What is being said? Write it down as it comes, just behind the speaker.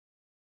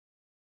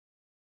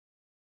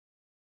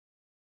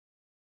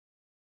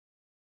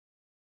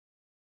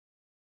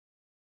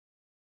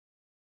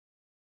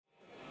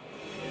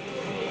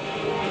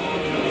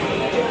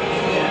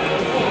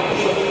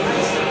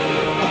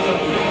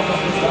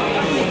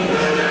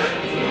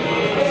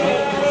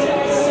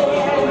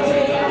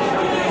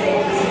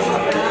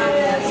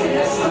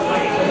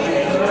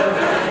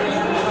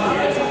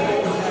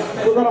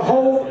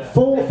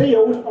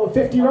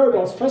got 50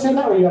 robots. Try saying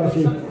that when you had a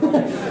few.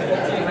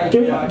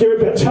 give it a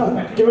bit of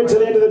time. Give it to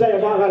the end of the day,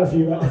 I might have had a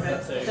few. But.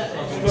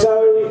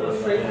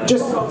 So,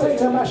 just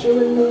potato masher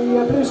in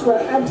the blue square,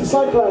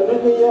 anti-cyclone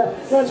in the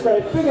red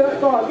square. Bring it up,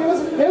 go on, give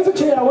us a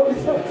cheer. What do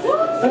you think?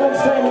 And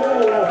entertainment, there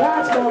you go.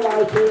 That's more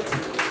like it.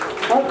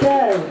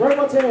 Okay,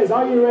 robots ears,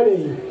 are you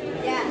ready?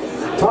 Yeah.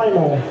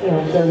 Timer.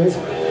 Yeah, there it is.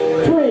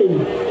 3,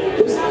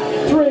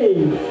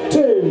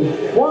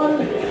 2,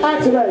 1,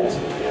 activate.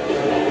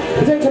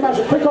 Potato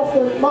masher, quick off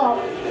the mark.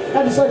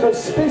 Anti-cyclone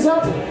spins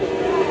up.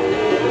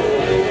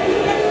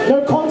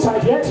 No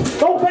contact yet.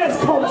 Oh, there's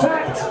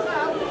contact!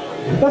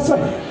 That's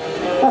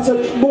a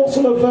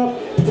morsel of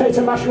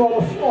potato masher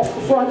off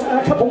the front and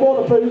a couple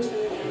more to boot.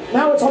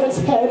 Now it's on its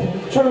head,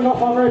 showing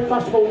off our very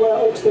fashionable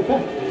orc sticker.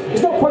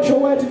 He's not quite sure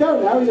where to go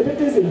now, he's a bit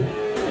dizzy.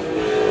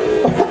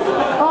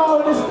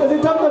 Oh, has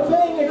it done the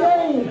thing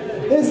again?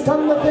 It's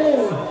done the thing.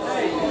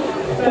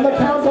 And the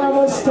countdown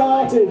has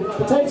started.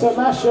 Potato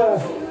masher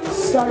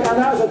stuck, and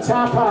that was a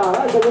tapper.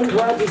 That was a win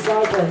for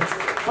anti-cyclone.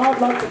 Hard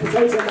luck to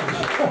potato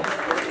masher.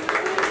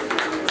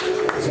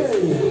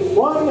 2,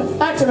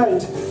 1,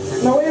 activate.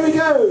 Now here we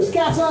go,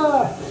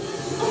 scatter!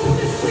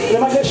 They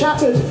might get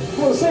shattered,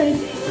 we'll see.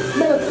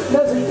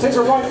 Medicine takes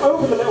a right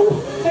over the little,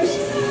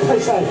 they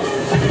say.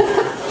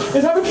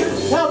 Now, I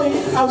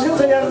was going to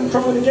say they're having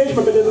trouble with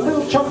engagement, but there's a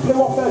little chunk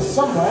flew off there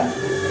somewhere.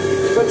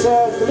 But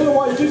the little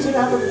ones do seem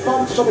to have an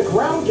advantage on the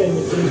ground game,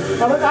 it seems.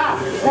 Now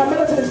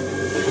Militant is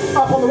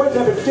up on the wedge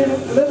there, but the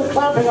little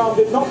clamping arm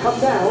did not come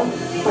down.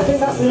 I think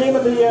that's the aim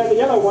of the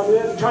yellow one,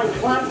 to try and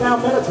clamp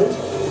down Militant.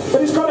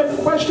 But he's got it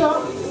wedged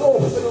up. Oh,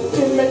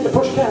 didn't make the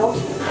push count.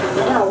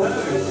 Now,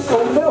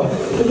 no,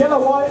 the yellow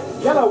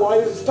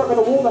wire is stuck on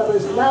the wall there, but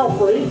it's now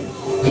free.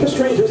 Just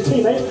straight to his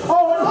teammate.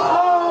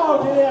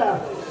 Oh dear!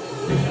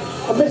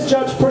 A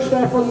misjudged push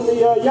there from the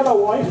yellow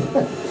wire.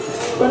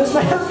 But it's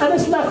left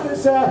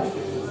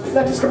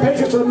his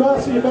compatriots to the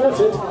mercy of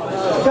Militant.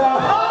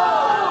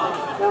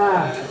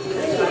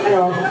 Hang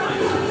on.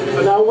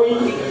 Now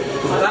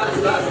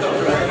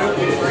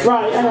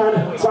right, hang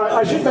on. Sorry,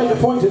 I should make a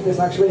point of this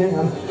actually, hang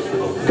on.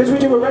 Because we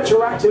do a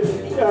retroactive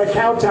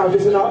count-out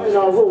in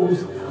our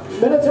rules,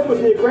 Militant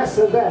was the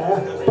aggressor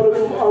there, but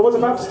I was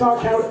about to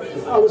start count.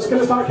 I was going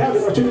to start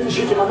counting, I was too busy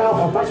shooting my mouth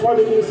off. That's why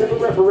we need a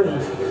separate referee.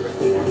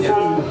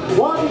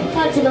 1,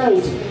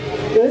 activate.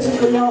 This is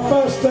going to be our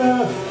first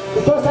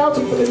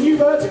outing for the new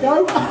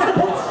Vertigo.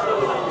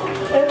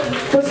 It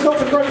was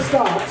not a great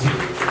start.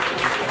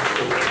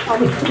 I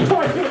mean, I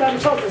didn't have a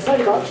chance to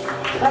say much.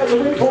 That was a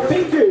win for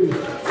Pingu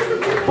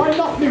by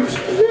Knocknewt.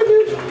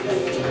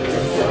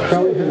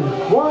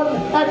 1,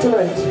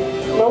 activate.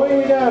 Now away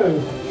we go.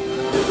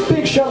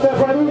 Big shot there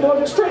for a move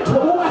on straight to the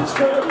wall and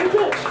straight over the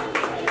ditch.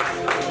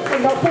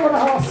 In about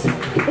 4.5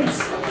 seconds.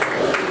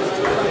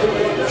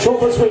 Short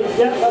but sweet.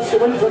 Yeah, that's the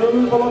win for an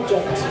immovable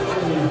object.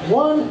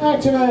 1,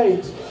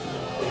 activate.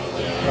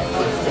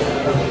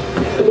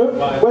 Nope.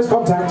 Where's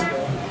contact?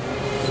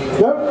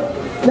 Nope.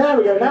 There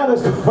we go, now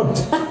there's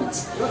contact.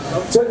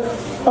 So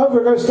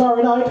over goes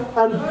Starry Night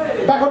and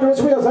back onto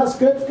its wheels, that's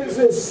good because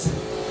it's...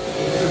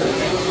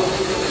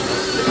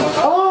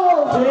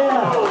 Oh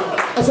dear!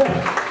 That's a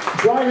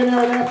driving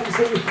there an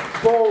FNC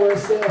ball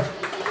was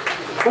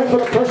went for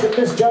the push and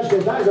misjudged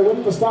it. That is a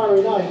win for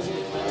Starry Night.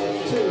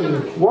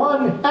 2,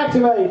 1,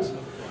 activate.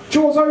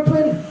 Jaws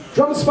open,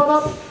 drum spun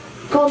up,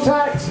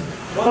 contact.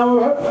 Now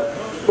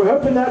we're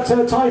hoping that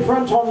Ty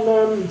Front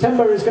on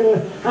Tembo is going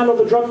to handle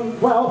the drum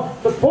well.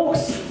 The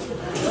fork's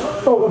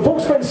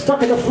getting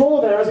stuck in the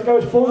floor there as it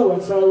goes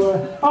forward. So,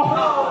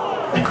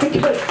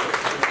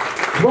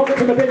 welcome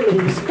to the big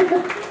leagues.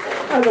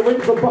 And the win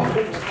for Bond.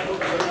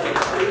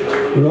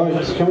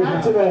 Right, coming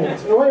activate.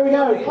 Away we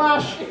go.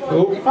 Flash.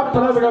 Oh. Up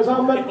and over goes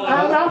Armament.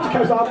 And out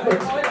goes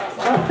Armament.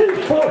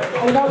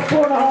 In about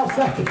 4.5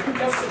 seconds.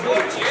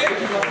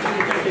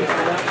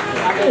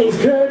 He's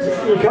good.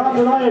 You can't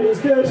deny it. He's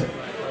good.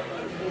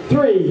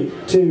 3,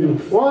 2,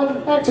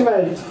 1.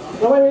 Activate.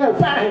 Away we go.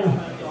 Bang.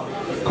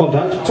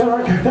 Contact. Turn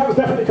around. That was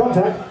definitely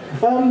contact.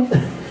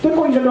 The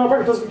point of our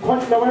break doesn't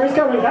quite know where he's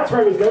going. That's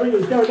where he's going.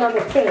 He's going down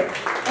the pit.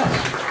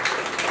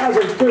 That was a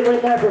good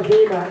win there from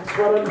VMAX.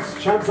 Well done,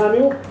 Champ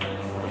Samuel.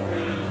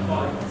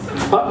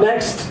 Up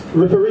next,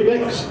 Ripper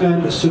Remix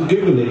and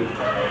Suguguli.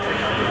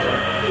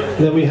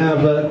 Then we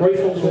have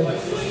Grateful.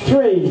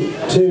 3,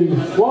 2,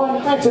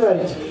 1,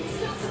 activate.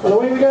 And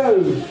away we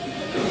go.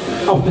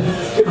 Oh,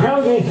 the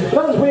ground game.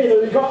 That was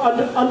weird. We've got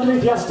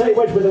underneath the acetate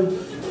wedge with a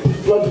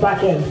blunt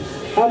back end.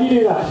 How do you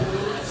do that?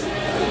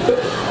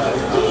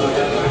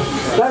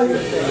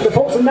 The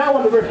Fox are now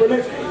on the Ripper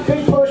Remix.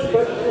 Big push,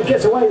 but it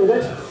gets away with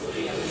it.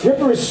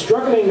 Ripper is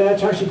struggling there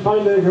to actually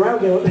find the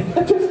ground game.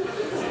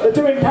 They're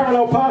doing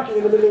parallel parking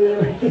in the middle of the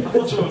arena.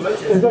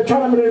 They're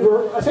trying to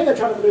maneuver, I think they're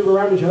trying to maneuver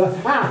around each other.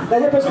 The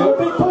Ripper's got a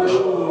big push.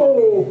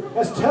 Oh,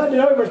 has turned it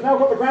over. It's now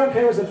got the ground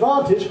clearance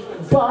advantage,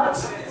 but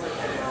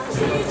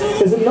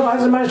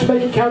hasn't managed to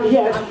make it count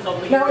yet.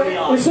 Now,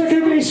 it's so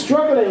googly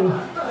struggling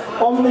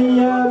on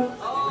the,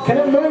 can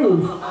it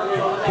move?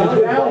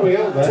 Count down.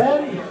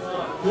 10,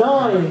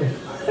 9,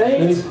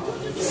 8,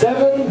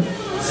 7,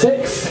 6,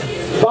 6,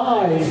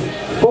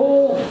 5,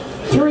 4,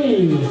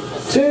 3,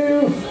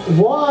 2,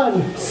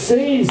 1.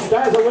 Cease.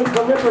 That is a win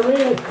for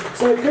Ripperina.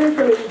 So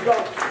Googly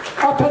got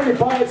upended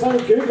by its own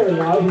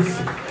Googly eyes.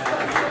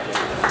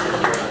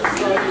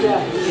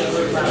 Yeah.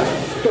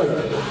 Good.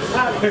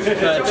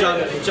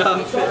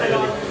 Jump.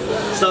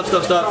 Stop.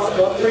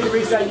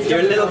 You're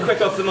a little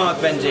quick off the mark,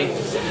 Benji.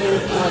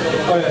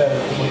 Oh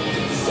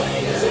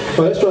yeah.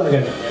 Well, let's try it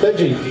again.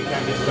 Benji.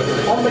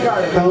 On the go.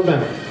 Calm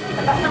down.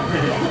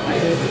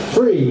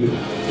 3,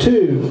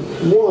 2,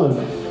 1,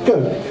 go.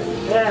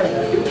 There we go.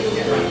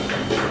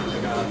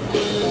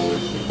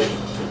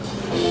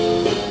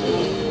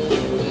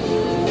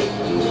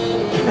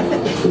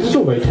 This is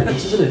all very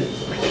tense, isn't it?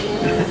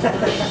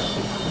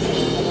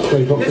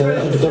 Wait, box there,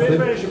 under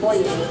dumpling.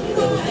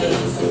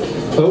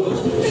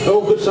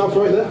 Oh, good stuff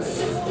right there.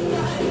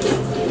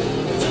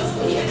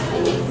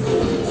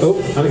 Oh,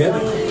 and again.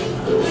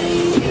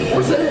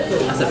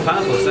 That's a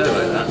powerful serve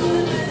like that.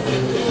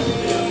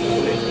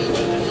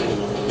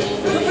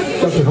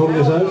 Dumpling holding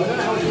his own.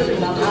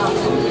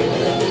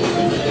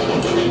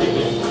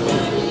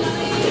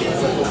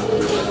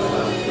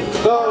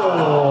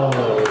 Oh!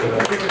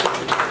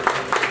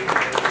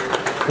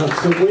 That's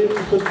the win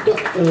for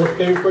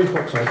Grey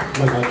Fox, sorry. My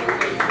bad.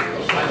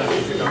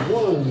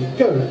 1,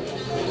 go!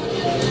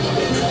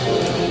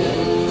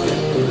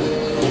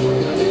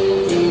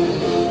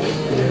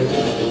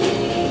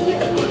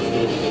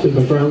 Bit of a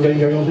ground game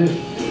going on here.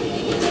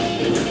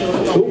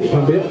 Oh,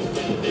 one bit.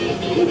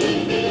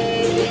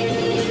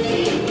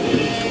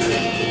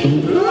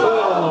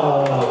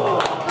 Oh!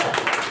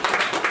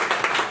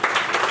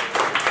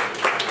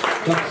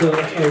 That's a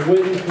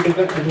win for the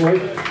Vector's Way.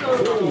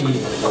 3,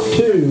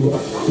 2,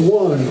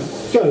 1,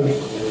 go!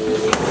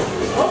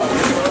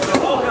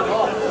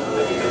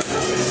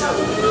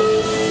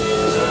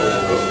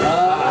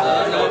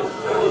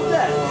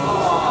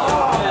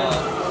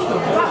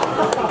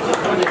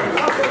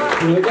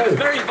 Here we go.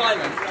 Very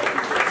violent.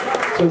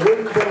 So win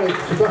by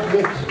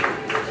Tobacco.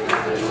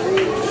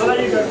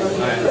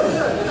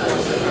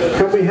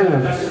 Can we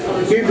have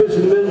Huber's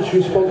and Men's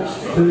response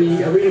to the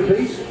arena,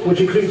 please?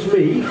 Which includes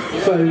me,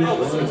 so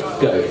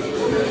go.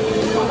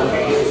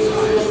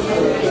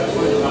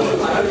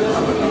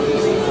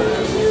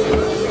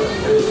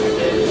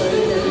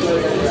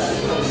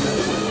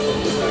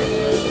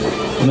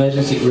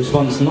 Emergency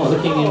response not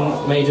looking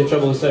in major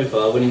trouble so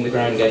far, winning the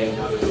ground game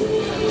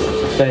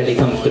fairly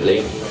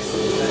comfortably,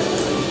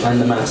 and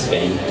the mass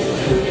game.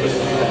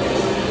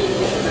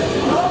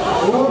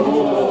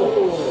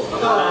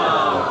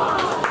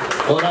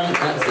 Well done,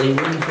 that's a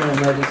win for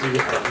emergency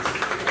response.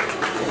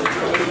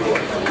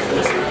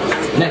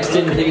 Next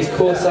in, please,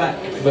 Corsac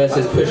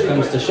versus Push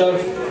Comes to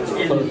Shove.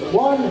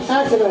 1,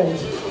 activate.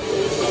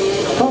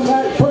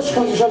 Contact, push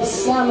comes to shove,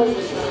 slam it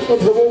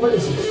into the wall, but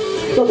it's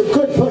got a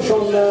good push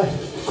on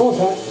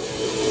Corsac.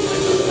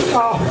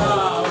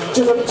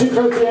 Just too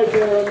close to the edge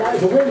there, and that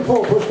is a win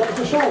for Push Comes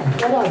to Shove.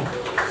 Well done.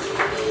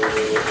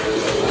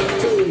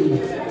 2,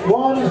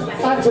 1,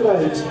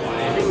 activate.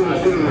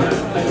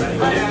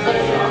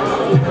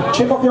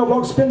 Chip off your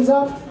block, spins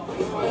up.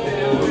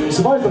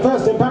 Survives the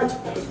first impact.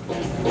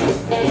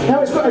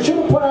 Now it's got, I should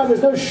have put out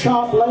there's no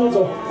sharp lanes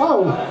or.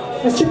 Oh,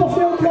 has chip off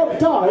the old block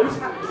died?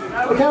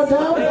 The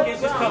countdown?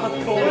 It's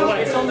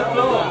on the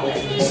floor.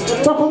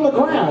 Stuck on the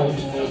ground.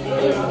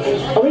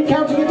 Are we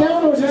counting it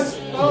down or is this?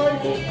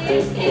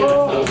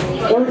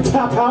 Or we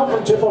tap out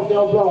from chip off the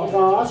old block?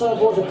 Oh, that's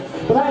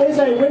unfortunate. But that is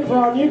a win for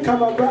our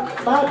newcomer,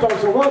 Mad Dog.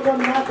 So well done,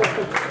 Mad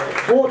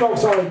Dog. War Dog,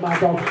 sorry, Mad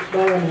Dog.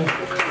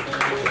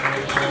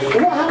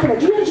 What happened?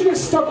 Did you actually get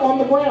stuck on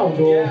the ground?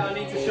 Or? Yeah, I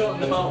need to shorten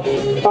the bolt.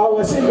 Oh,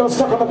 I see you got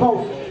stuck on the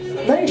bolt.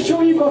 Make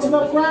sure you've got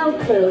enough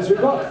ground clearance. We've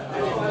got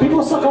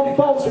people stuck on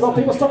bolts, we've got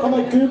people stuck on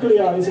their googly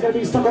eyes. They're going to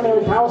be stuck on their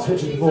own power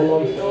switches before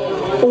long.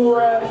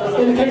 Or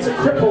in the case of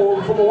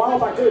Cripple from a while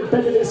back, it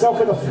embedded itself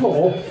in the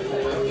floor.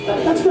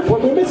 That's a good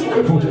point. We're missing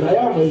Cripple today,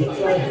 aren't we?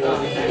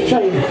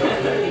 Shame.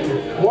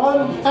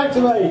 1,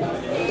 activate.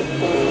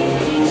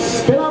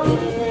 Spin up.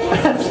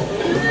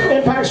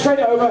 Impact straight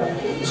over.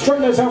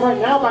 Straighten itself right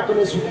now back on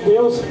its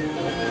wheels.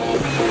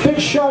 Big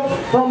shove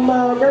from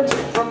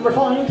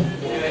Refined.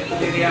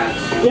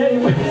 Yeah,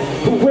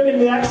 winning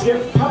the axe to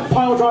get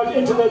pile drive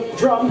into the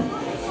drum.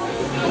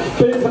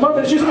 But at the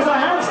moment it's using it as a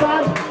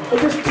handstand. It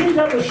just teed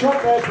up the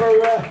shot there for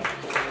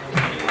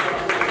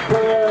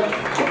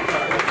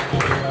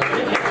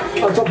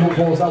Unstoppable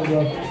Force, that was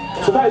well.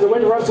 So that is a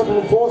win for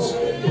Unstoppable Force.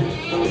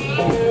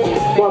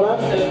 Well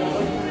done.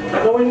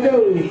 Going go.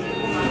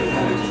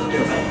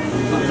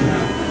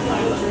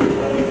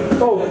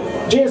 Oh,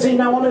 GNC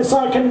now on his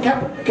side can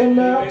up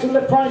to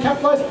let Brian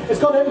capitalise. It's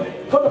got him,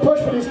 got the push,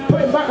 but he's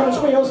put him back on his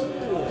wheels.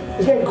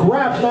 He's getting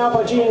grabbed now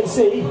by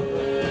GNC.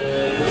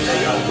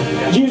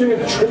 He's using a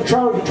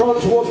control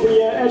towards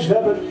the edge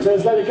there, but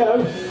has let it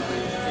go.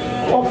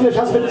 Optimus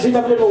seems to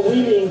have a little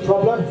wheeling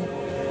problem.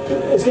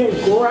 It's getting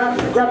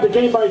grabbed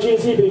again by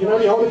GNC, but he can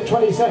only hold it for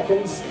 20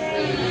 seconds.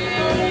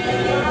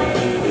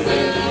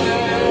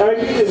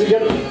 Is it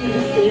good?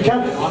 You can?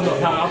 I'm not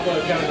coming, I've got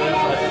to go.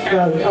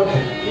 No,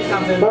 okay.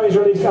 No, he's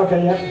released.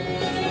 Okay, yeah.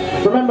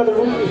 Remember the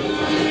rule.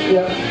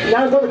 Yeah. Now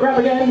he's got the grab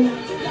again.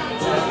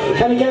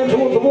 Can he get him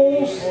towards the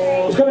walls?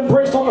 He's got him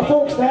braced on the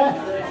forks there.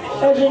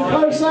 Edging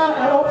closer,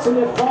 and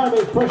Optimist Prime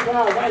is pushed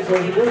out. That is a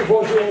win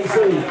for GNC.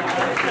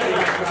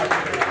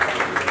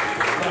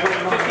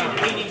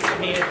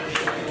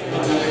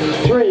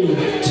 3,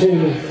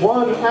 2,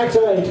 1,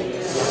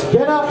 activate.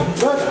 Spin up.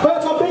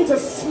 Bert on B to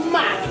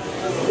smack.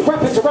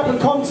 Weapon to weapon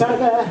contact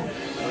there.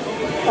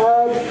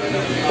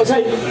 I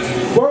say,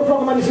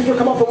 Warfrog Money seems to have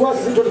come off the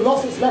worst. It seems to have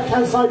lost its left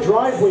hand side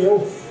drive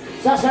wheel.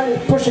 That's how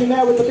it's pushing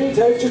there with the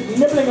beta. It's just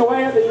nibbling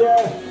away at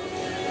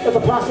the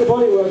plastic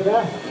bodywork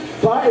there.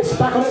 But it's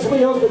back on its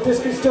wheels, the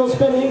disc is still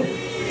spinning.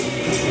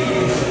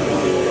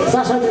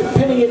 Sasha is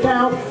pinning it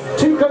down.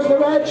 Too close to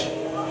the edge.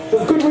 The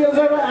good wheel's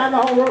over and the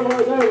whole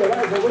robot is over.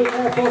 That is a win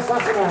there for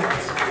Sassanat.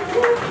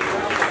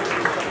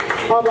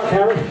 Hard luck,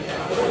 Harry.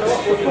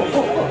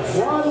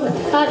 1,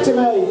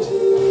 activate.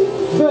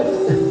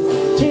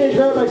 Teenage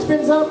Verbo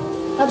spins up.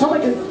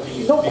 Atomic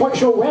is not quite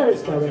sure where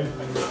it's going.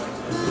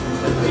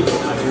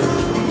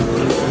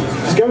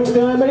 It's going to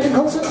the Iron Maiden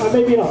concert? Or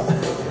maybe not.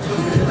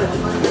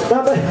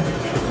 Now the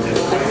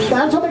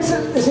Atomic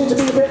seems to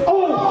be a bit...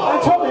 Oh!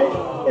 Atomic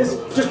is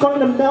just got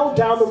in a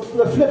meltdown.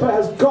 The flipper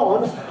has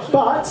gone,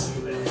 but...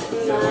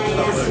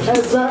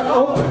 Has,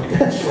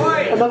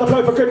 another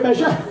blow for good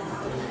measure.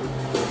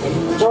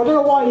 So I don't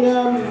know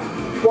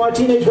why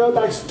Teenage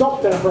Verbo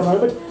stopped there for a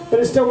moment, but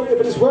it's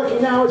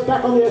working now. It's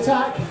back on the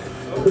attack.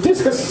 The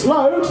disc has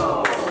slowed,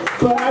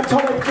 but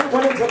Atomic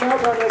went into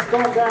meltdown and has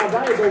gone down.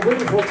 That is a win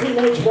for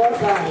Teenage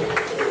Verbo.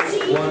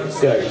 1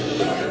 go.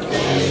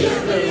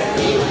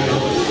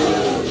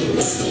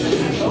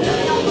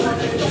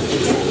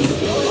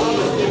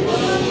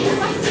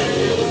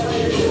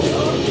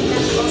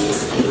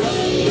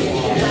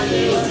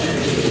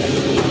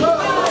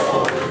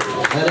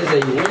 That is a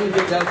win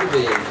for Delta B.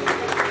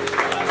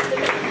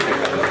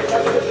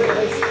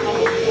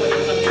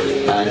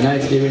 Now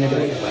it's the arena go.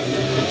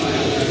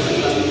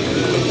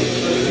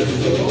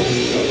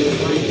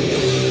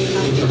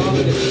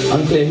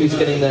 Unclear who's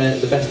getting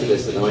the best of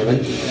this at the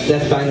moment.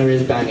 Death Banger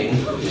is banging.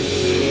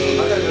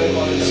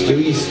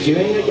 Stewie's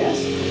stewing, I guess?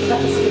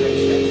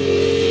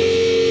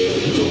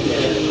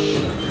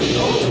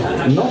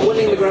 Not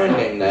winning the ground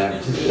game there,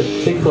 which is a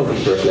big problem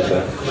for a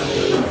flipper.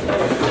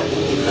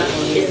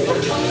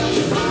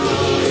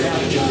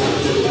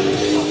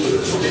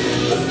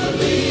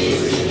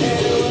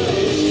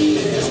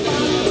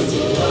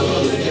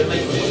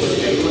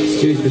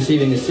 Stewie's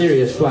receiving a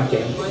serious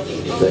thwacking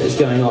that is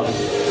going on.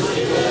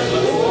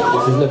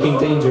 This is looking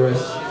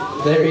dangerous,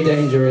 very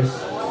dangerous.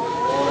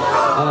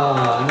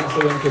 Ah, and that's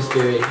the win for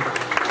Stewie.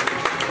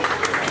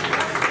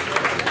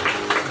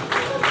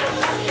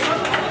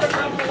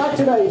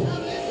 Activate.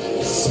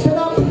 Spin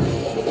up.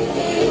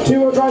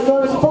 2-wheel drive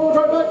versus 4-wheel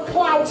drive versus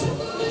clout.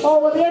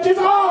 Oh, and the edges.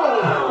 Oh!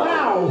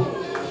 Wow!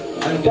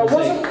 I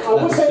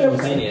would say it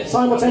was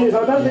simultaneous.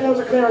 I don't think there was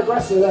a clear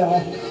aggressor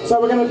there. So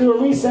we're going to do a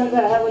reset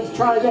there and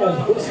try again.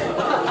 Oops.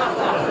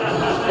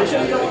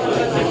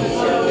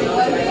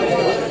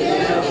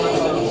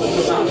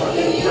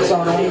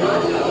 Sorry.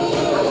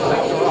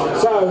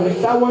 So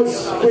that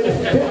was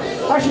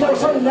actually that was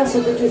slightly less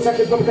than 15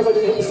 seconds, but because I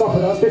didn't hit the stopper,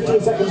 that's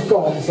 15 seconds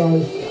gone. So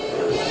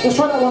let's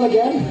try that one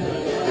again.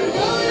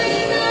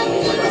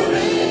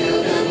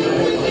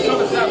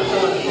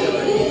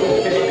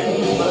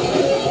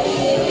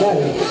 Okay,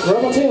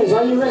 Roboteers,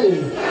 are you ready?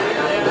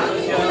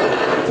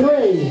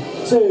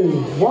 3,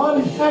 2,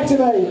 1,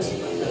 activate.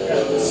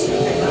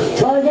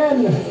 Try again.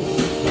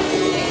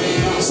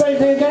 Same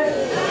thing again.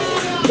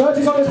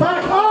 Bertie's on his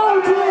back.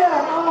 Oh dear!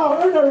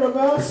 Oh, Uno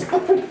reverse.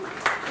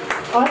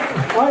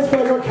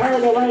 Iceberg got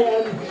carried away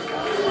and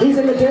he's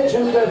in the ditch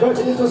and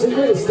Bertie Little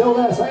Secret is still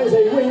there. So that is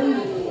a win.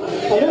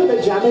 A little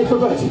bit jammy for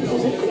Bertie Little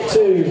Secret.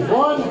 2,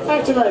 1,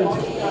 activate.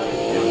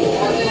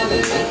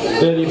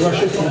 Dirty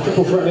Russia from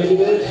Triple Threat Lady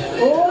Bird.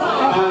 Oh,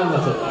 and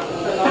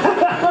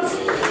that's it.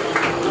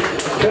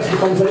 Press the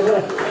commentator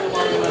there.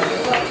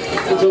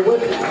 It's a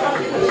win.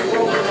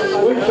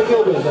 Win for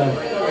Gilbert there.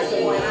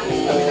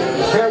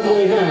 Can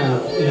we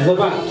have the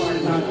bat?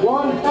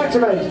 1,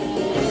 activate.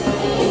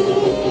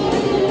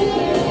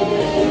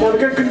 Now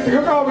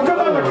we've got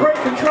a great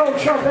controlled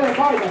shot there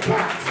by the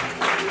bat.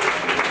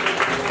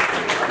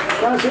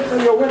 That's it, so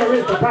your winner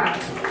is the bat.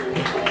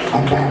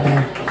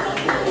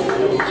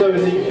 So in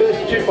the first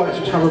 2 fights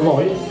which have a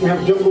right, we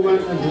have Jungle Man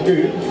and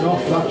Dragoon, and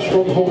after that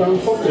Stronghold and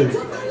Fondue.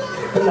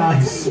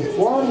 Nice.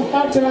 1,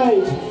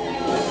 activate.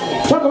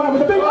 Jungle Man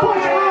with a big push.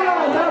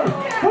 Oh, no.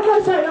 What did I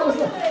say?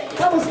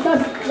 That was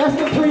less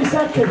than 3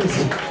 seconds.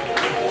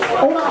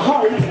 All that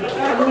hype,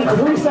 and then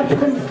 3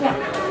 seconds.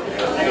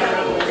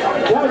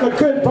 That was a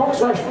good box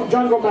rush from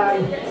Jungle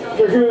Man.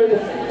 Dragoon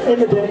in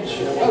the ditch.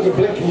 That was a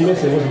blink and you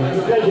miss it, wasn't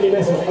it? Blink and you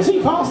miss it. I've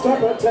seen faster,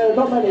 but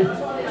not many.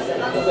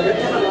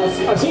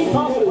 I've seen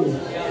faster.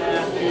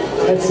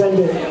 Let's send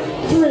it.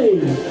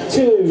 3,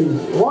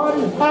 2,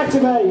 1,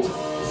 activate.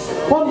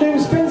 Fondue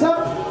spins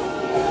up.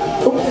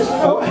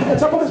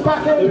 It's up on his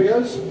back end. There he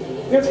goes.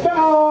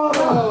 Oh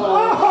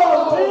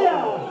dear!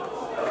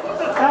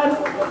 And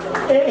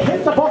it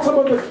hit the bottom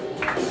of the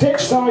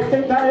ditch, so I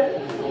think that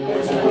it...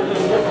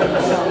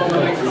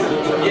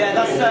 Yeah,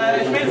 that's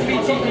it's meant to be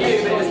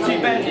TPU, but it was too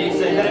bendy, so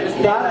then it was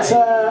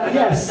That,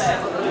 yes.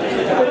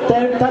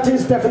 That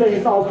is definitely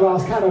an old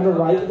glass cannon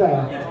right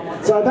there.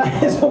 So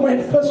that is a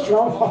win for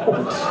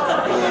Stronghold.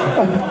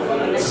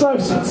 So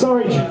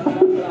sorry, Joe.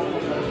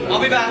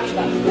 I'll be back.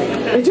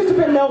 It's just a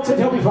bit melted,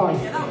 he'll be fine.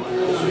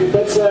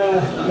 But,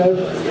 no,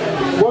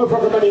 Woe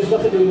from the Money is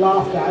nothing to be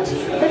laughed at.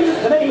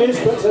 The name is,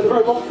 but the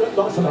robot,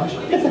 not so much.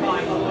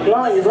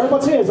 Right,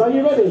 Roboteers, are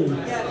you ready?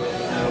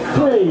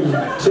 3,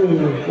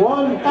 2,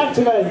 1,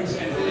 activate.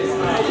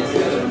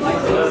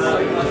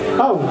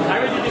 Oh,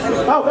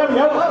 there we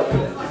go.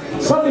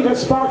 Suddenly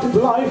gets sparked into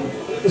life.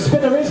 The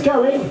spinner is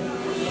going.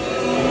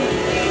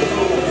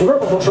 The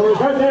robot not sure is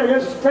going. There he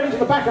goes, straight into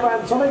the back of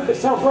Antonic, but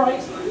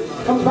self-right.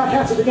 Comes back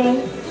at it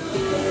again.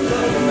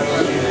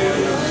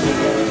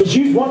 He's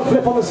used one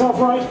flip on the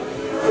self-right,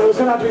 so he's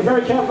going to have to be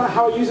very careful about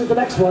how he uses the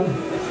next one.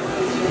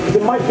 Because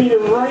it might feed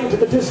him right into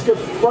the disc of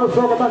Woe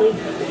for all the money.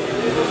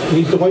 He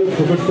needs to wait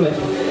for a good flip.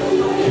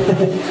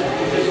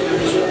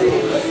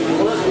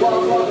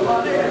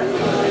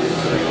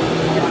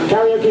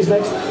 Karaoke's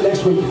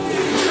next week.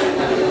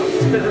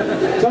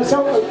 So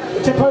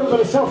tip over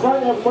the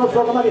self-right there for Woe for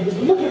all the money. He's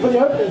looking for the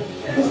opening.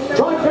 He's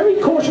very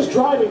cautious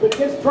driving, but he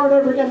gets thrown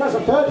over again. That's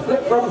a third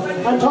flip from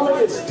Antonic.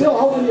 It's still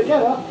holding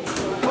together.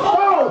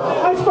 Oh,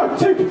 I spoke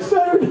too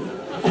soon.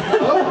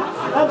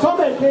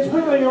 Antonic is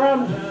wiggling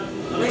around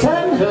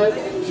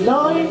 10,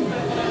 9,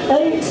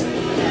 8,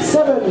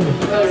 7,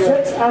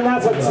 6, and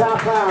that's a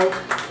tap out.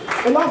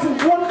 It lasted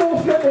one more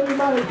flip than he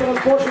managed, but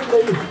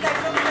unfortunately...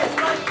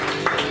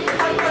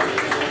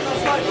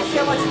 See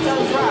how much it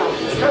turns round.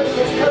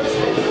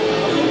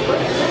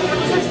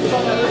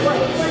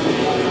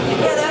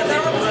 Yeah,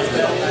 they're almost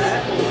still there.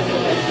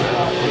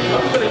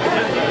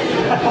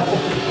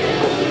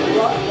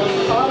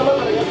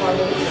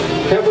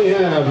 Can we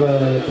have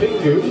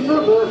Pingu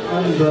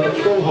and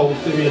Stronghold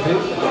seriously?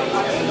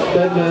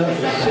 Then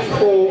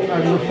C4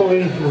 and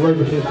Refine for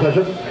Roboteer's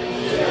pleasure.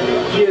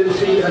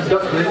 GNC and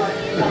Duckling,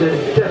 and then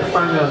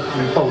Deathbanger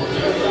and Bolt.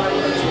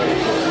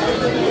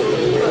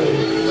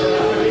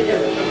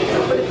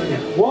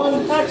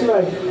 1,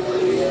 activate.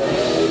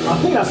 I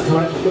think that's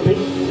correct, the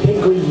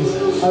Pinguis.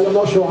 I'm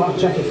not sure, I'll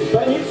check it.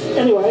 But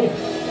anyway,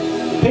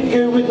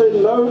 Pingu with the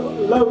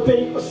low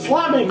beak,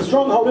 slamming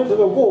Stronghold into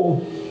the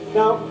wall.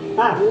 Now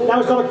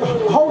he's got a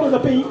hold of the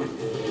beak.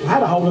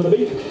 Had a hold of the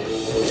beak.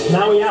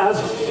 Now he has.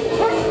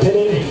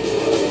 Pinning.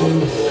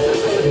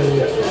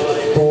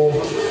 4,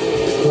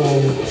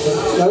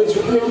 5. No,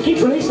 he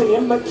keeps releasing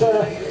him, but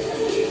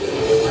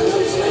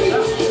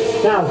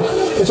now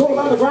it's all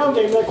about the ground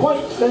game.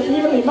 They're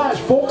evenly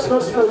matched. Forks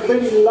versus the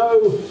really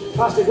low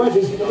plastic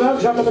wedges. They're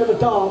having a bit of a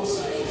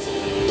dance.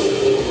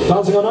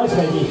 Dancing on ice,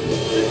 maybe.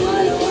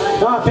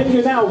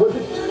 Pingu now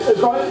has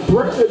got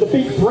the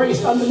beak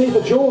braced underneath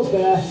the jaws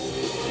there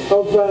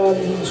of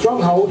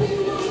Stronghold.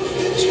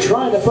 It's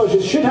trying to push.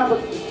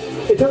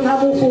 It doesn't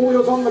have all 4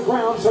 wheels on the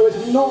ground, so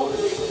it's not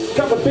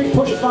got the big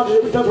push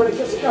advantage it does when it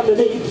gets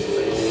underneath.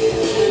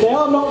 They're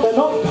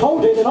not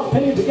holding, they're not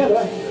pinning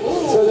together,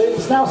 so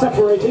it's now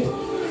separated.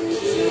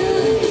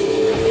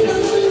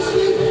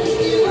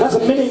 That's a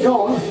minute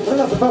gone. I think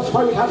that's the first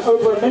fight we've had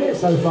over a minute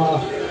so far.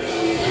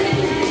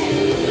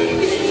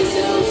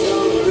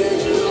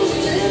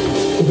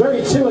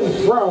 Very to and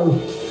fro.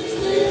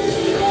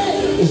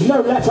 There's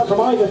no let up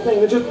from either thing.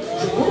 They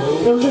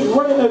were just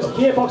running those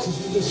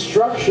gearboxes to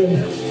destruction.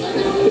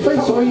 It's very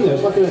serene though,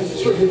 it's like a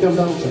strictly dumb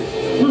dancing.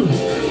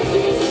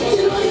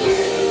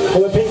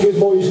 Well, the Pingu's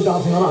more used to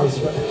dancing on ice,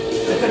 but...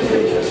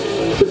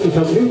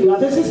 Now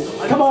this is...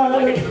 Come on,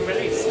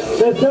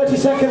 there's 30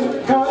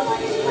 seconds. Come on.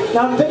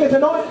 Now the thing is, they're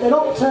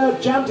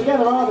not jammed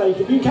together, are they?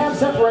 If you can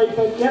separate,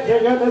 then yep,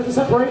 there you go, there's the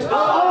separate.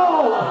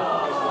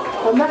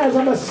 Oh! And that is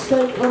a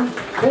mistake from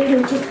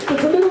Pingu.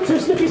 It's a little too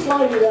slippy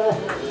slidey there.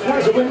 That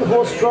was a win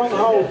before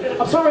Stronghold.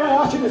 I'm sorry I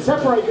asked you to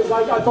separate because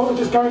I thought we were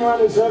just going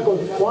around in circles.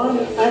 1,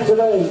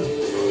 activate.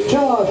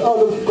 Charge.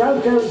 Oh, the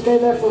ground clearance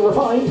game there for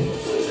Refined.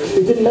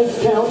 It didn't make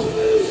the count.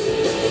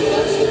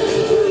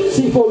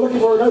 C4 looking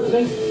for an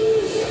opening.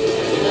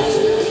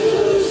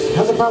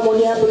 Hasn't found one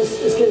yet, but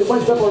it's getting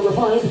wedged up on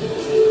Refined.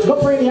 It's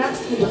not bringing the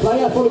axe into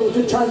play. I thought it was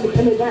just trying to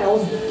pin it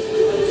down.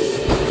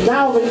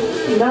 Now the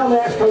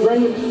axe comes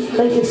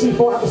making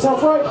C4 have the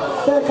self-right.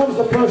 There comes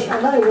the push,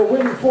 and that is a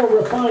win for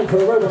Refined for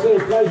the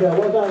Roboteer's pleasure.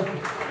 Well done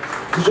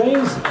to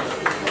James.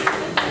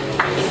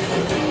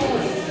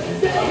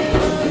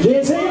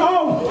 GNC,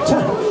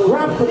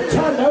 grabbed but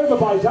turned over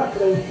by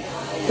Duckling.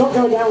 Not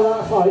going down without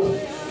a fight.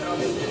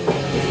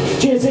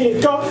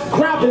 GNC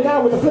grabbed it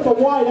now with the flipper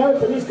wide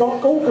open. He's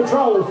got all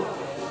control.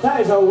 That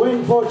is a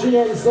win for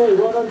GNC.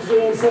 Well done to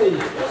GNC.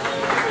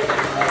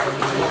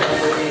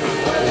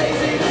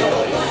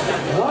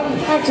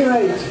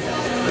 Activate.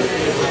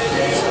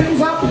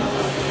 Spins up.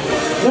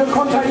 No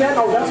contact yet.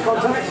 Oh, that's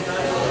contact.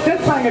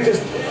 Deathbanger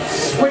just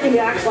swinging the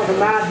axe like a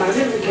madman.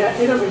 He doesn't care.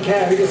 He doesn't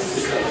care. He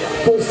just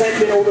full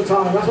sending all the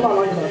time. That's what I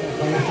like about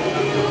Deathbanger.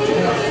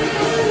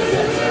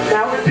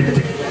 Now,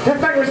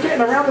 Deathbanger is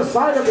getting around the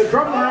side of the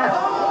drum there,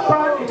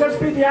 but he does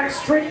beat the axe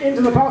straight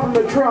into the path of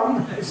the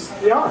drum.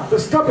 Yeah, the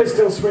stub is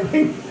still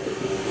swinging.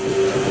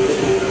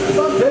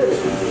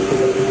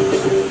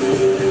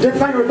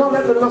 Deathbanger has not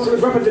let the loss of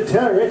his weapon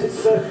deter it.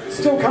 It's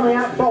still coming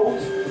at Bolt.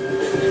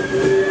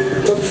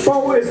 The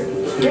Bolt is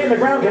getting the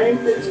ground game.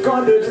 It's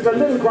gone to just a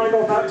little grind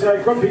off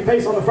that grumpy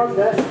face on the front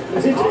there.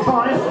 It seems to be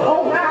fine.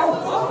 Oh, now!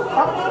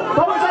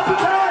 Bolt is up the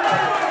turn!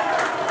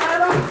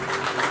 And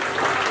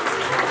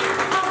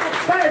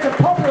that is a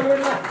popular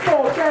winner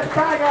for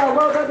Deathbanger.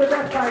 Well done to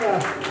Deathbanger.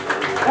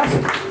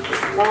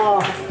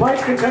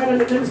 Bites can turn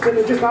in an instant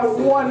with just that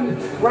one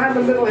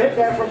random little hit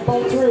there from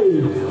Bolt 3,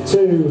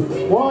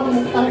 2,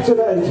 1,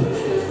 activate.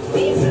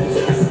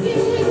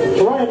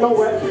 Ryan not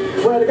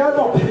where to go.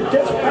 Oh,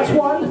 that's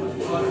one.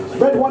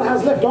 Red one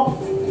has left off.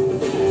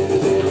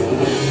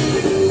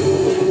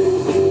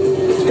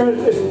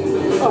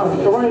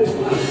 Orion is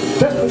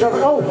desperately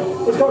trying.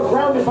 Oh, it's got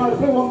grounded by the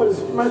blue one, but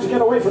has managed to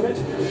get away from it.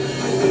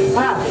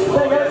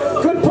 There you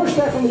go. Good push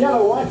there from the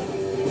yellow one.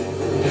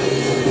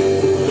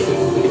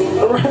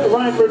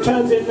 Ryan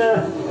returns in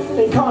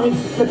kind,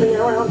 flipping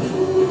around.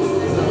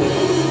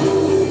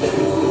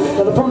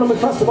 Now the problem with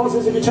Cluster Boss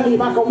is if you turn your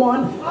back on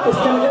one, it's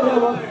going to get the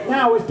other one.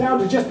 Now it's down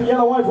to just the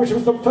yellow wave, which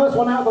was the first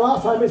one out the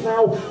last time. It's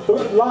now the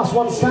last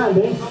one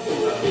standing.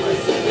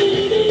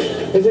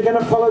 Is it going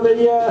to follow the?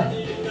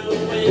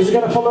 Is it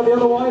going to follow the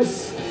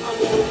otherwise?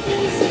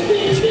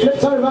 It's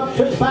flipped over,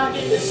 flipped back.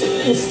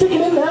 It's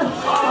sticking in there.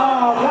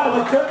 Oh, that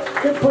was a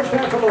good push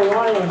there from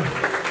Orion.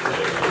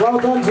 Well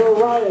done to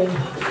Orion.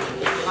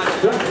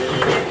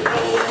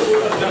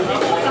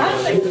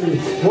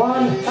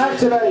 One,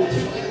 activate.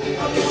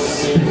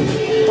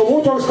 The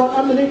War Dog's got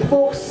underneath the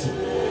forks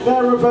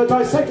there of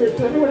Dissector.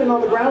 Everyone in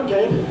on the ground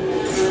game.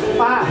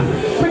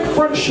 Big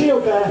front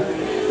shield there,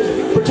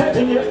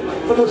 protecting it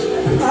from the.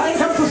 In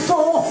comes the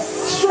saw,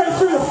 straight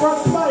through the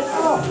front plate.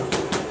 Oh,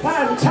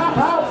 that is a tap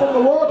out from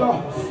the War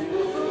Dog.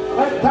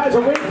 That is a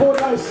win for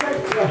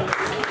Dissector.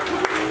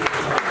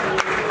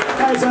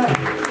 That is a.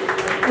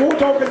 War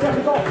Dog has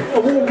definitely got a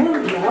war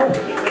wound now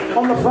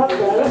on the front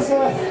there. Let's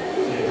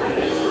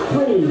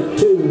 3,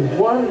 2,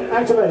 1,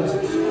 activate.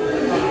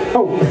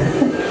 Oh,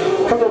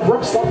 kind of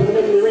abrupt stop in the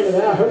middle of the arena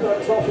there. I hope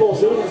that's not floor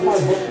seating. That's my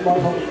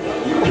fault.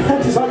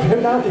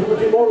 Anti-Cyclone now giving a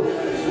few more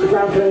the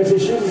ground clearance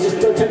issues. He's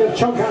just taking a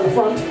chunk out of the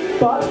front,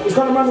 but he's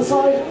got him around the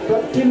side,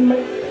 but didn't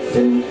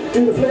do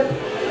the flip.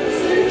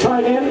 Try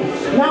again.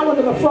 Now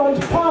under the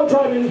front, pile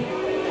driving.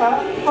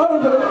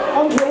 Onto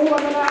all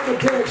and then out of the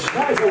ditch.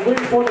 That is a win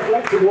for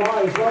Neglected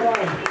Wise. Well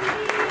done.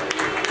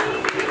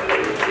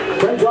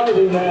 Great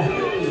driving there.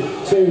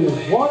 2,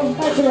 1,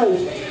 activate.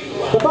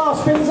 The bar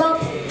spins up.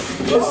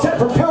 It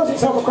propels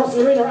itself across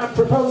the arena and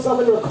propels itself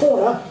into a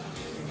corner.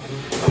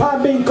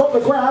 Plan B got the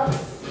grab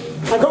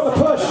and got the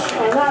push,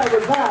 and that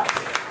was that.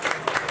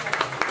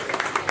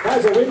 That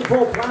is a win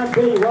for Plan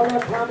B. Well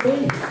done, Plan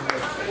B.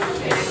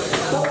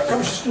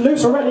 Comes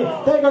loose already.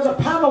 There goes a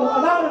panel,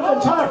 and now an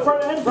entire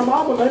front end from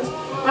Armament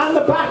and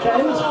the back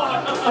end,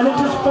 and it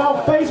just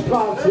fell face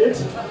planted.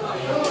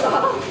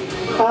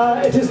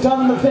 It has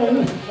done the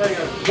thing.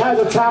 That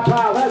is a tap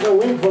out. That is a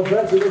win for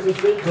Bertie Little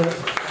Secret.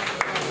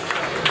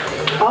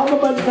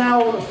 Armament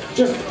now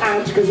just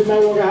ant because it no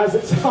longer has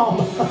its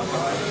armor.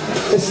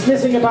 It's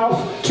missing about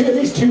at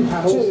least 2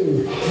 panels.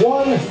 2,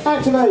 1,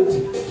 activate.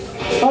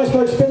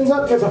 Iceberg spins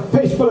up, gets a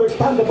face full of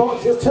expander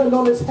box, it's turned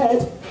on its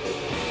head.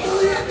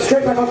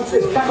 Straight back on,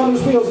 it's back on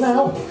its wheels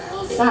now.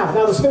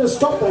 Now the spin has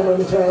stopped there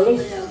momentarily.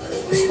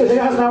 It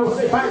has now,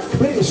 in fact,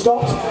 completely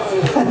stopped.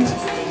 And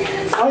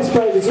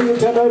Iceberg, as soon as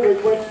it turned over,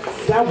 it went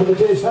down for the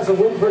dish. That's a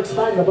win for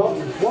Expander Box.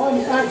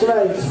 1,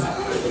 activate.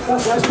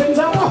 That's how it spins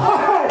out.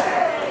 Oh,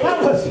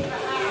 that was.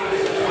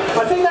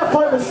 I think that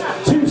fight was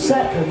 2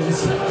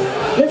 seconds.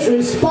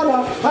 Literally spun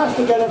up, flashed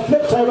together,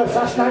 flipped over,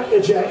 /,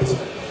 eject.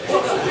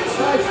 Oh,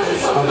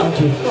 thank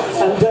you.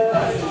 And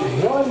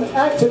 1,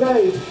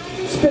 activate.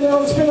 Spinner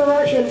on spinner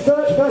action,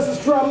 Birch versus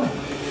Drum.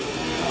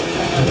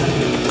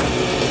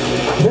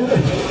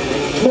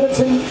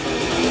 Militant,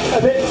 a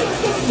bit,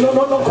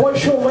 not quite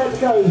sure where to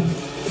go.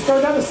 It's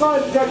going down the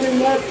side of Dragoon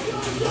there,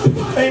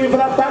 aiming for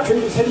that battery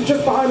that's hidden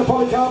just behind the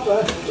polycarp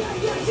there.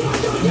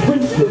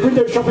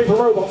 Window shopping for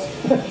robots.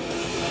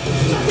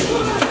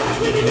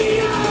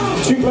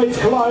 2 blades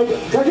collide.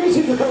 Dragoon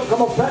seems to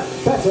come off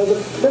better, but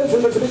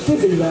Militant looks a bit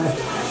dizzy there.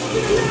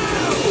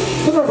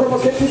 I don't know if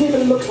robots get dizzy,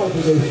 but it looks like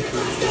they do.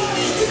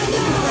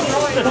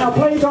 Now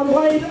blade on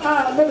blade,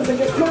 Militant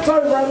gets flipped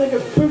over and then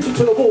gets booted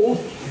to the wall.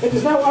 It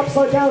is now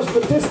upside down, so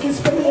the disc is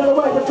spinning the other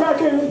way, but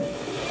Dragoon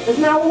is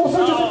now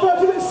also just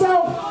inverted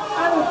itself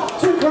and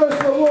too close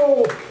to the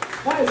wall.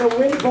 That is a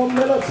win for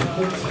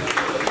Militant.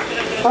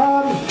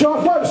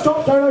 John, no,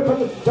 stop, don't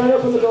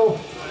open the door.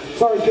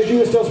 Sorry, because you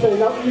were still spinning.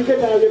 No, you're good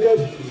now, you're good.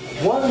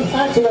 1,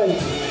 activate.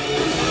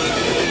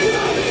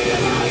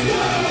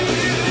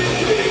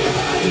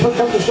 Push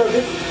comes to show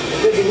it.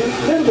 There's a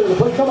little bit of a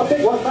push, not a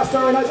big one,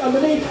 Starry Nights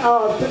underneath,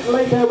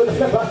 laid there with the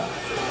flipper.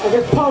 I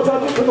guess power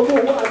drive into the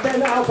wall and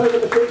then out over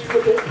the bridge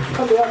from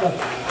the other.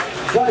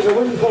 That is a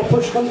win for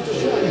push comes to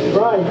shove.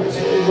 Right,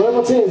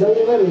 robots is, are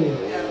you ready?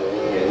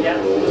 Yeah.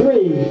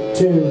 3,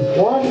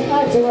 2, 1,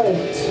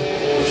 activate.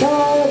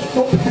 Charge.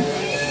 Oh.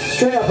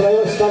 Straight up and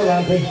over, stun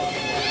ramping.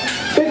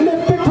 Big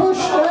lift, big push.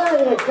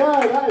 There you go.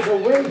 That is a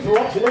win for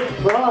Optimus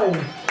Prime.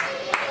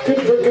 Good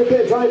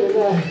bit of driving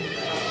there.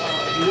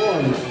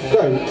 1,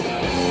 go.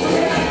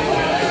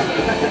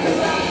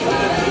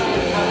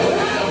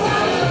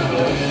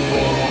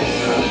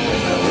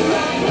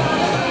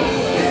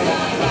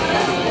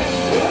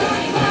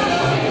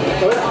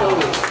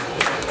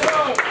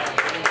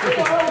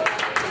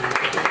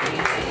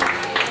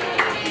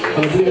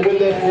 And I believe a win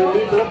there for a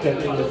new object.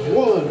 1,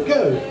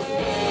 go.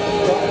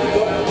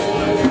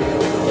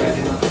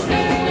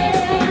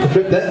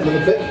 Flip there,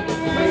 another flip.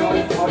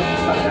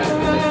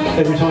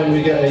 Every time we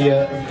get a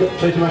flip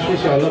potato mash, we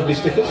see our lovely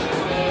stickers.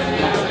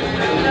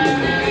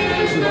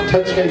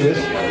 Tense game this,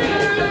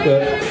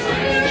 but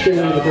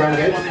extremely in the ground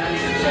game.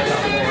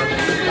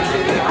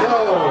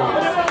 Oh!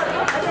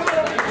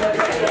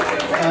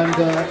 And a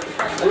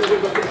little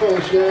bit of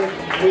controls there.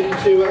 Win to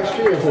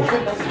Studio Force.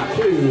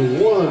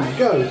 2, 1,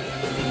 go.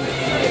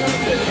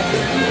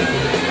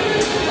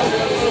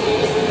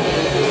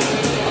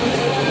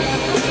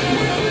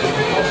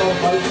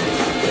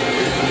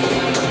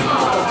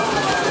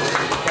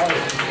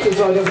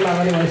 Inside doesn't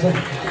matter anyway, so.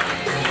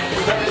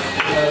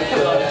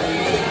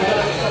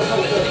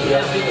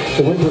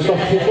 So win to stop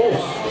full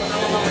force.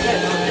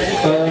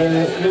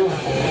 No.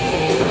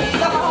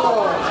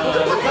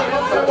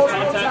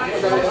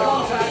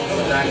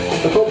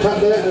 A contact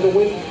there and a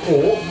win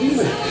for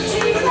Venus.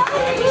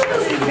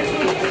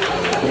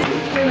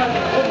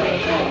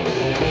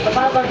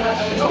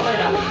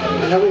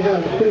 Now we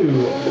have 2,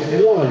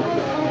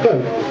 1, go.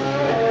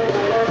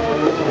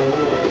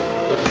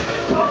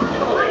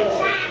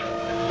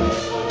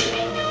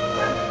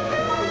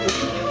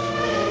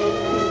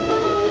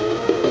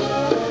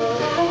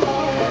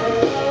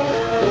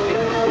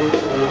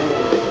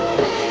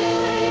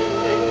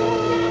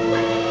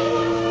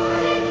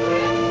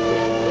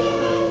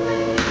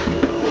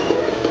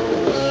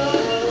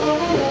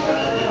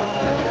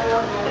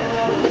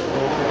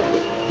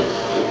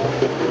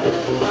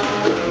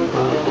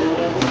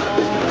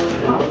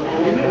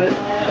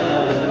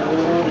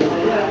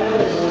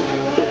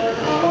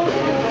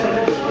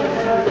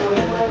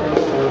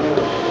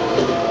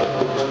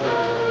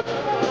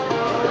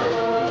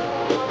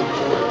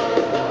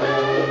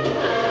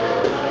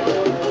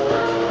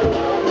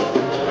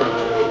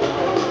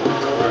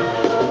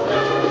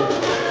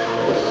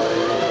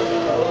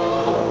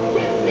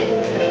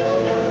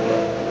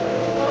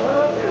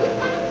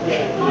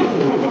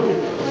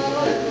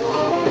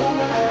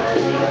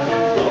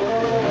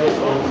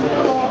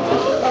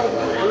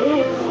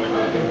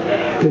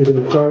 A bit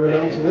of gyro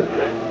down to it.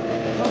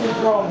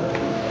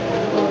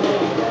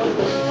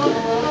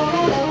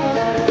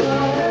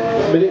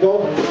 Minute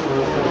gone.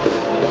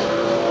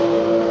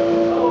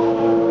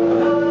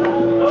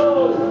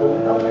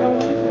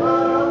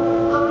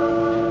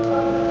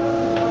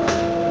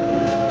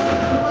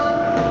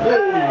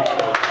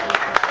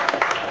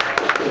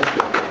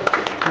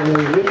 And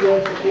then video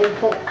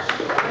for Fox.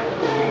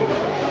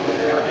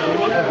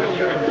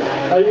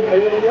 Are you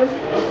ready, guys?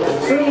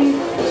 3,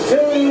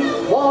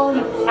 2,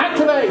 1,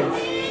 activate!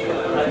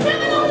 And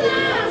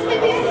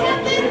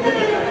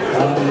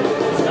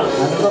the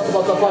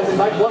Autobots are fighting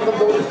back. One of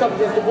them's already stuck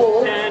against the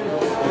wall.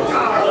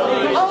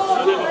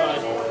 Oh!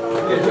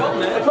 The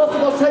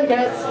Autobots take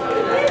it.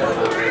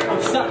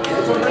 I'm stuck.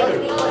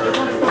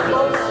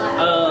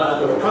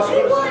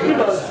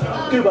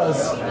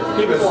 Goobers.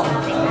 Keep it 1.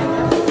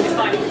 It's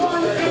fine.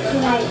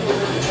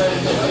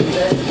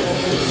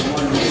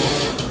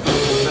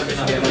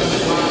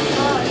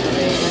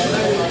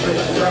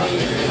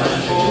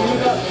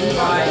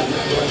 5,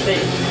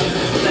 6,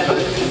 7,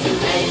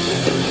 8,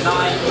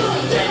 9,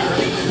 10.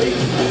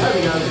 There we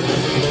go.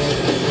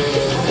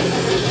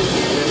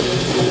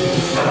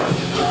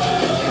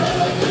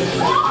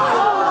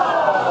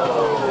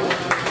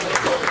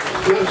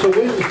 That's a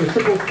win for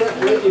Triple Threat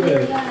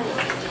Ladybird.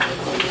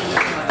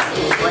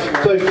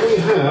 So we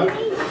have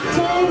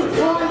 2,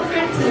 1,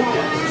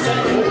 activate.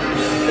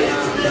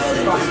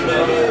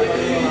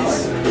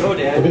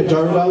 a bit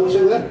gyro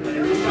balancing there.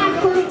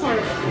 Have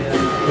contact.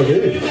 I do.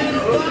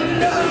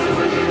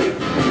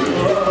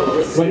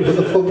 Waiting for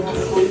the funk.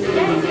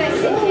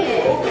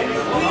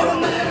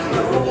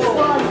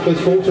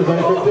 Those faults are very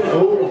effective.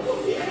 Oh,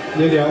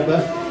 nearly out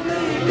there.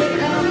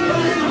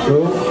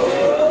 Cool.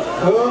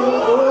 Oh.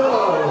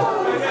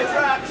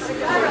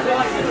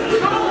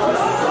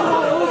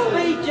 Full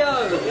speed,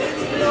 Joe.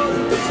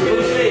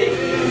 Full speed.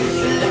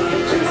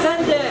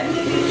 Send it.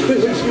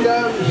 Physics me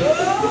down.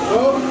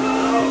 Oh.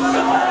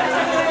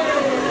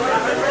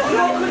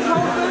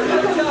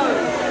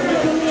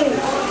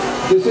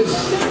 This is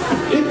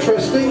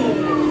interesting.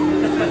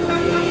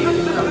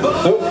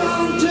 Oh.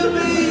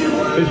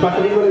 It's back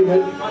up and running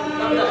again.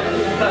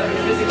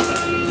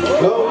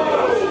 No.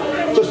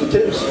 Just a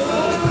tips.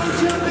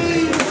 It's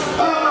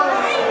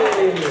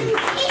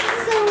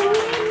a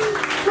win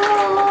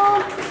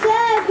for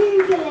Sir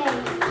Googly.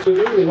 So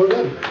Googly, well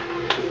done.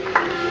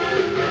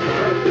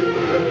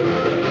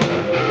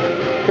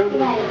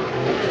 Right.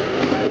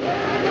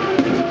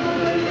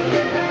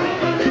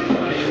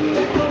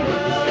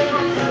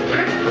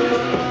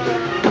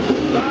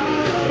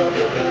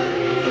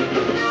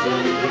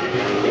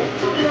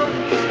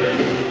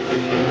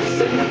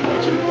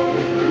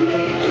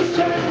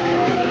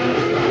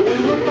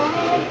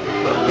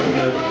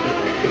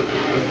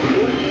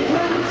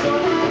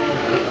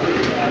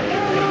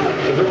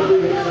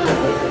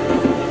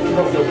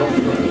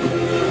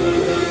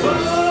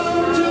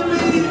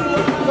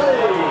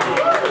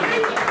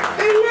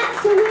 And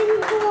that's a win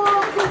for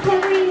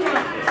Katerina.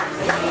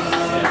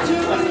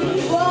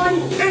 1,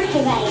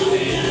 activate.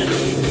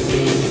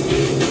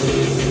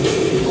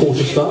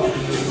 Quarter star.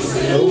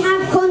 We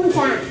have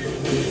contact.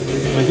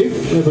 Thank you. We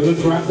have a good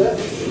grab there.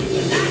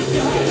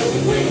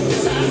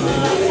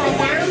 Upside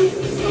down.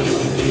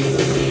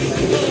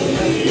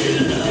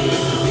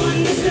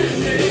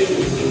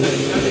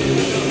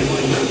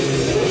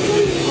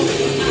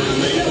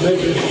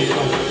 Maybe it's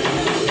not.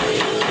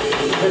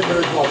 Maybe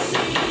it's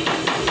not.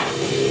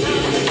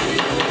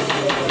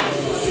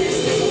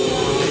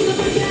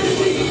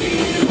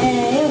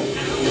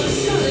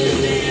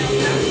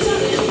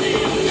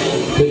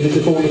 Did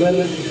the corner there,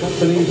 then?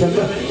 For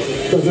Nintendo.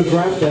 Got a good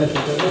grab there.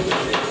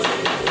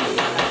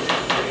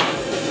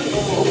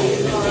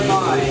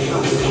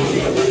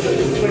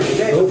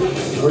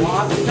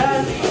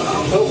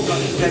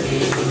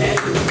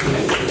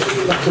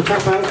 That's a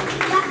tap out.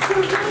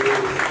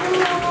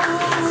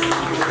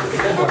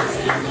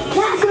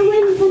 That's a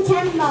win for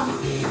Temba.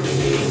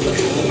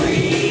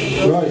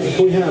 Right,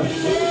 we have 2,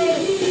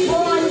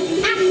 1,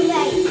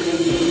 activate.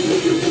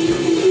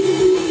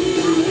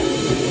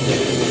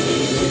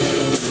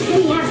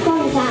 We have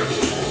contact.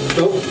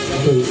 oh,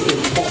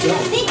 popped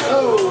out.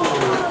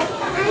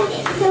 And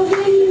it's a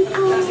win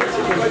for.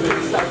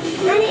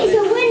 And it's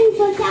a win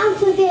for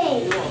Delta V.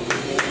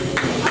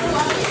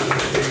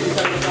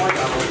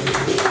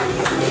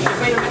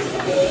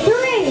 3,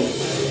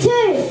 2,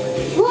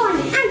 1,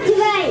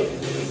 activate.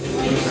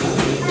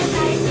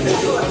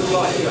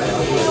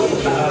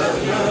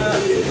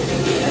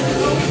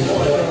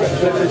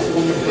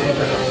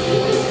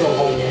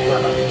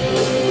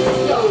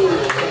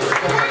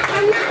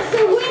 And that's a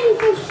win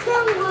for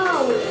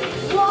Stronghold.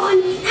 1,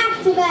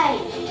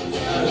 activate.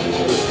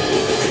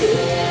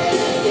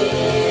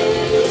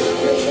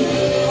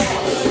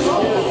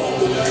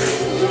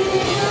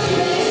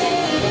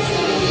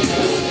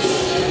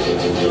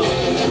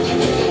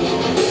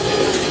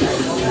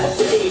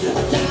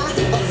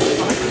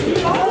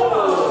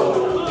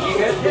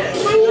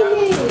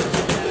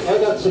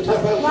 That's a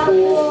tap out for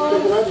Big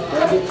Red.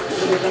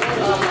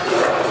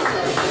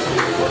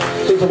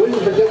 So it's a win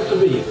for Delta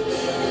V.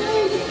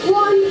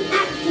 1,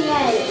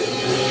 activate.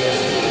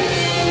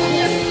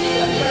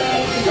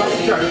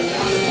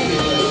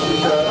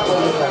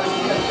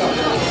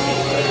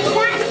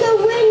 That's a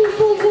win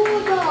for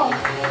Wardog.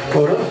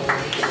 Hold on.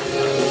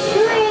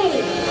 3,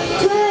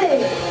 2,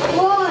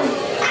 1,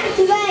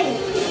 activate.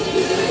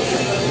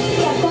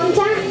 Get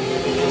contact.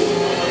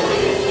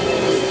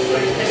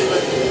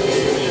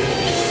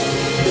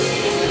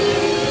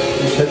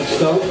 Ten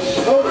starts.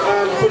 Oh,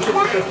 and push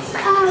it.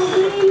 That's a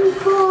win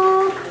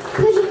for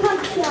Push a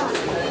Pub Shot.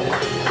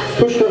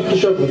 Push comes to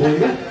shove with me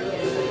there.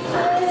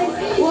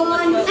 2,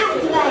 1,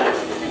 activate.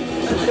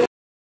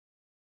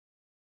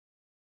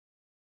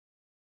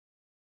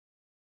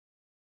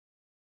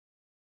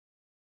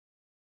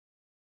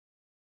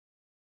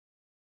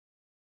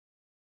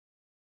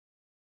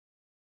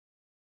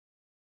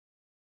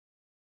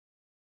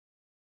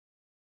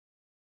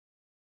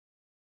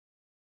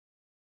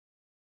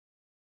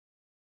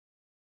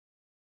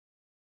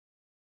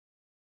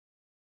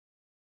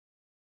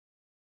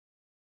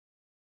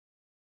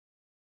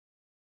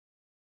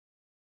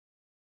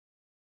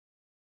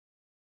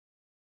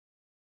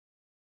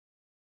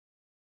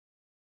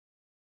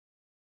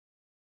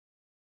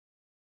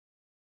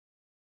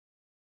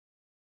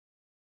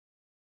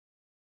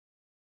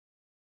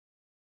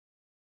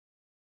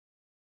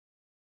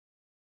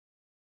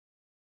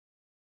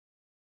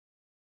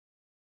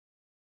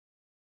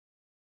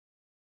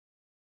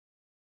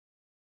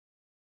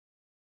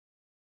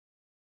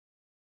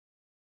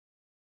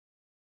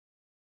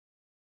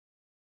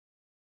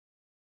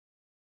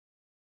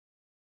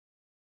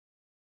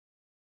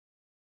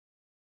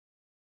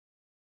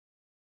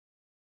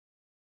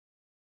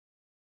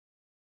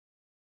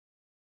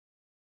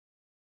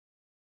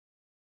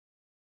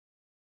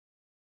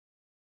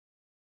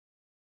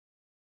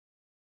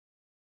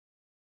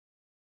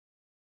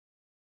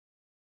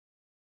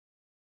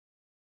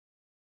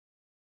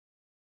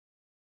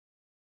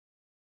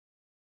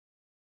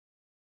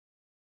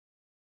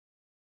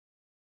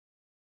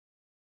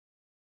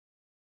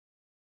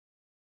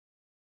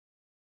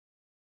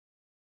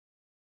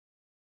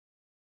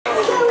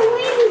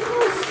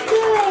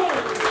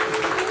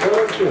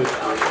 Good.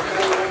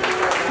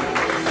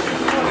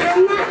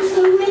 And that's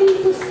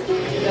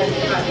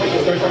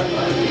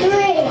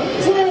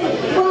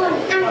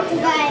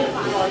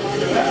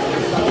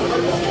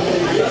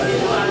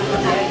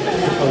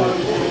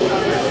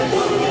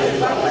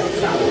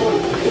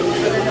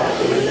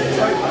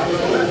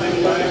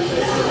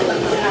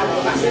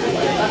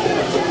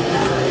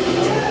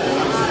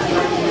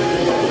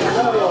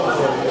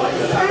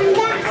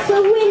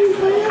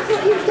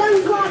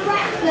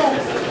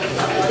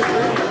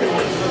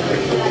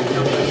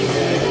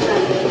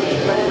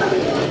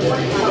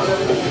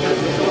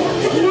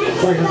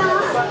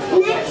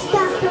Next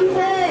up from 2. 1,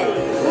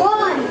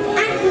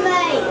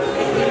 activate.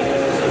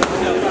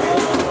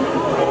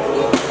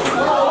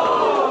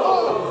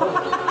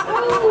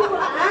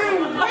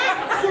 And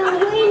that's a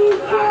win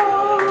for...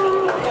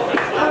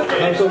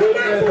 That's a win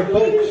there for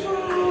Bolt.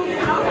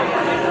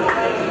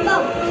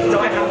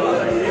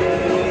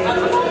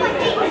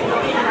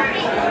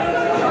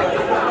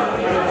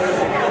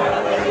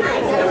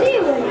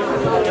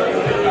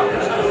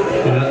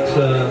 That's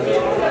a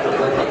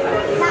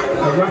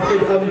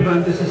rapid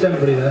unplanned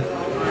disassembly there.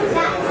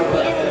 That's a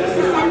bit of a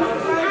disassembly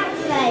for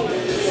activate.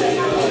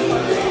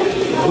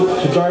 Oops,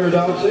 to gyro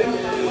dancing.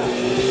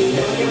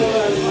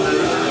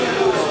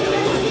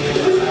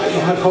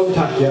 Not had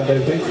contact yet, I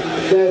don't think.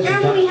 There's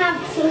And we have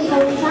some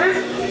contact.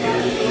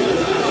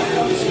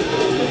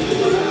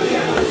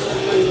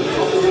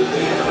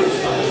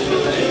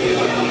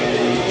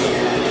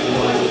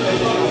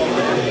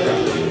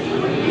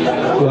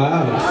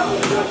 Wow.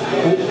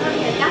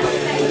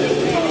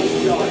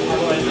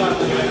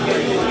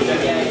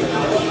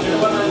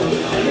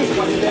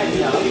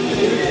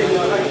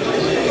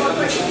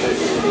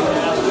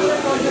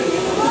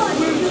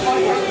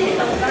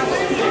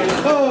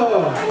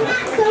 Oh!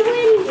 That's a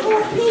win for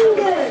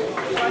Pingu.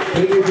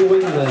 Pingu's a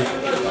win there.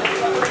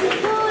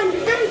 1,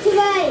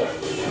 activate.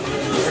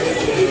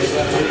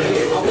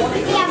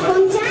 We have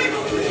contact.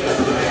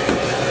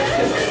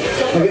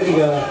 I'm getting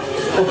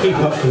hockey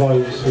puck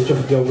vibes with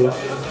jumping the omelette.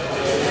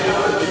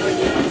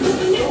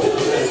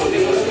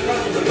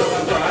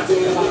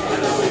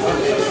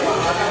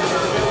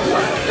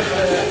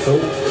 Oh,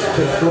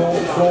 big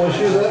floor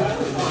issue there.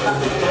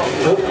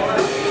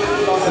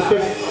 Oh, that's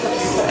good.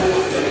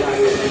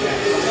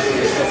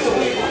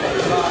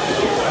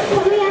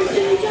 Can we have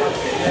Ginger?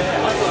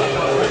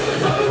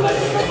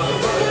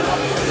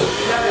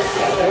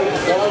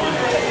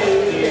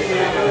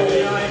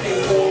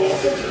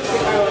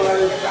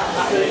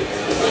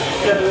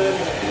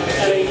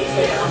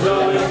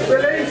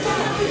 Release!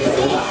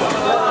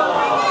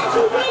 That's a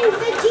win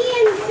for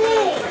GNC.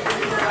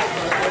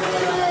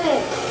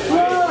 2,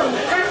 1,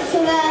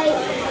 activate.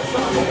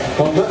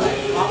 Contact.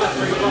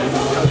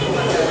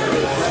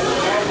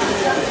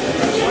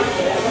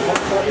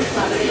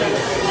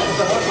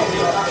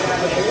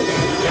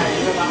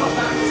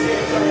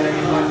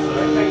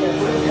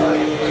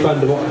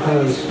 Spandabot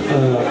has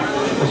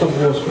some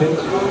more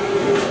spins.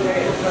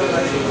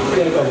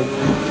 Yeah, go on.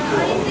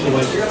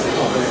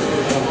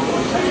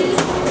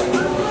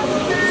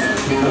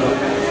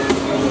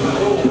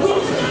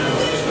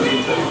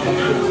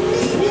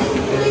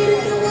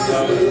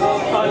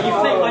 Oh, you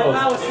think my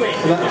power switch?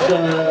 That's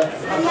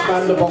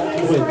Spandabot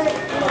win.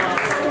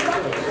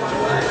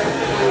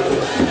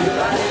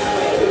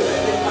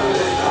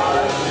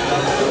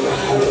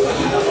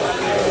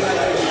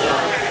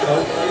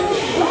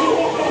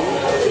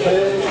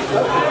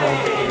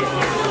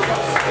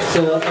 It's a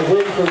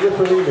win for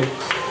Ripper Remix.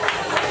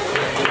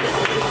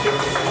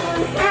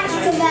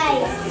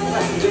 Activate.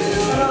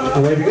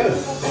 Away we go.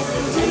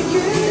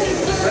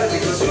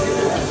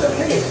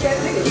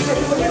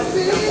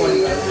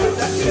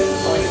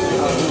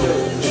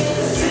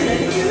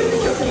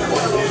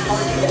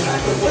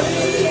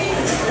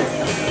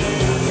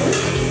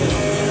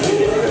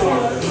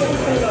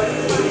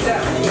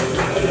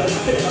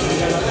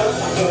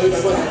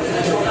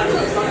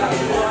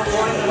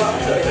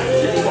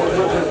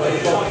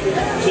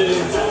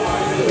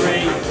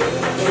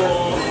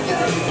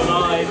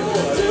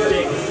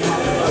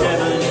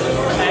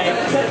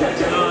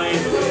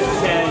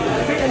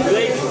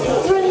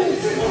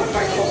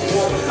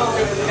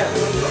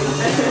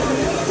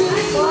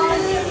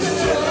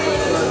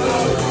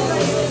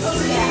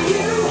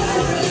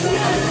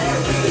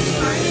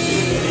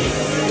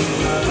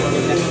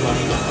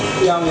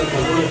 Yeah, I'm going to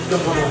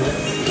jump on it.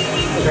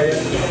 Okay.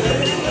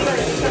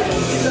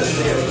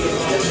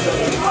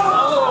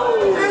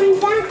 And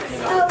that's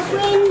a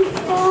win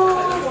for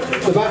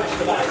The back.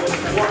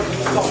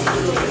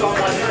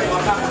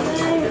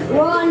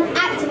 1,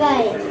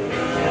 activate.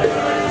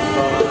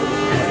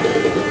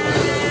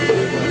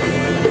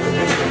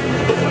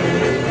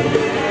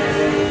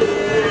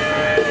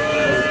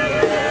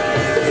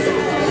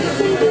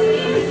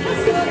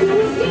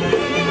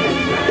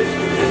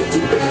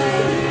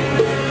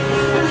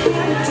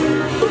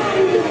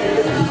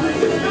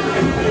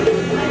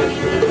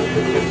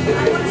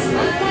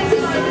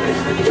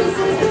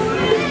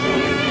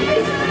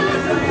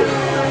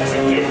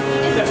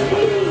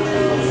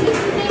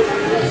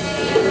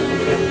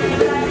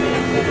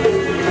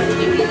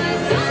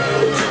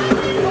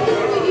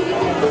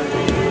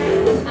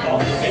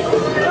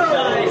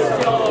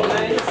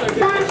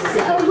 That's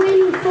a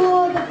win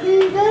for the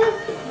Cougars.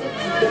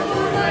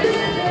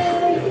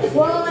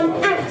 1,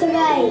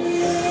 activate.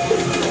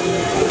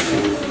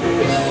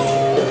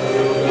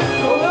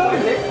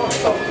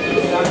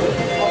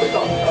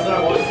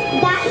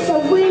 That's a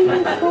win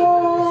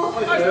for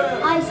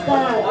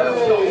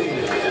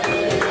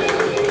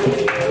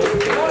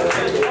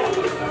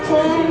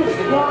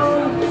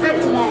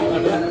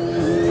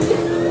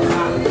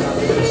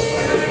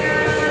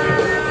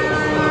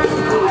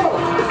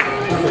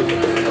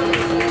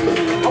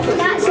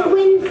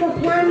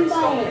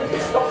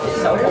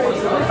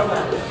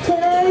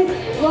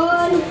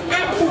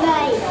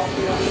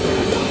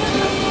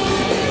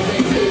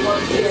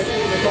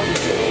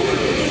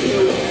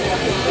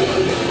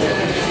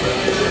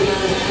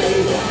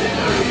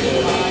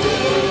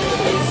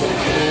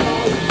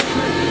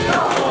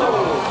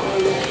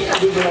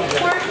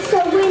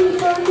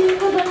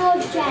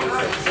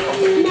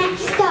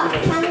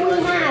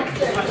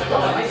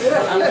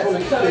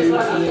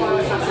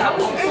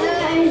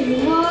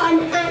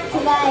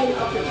activate.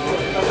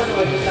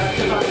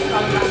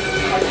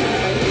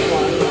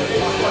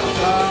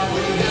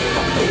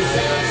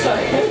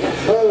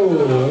 Oh,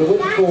 the win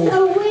That's for... a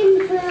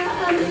win for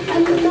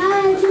an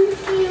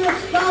emergency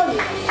response.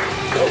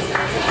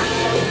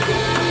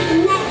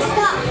 Next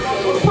up,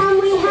 can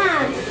we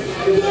have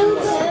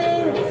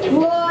 2,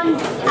 1,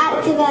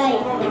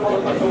 activate.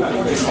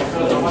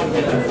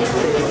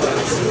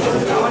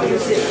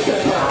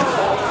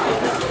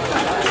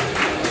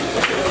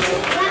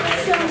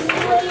 That's a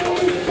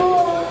win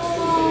for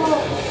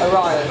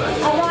Orion.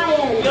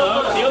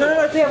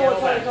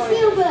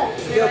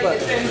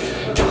 Gilbert.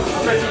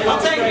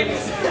 I'll take it.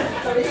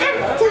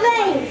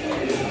 Activate.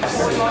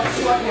 That's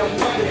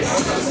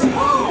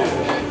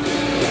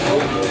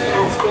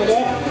good,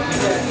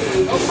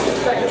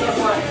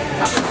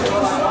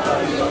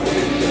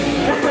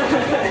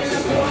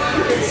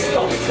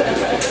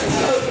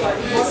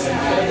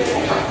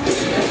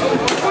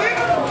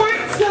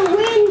 That's a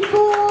win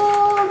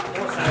for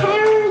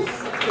Paris.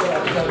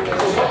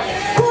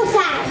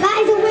 Corsac. That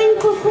is a win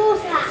for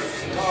Corsac.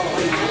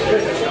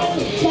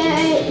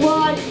 2,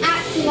 1,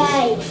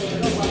 activate.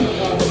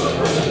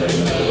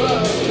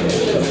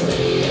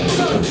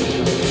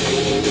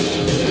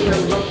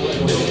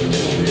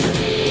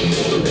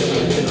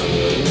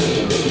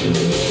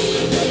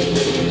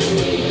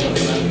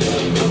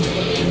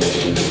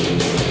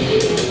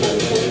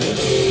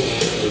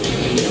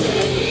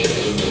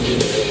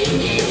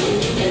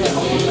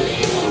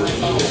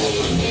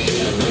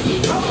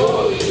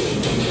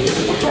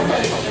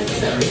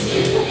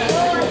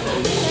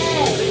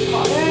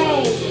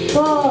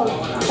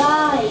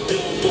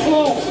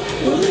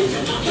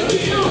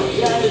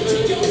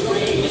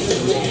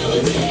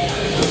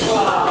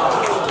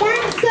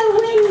 That's a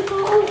win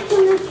for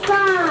Optimus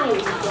Prime.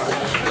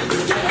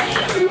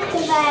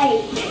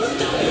 Activate.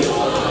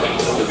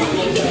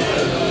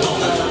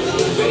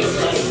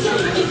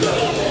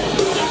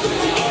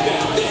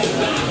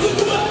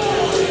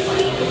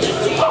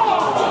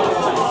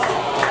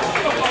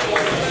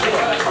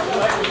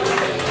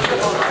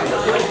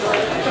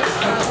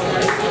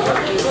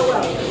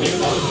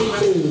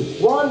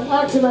 1,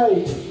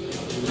 activate.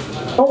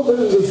 Oh,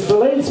 there's a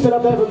delayed spin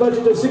up there for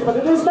Virgin to Superman.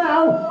 It is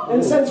now,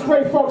 and it sends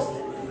Grey Fox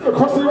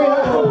across the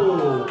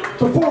arena.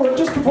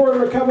 Just before it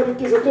recovered, it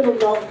gives a little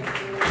knock,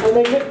 and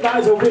then that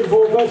is a win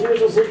for Virgin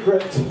Little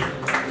Secret.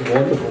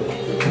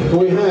 Wonderful.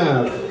 We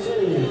have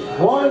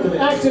 1,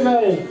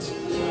 activate.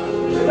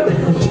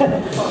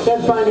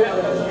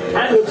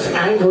 Deathbanger looks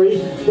angry.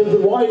 The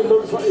wide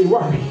looks slightly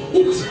worried.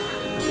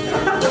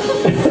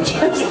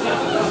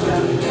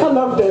 I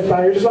love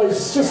Deathbanger.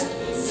 Just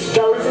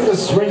going into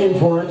swinging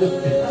for it.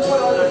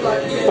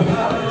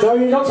 No,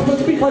 you're not supposed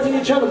to be fighting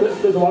each other.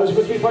 Otherwise, you're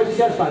supposed to be fighting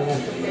Deathbanger.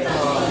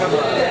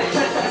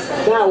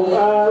 Now,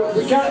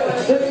 we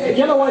got the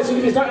yellow white seem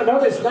to be starting to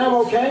notice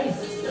now. Okay,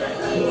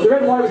 the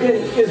red white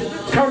is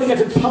currently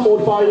getting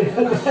pummeled by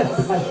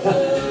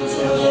Deathbanger.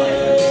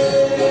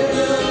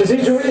 It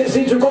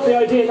seems to have got the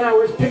idea now.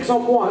 It picks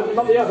on one,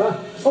 not the other.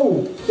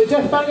 Oh, the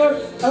Deathbanger.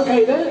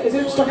 Okay, there. Is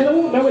it stuck in the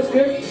wall? No, it's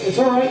good. It's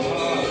all right.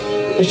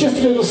 It's just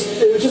a little.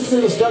 It was just a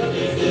little stuck.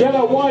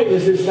 Yellow white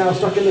is now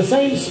stuck in the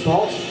same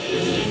spot.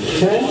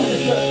 10,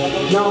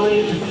 9,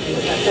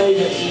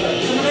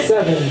 8,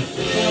 7.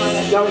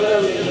 No,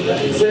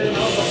 6,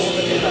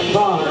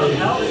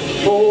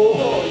 5,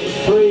 4,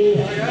 3,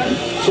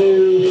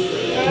 2,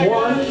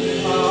 1.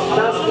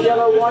 That's the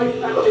yellow white.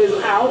 That is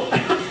out.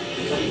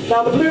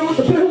 Now the blue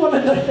one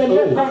and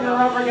Deathbanger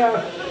are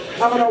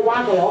having a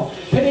waggle off,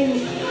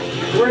 pinning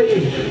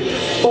 3,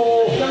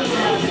 4,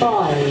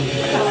 5,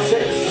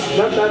 6.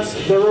 No, that's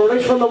the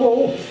release from the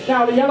wall.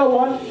 Now the yellow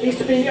one needs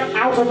to be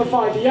out of the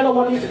fight. The yellow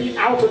one needs to be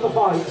out of the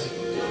fight.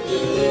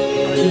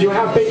 You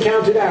have been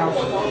counted out.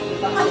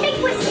 I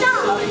think we're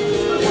stuck.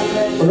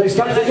 Are they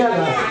stuck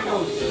together?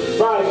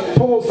 Right,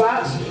 pause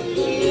that.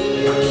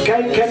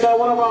 Okay, can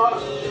one of our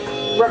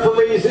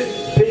referees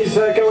please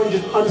go and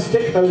just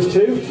unstick those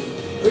two?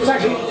 It's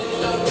actually...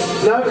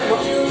 No?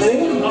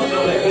 Anything?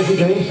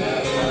 Anything?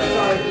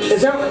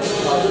 Is there...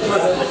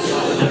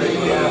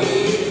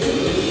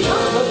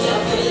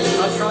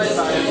 I tried that,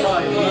 I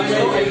tried.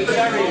 But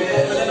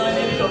then I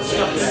nearly got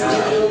stuck.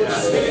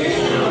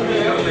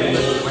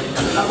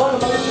 I put the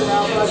motion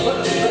out, but I put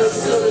the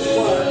service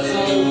work, so I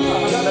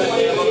don't know why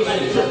you're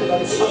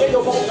I'll get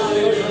your ball down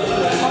here.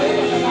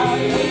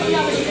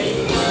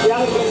 The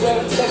other thing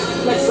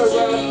next to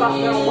back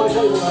there on my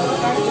table now.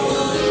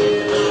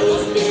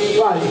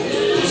 Right,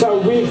 so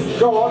we've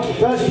got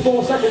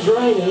 34 seconds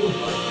remaining.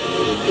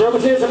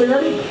 Roboteers, are we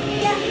ready?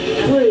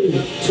 Yeah. 3,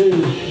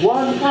 2,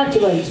 1,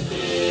 activate.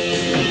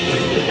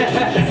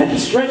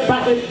 Straight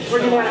back in,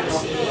 bringing the axe.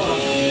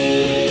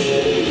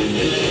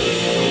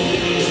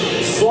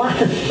 Slam. I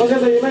was going to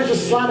say, you managed to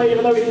slam it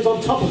even though he was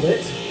on top of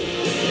it.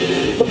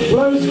 The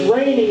blows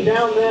raining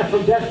down there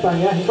from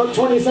Deathbanger. He's got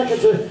 20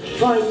 seconds to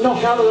try and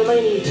knock out the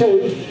remaining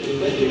 2.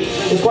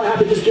 He's quite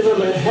happy just giving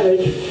him a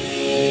headache.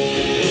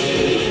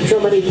 I'm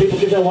sure many people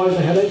give their wives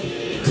a headache.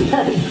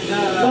 10,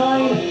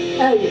 9,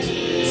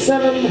 8,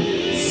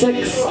 7,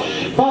 6,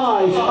 5.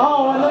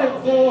 Oh, and then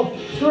 4,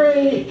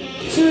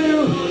 3,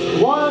 2,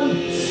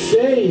 1,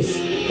 cease.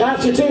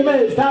 That's your 2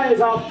 minutes. That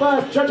is our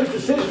first judge's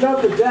decision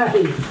of the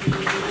day.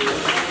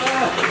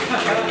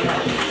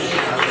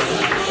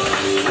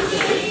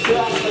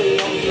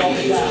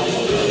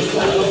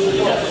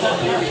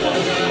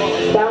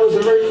 That was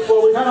a very,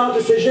 well, we've had our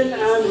decision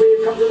and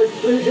we've come to the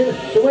conclusion.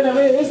 The winner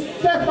is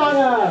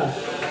Deathbanger.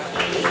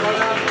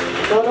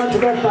 Well done to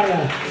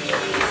Deathbanger.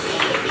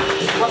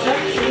 Up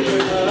next,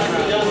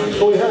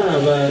 We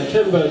have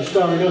Timber and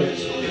Starry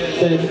Nights,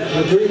 then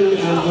the Green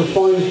and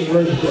Refined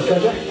Road to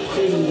Pleasure.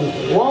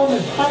 2, 1,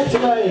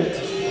 activate.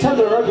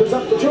 Timber opens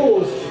up the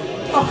jaws.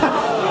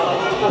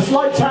 A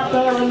slight tap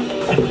there and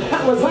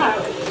that was that.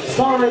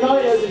 Starry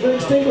Night has been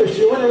extinguished.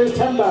 Your winner is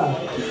Timber.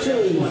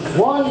 2,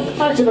 1,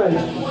 activate.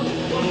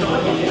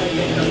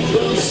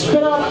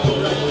 Spin up.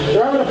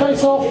 They're having a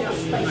face off.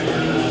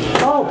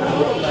 Oh!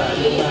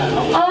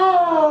 Oh!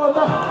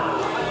 No.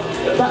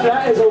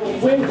 That is a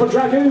win for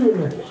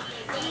Dragoon.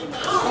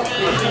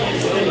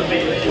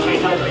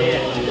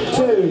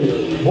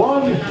 2,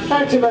 1,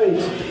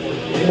 activate.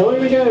 Away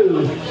we go.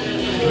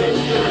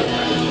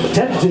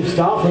 Tentative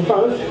start from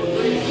both.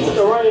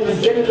 Orion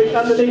getting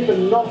underneath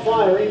and not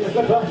firing the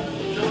flipper.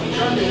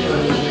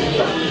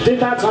 Did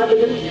that time, but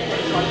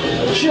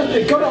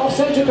it got it off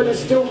centre, but it's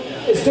still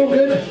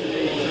good.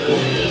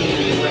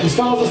 The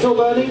stars are still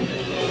burning.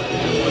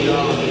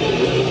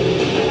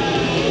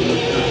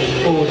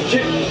 Oh,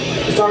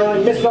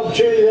 Starry missed an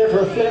opportunity there for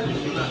a flip,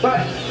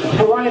 but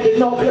Orion did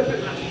not flip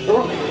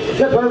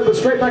over, but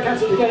straight back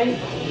out of the game.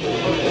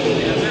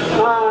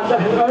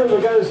 And over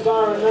goes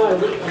Starry Night.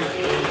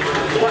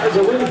 That is a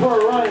win for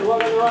Orion. Well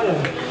done, Orion.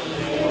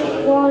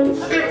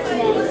 1,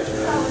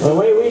 activate.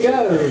 Away we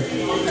go.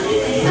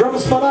 Drum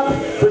spun up,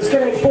 but it's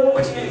getting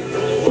forked.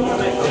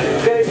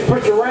 Getting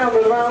pushed around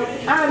and around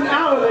and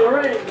out of the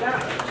ring.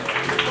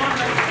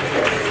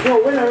 Your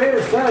winner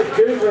is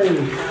Googly.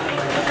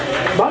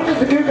 Minus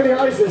the googly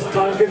eyes this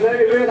time because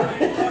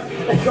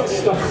they got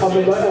stuck on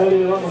them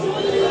earlier on. 3,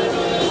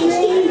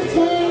 2,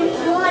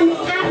 1,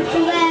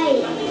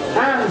 activate.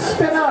 And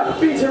spin up,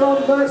 beater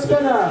on the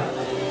spinner.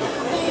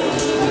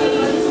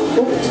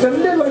 Oh, just a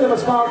little bit of a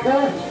spark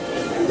there.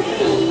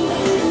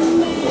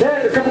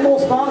 There, a couple more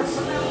sparks.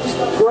 Just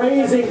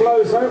grazing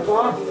blow so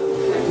far.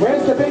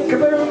 Where's the big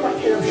kaboom?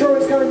 I'm sure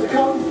it's going to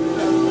come.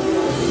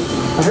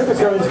 I hope it's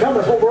going to come,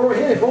 that's what we're all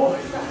here for.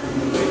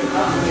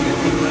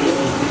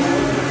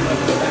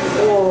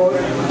 Or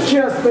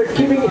just the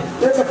keeping,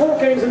 the 4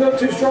 games are not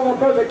too strong on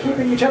both, they're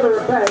keeping each other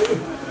at bay.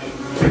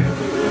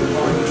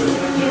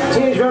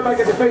 Teenage Robot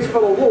gets a face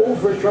full of wool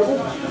for his trouble,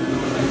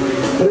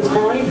 but it's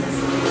fine.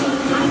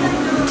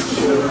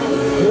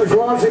 A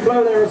glancing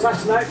blow there at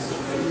Saxonax,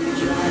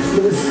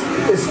 but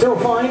it's still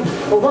fine,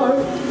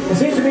 although it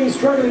seems to be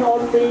struggling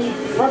on the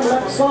front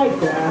left side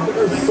there,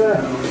 because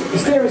the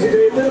steering seems to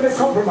be a little bit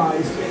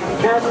compromised.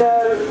 Can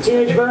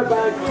Teenage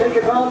Birdbag take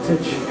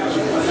advantage?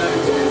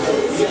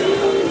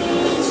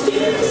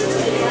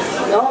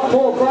 Oh,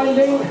 more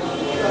grinding.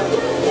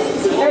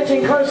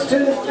 Edging close to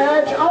the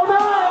edge. Oh no!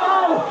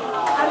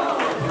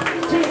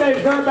 And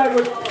Teenage Birdbag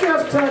was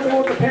just turned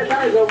toward the pit.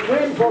 That is a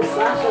win for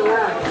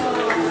Saxonax.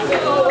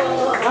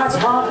 That's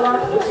hard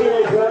luck for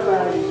Teenage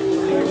Birdbag.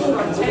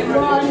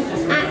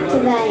 1,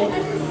 activate.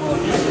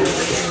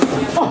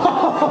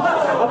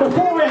 And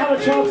before we had a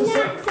chance to say,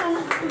 That's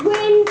a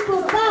win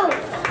for both.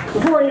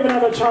 before we even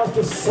had a chance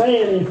to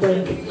say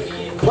anything,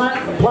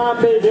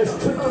 Plan B just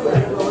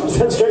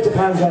sent straight to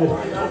Pan's head.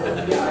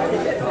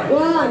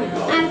 1,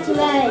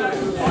 activate.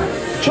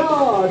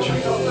 Charge!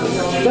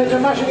 They're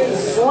mashing it,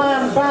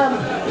 slam, bam,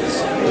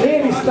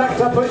 nearly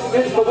stacked up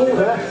against the wall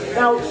there.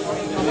 Now,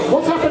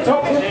 what's happened to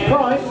Optimus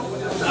Prime?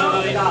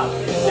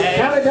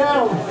 Count it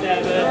down.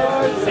 7,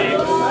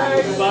 6,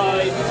 5,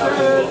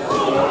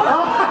 4.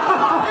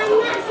 And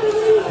that's a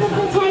win for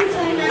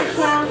Potato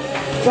Masher.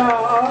 So,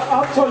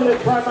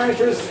 Optimus Prime managed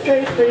to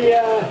escape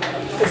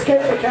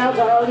the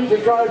counter only to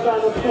drive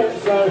down the pit,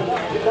 so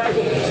that's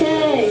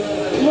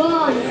 2,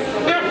 1,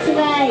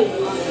 activate.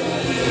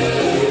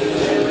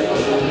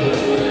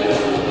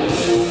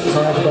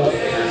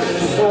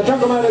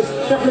 Jungle Man has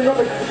definitely got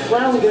the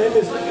ground game.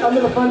 Is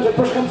under the front and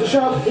push comes to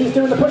shove. He's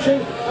doing the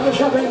pushing and the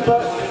shoving,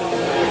 but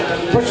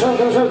push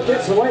sometimes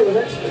gets away with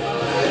it.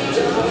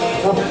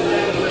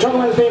 Jungle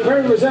Man is being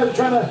very reserved,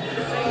 trying to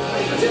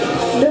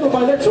little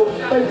by little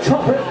they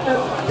drop it.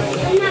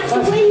 And that's a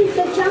win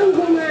for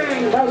Jungle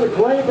Man. That was a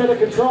great bit of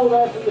control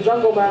there from the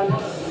Jungle Man.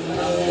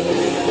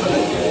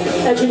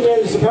 Edging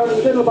his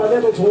opponent little by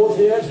little towards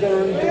the edge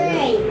there.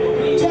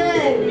 3,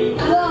 2,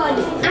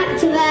 1,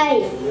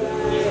 activate.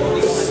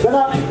 Spin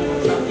up.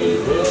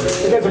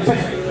 He gets a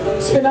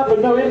spin up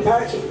and no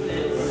impact.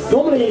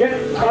 Normally you get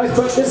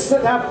Iceberg, this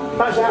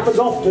match happens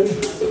often,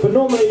 but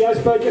normally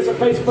Iceberg gets a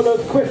face full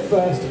of quiff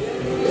first.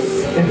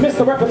 It missed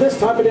the weapon this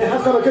time, but it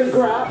has got a good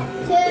grab.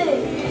 2,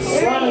 3,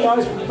 Slamming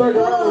Iceberg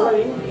around the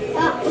ring.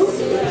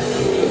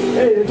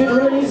 Hey, it did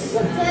release. 2,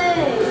 3,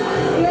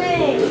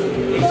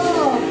 4,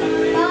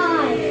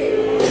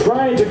 5.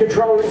 trying to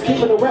control it,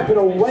 keeping the weapon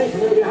away from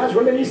him, but it has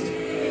released.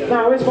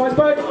 Now, is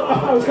Iceberg?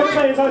 I was going to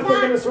say, is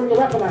Iceberg going to swing the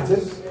weapon at him?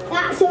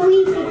 That's a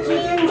win for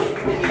James.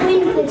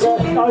 Win for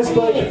James.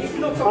 Iceberg.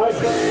 Iceberg.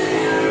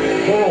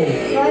 Okay.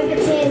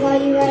 Roboteers, are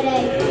you ready?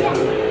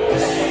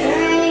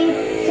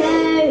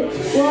 3,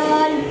 2,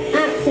 1,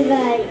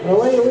 activate.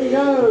 Away we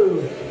go.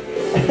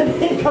 And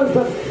here comes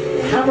the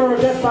hammer of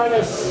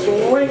Deathbanger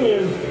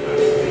swinging.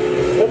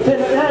 The pin,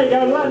 there you go,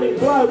 landing,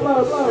 blow,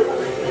 blow, blow.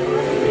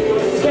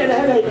 He's getting a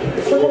headache. I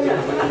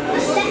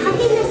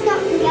think they're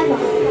stuck together.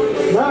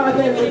 No, I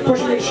think they're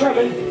pushing and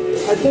shoving.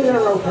 I think they're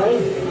okay.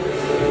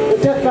 The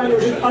Deathbanger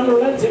is just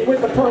unrelenting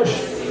with the push.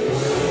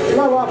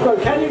 Low up blow.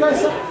 Can you guys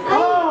say?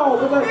 Oh,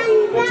 but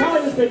the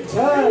tide has been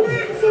turned.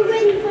 That's a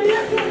win, but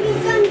look what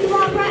you've done to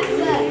our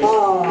breakfast.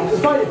 Oh,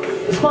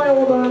 despite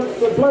all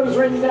the blows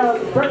raining down,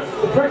 the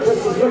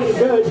breakfast is looking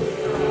good.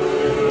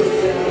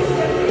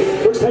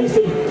 Looks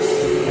tasty.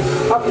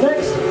 Up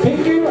next,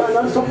 Pingu and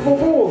Unstoppable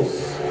Balls.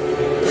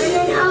 And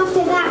then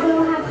after that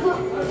we'll have hot.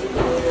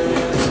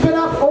 Spin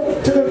up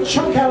to the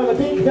chunk out of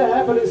the beak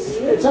there, but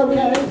it's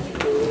okay.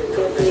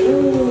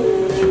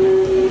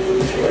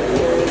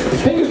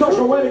 Pingu's not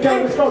sure where to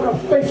go, it's got a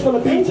face full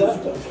of pizza.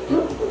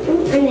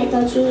 And they're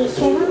dodging each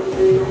other.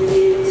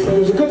 So it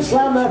was a good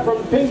slam there from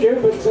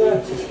Pingu, but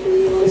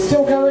it's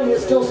still going,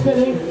 it's still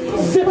spinning,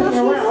 zipping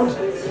around. I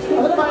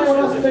don't know about anyone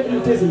else, it's making you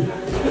dizzy.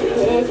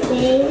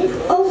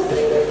 Oh!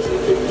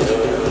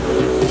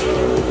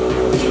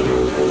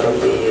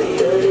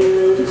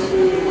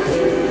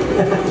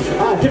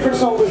 Different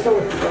song was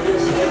going.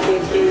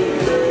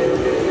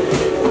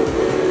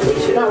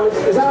 Now,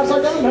 is that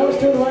upside down? No, it's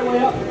still the right way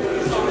up.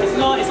 It's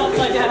not, it's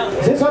upside down.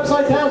 It's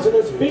upside down, so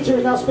the beater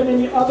is now spinning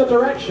the other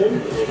direction,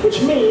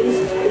 which means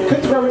it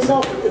could throw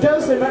itself, it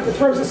does in fact, it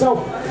throws itself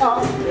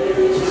up,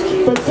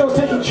 but it's still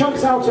taking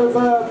chunks out of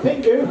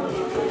Pingu.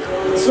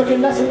 It's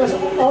looking less and less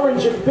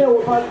orange and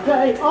bill by the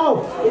day.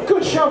 Oh, a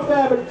good shove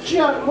there, but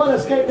just well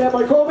escaped there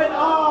by Corbin.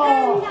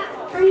 Oh!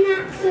 And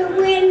that's a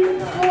win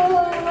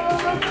for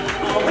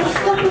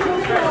Unstoppable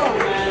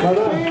 4.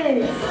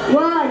 2,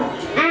 1,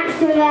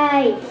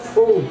 activate.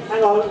 Oh,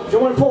 hang on. Do you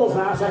want to pause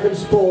that a second?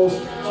 Just pause.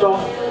 Stop.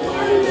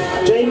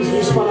 James,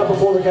 you spun up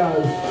before we go.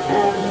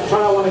 Try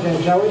that one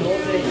again, shall we?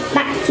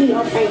 Back to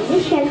your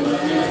position.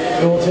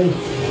 Naughty.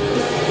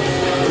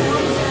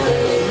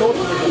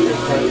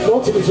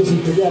 Naughty but just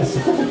yes.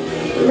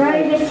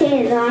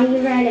 Roboteers, are you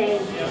ready?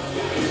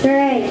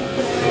 3,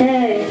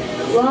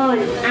 2, 1,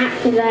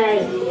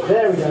 activate.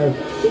 There we go.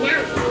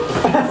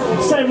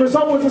 Now. Same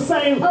result was the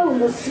same. Oh,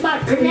 the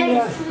smack to the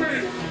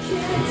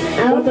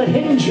with the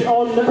hinge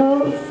on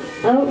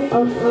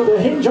the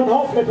hinge on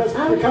hot flip has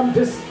become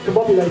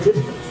discombobulated.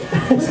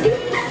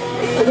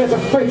 And there's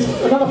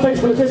another face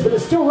full of this, but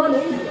it's still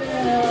running.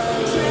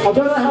 I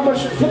don't know how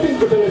much flipping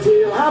ability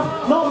it'll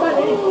have. Not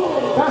many.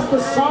 That's the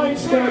side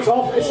skirts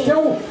off. It's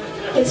still mobile.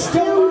 It's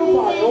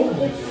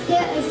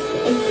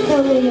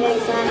still moving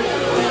inside.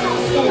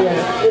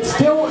 Yeah, it's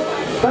still.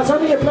 That's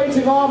only a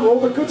plated arm. All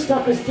the good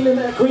stuff is still in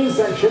that green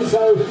section,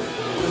 so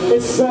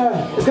it's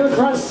going to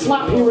try and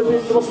slap you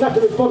with what's left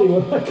of its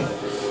bodywork.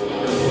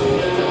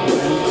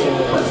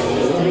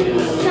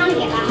 Trying to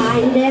get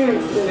behind there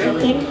and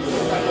smacking.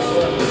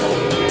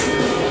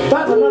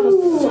 That's another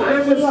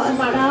and we got a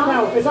smack. star.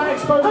 Now, is that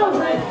exposed? Oh,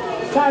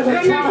 That is a and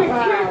that's a tap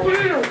tap out.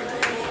 out.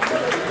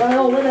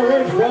 Well, winner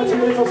is Dirty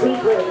Little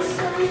Secrets.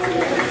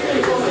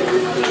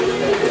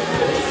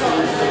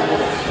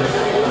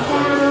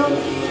 Down.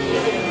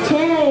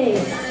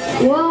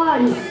 2,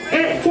 1,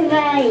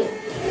 activate.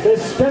 They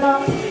spin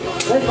up,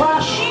 they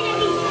flash.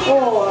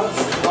 Oh!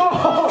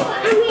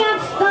 And we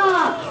have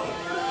sparks.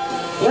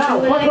 Now,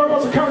 both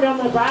robots are currently on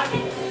their back.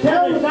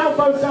 They're now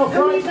both And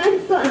we self-right.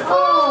 both got.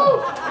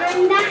 Oh!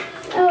 And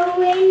that's a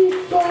win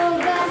for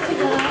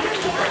Vertigo.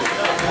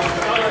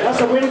 That's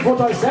a win for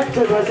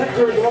Dissector.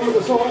 Dissector is the one with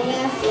the sword.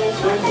 Yes,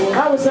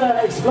 That was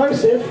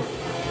explosive.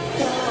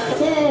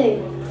 2,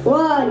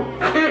 1,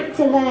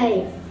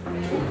 activate.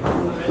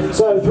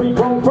 So,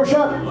 three-prong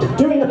push-up,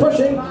 doing the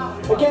pushing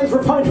against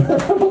refined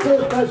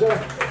with pleasure.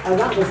 And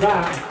that was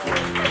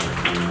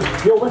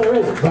that. Your winner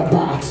is the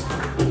Bat.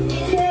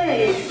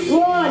 2,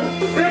 1,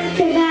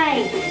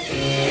 activate.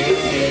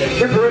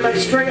 Ripper Remix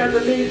straight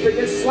underneath, but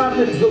gets slammed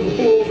into the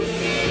wall.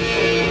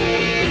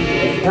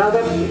 Now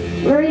then,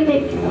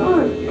 Remix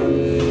on.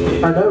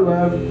 I know,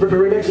 Ripper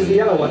Remix is the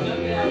yellow one.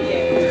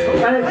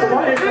 And it's the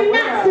right, it's the And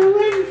that's a winner.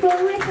 win for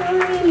Ripper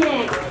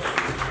Remix.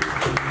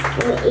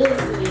 It is.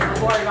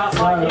 Don't worry about So,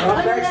 fighting.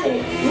 up next,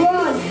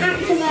 1,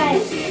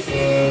 activate.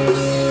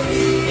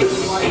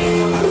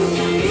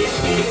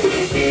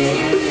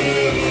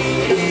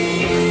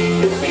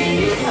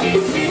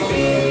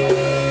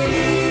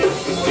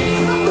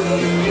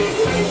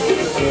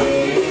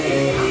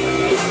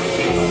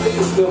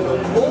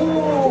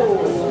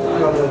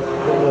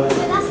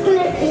 That's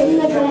good in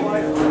the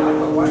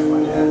bit.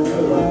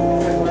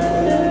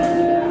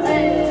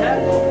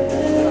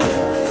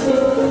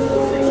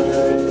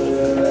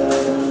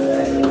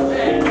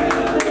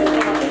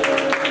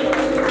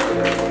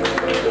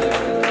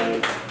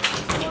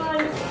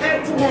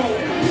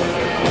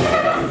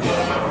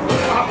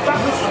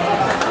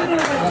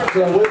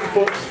 That's a win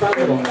for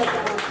Spandabot.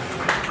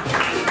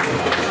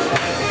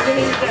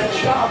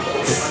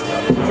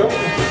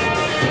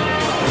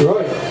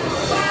 Right.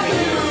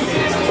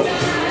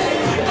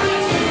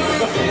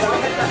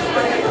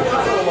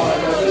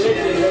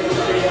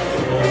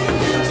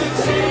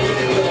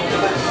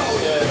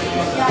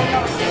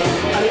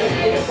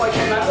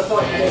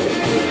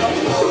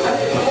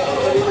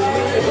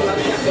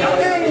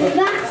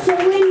 That's a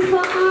win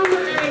for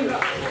Armour Ant.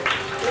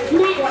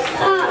 Next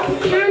up,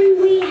 can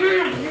we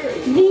have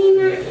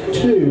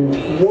VMAX? 2,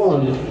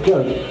 1, go.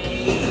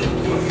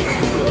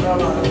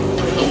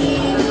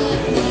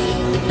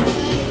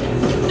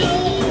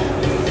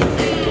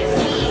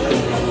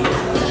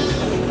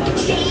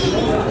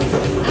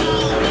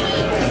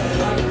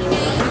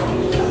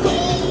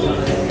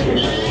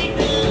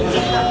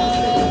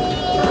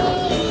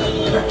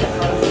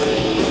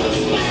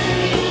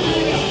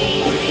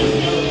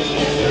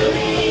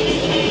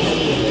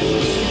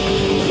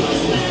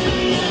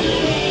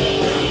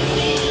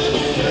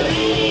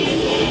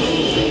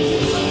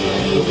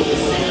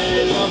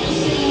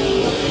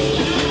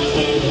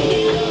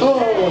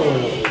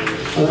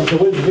 That's a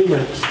win for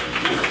VMAX.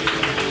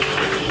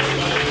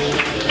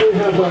 We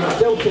have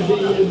Delta V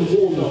in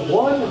Water.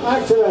 1,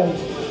 activate.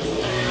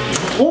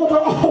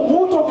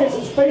 Wardog gets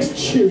his face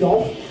chewed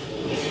off,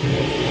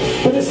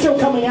 but it's still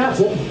coming at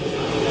him.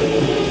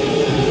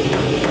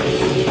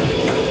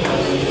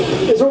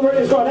 It's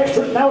got an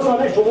extra, now it's got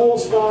an extra wall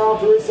scar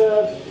after its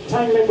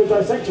tangling with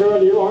Dissector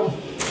earlier on.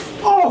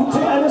 Oh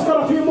dear, and it's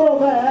got a few more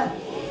there.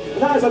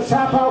 And that is a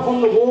tap out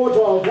from the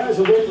Wardog. That is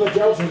a win for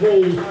Delta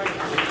V.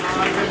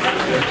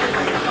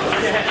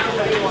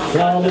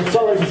 Well, I'm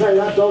sorry to say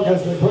that dog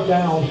has been put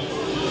down.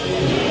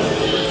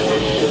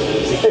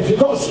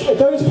 If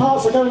those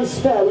parts are going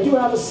spare, we do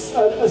have a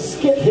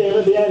skip here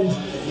at the end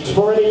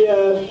for any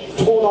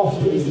torn off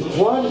pieces.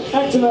 1,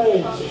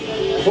 activate.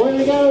 Here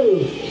we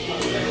go.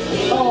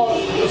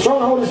 Oh,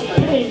 Stronghold is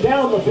pinning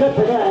down the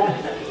flipper there.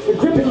 They're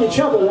gripping each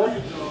other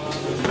there.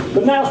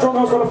 But now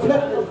Stronghold's got a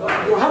flip.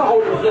 Well, had a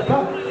hold of the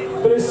flipper,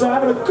 but it's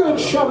having a good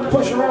shove and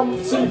push around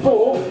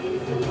C4.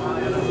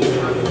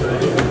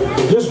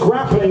 Just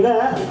grappling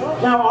there.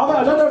 Now,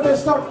 I don't know if they're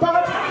stuck,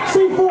 but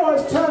C4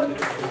 has turned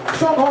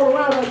Stronghold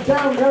around and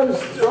down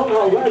goes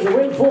Stronghold. There's a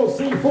win for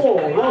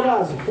C4. Well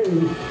done.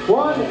 2,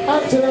 1,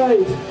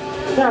 activate.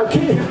 Now,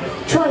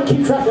 try and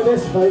keep track of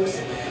this, folks.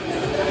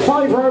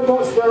 5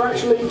 robots, they're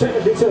actually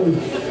technically 2.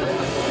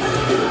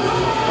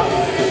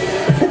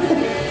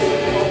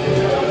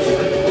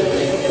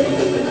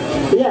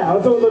 Yeah, I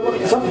thought that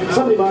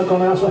somebody might have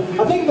gone elsewhere.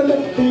 I think the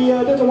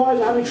little wives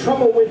are having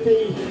trouble with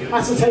the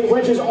acetate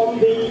wedges on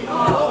the...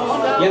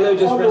 Yellow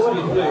just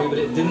rescued blue, but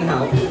it didn't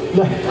help.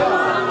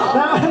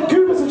 Now,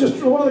 Goobers are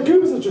just... One of the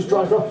Goobers has just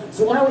dried off,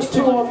 so now it's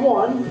 2 on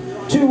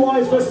 1. 2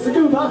 wives versus a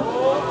Goober.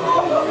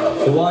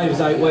 The wives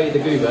outweigh the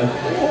Goober,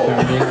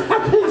 apparently.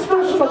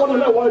 Especially one of the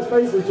little wives'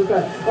 faces just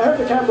there. I hope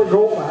the camera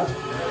caught that.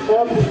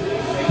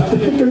 The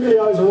googly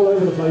eyes are all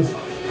over the place.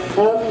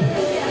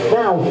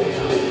 Now,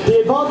 the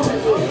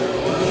advantage...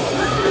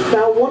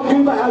 Now, one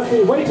Goober has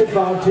the weight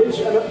advantage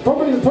and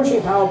probably the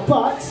pushing power,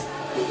 but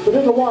the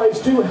little wives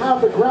do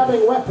have the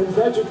grabbing weapons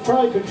there to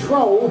try and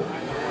control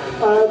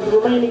the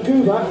remaining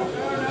Goober.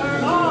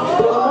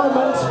 But at the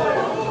moment...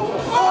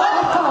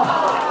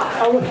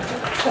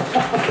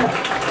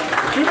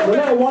 the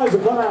little wives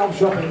have gone out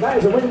shopping. That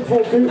is a win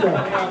for Goober.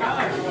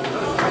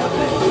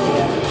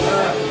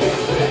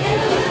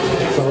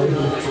 Sorry.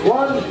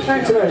 1,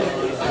 activate.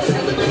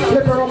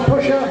 Flipper on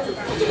pusher.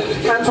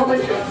 And Tommy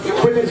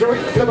with his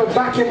flipper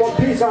back in one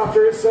piece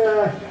after his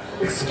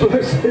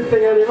explosive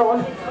thing earlier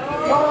on.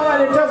 Oh,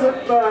 and it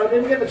doesn't,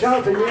 didn't get the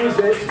chance to use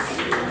it.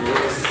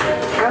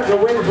 That's a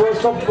win for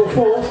Unstoppable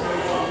Force.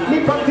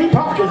 Deep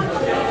Hopkin.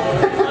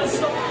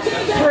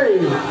 3,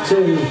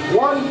 2,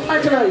 1,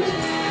 activate.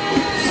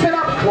 Spin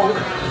up, clonk.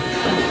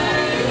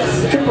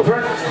 Triple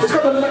threat. It's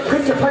got the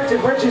quick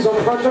deflective wedges on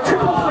the front. A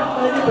triple threat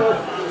ladybird,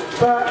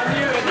 but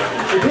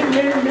it didn't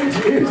even need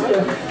to use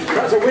them.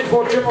 That's a win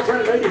for triple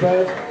threat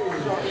ladybird.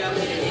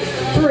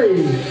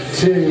 3,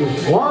 2,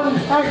 1,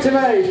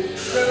 activate.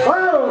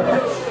 Oh!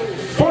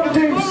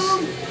 Bonadoo's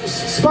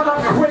spun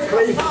up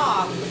quickly.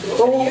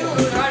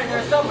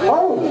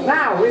 Oh,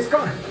 now it's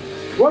got...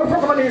 One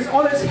problem is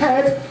on its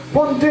head.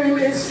 Bondoom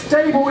is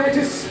stable, it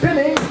is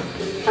spinning,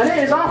 and it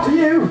is after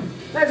you.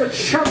 There's a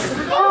chunk.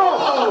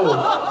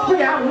 Oh! We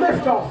have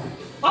liftoff.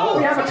 Oh,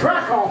 we have a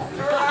track off.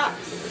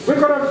 We've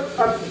got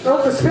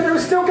oh, the spinner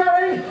is still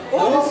going.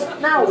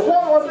 Now,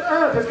 what on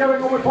earth is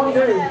going on with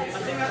Bondoom?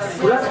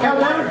 Will that count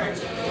down?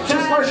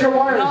 Just like your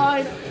wires.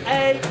 9,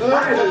 8.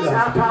 That is a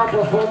tap out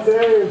for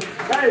Bondoom.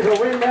 That is a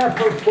win there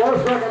for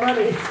both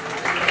Money.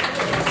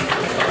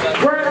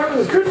 Great, that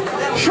was good.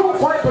 Short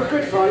fight, but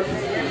good fight.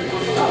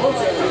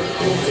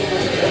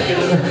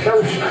 That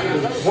was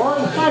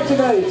 1,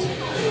 activate.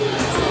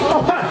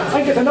 Oh, I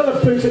get another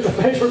boot in the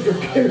face from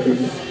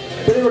Dragoon.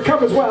 But he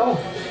recovers well.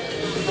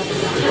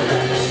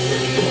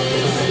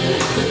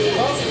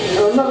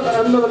 And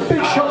another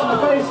big shot in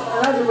the face,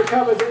 and as it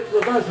recovers it,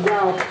 reverses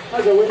out.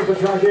 That's a win for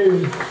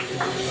Dragoon.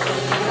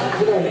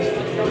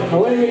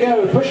 Away we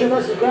go, pusher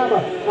versus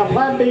grabber. Now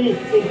plan B in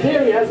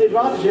theory has the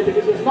advantage here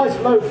because it's a nice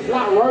low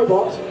flat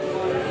robot.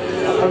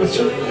 And it's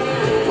just,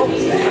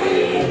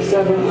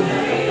 7, 8,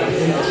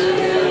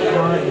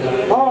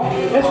 9. Oh,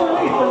 it's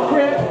relief from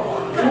grip.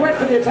 He went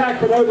for the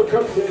attack but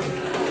overcooked it.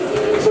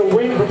 It's a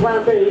win for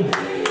plan B.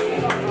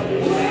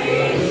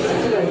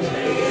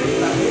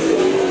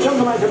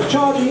 Jungle Man comes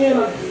charging in.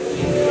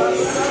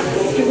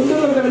 Gives a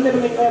little bit of a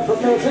nibbling there from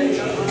Militant.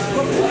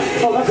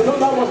 Oh, that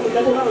wasn't a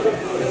nibble, that was a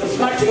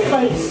smack to the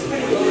face.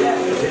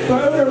 But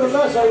over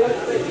reverso,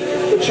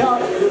 the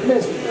charge was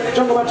missed.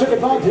 Jungle Man took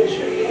advantage.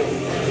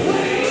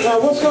 Now,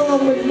 what's going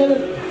on with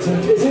Militant?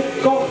 Is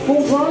it got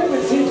full drive?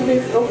 It seems to be.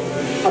 Oh,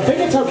 I think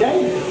it's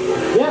okay.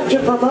 Yeah,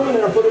 just for a moment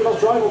there, I thought it lost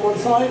drive on one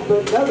side,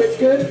 but no, it's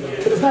good.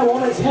 But it's now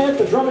on its head.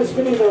 The drum is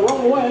spinning the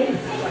wrong way.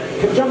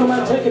 Can Jungle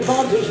Man take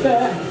advantage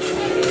there?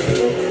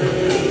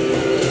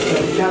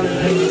 Now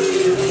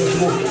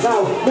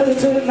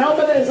Militant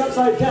is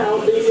upside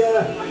down.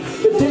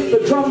 The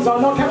drums are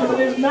not counted, but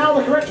it is now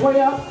the correct way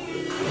up.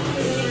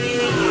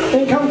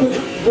 In comes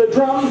the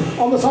drum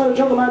on the side of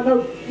Jungle Man.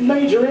 No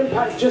major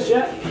impact just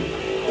yet.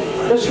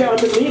 Let's get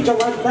underneath.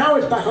 Jungle Man now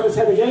is back on his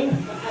head again.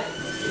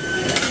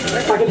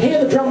 I can hear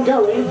the drum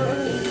going.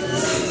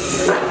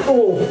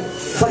 Oh,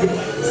 it's like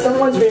that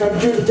reminds me of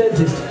June the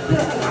dentist.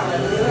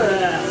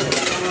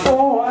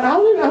 Oh, and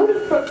how did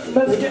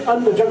Militant get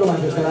under Jungle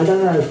Man just then? I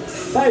don't know.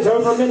 That is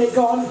over a minute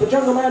gone. The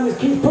Jungle Man is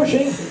keep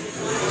pushing.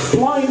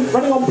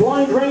 Running on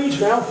blind rage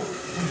now.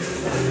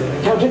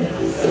 Counting.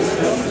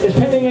 It's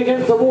pinning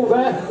against the wall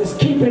there. It's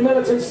keeping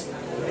Militant's.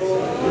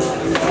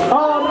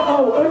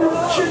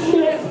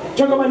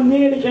 Jungle Man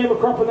nearly came a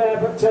cropper there,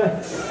 but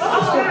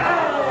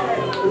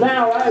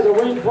now that is a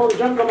win for the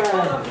Jungle Man.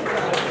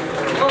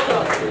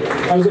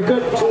 That was a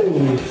good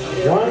 2,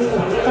 1,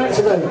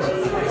 activate.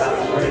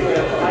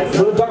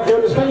 Will the duck go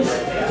into space?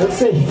 Let's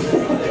see.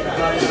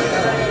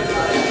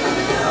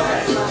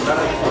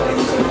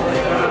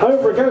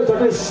 Over it goes,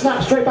 Douglas.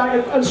 Snap straight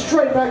back and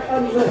straight back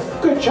under.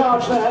 Good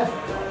charge there.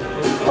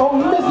 Oh,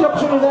 missed the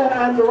opportunity there,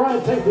 and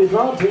Orion takes the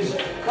advantage.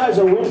 That is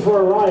a win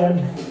for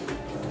Orion.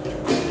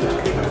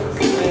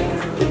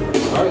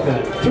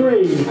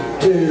 3,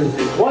 2,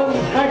 1,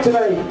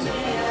 activate.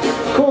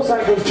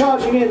 Corsac was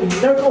charging in.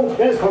 No, oh,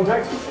 there's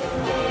contact.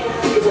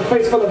 It's a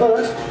face full of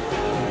bullets.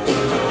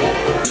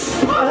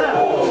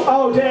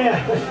 Oh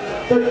dear.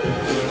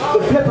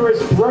 The flipper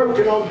is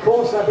broken on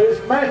Corsac, but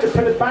it's managed to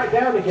pin it back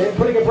down again,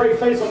 putting a brave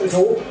face on it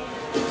all.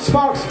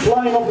 Sparks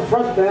flying off the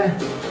front there.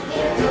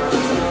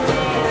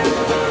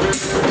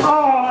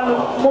 Oh,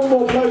 and one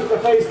more blow to the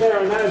face there,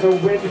 and that is a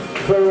win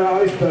for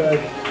Iceberg.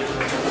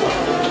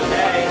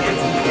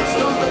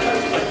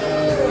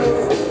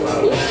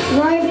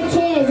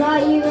 Roboteers, are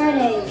you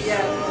ready?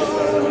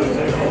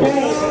 3,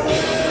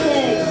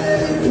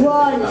 2,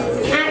 1,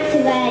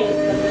 activate.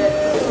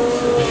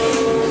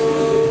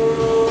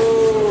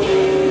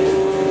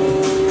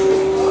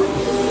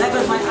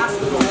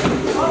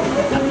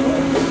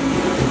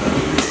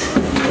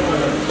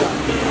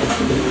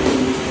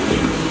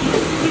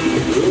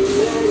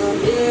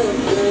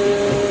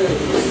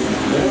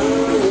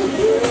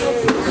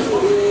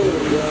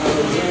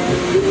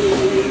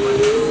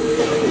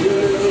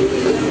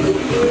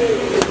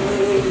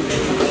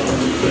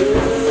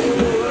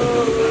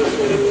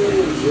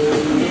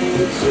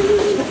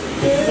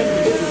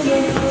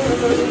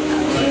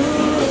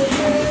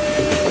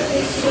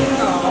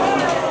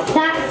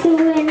 That's a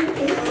win.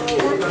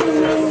 That's a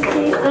win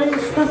to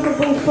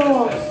Unstoppable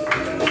Force.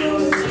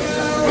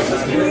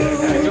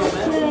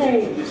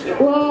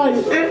 2, 1,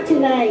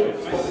 activate.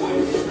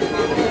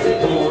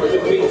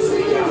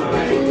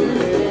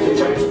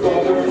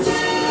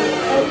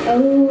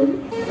 Oh,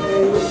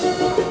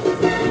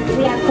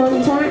 we have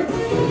contact.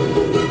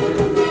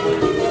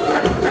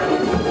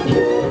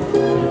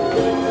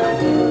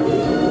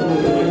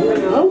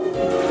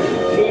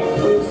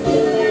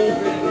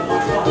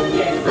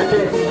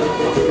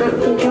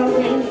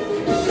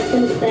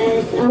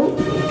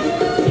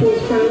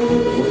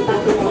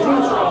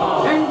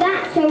 And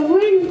that's a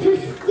win to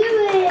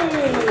Stewie!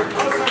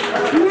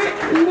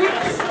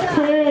 Next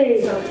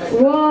 2,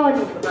 1,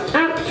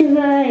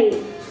 activate!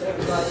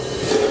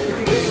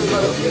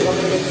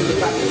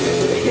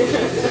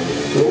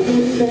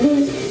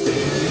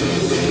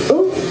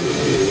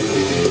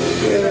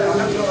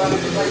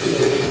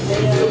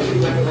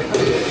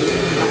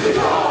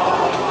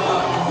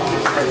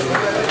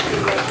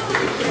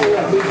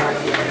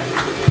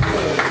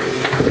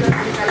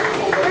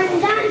 And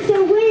that's a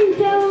win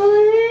to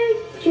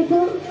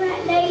Triple Threat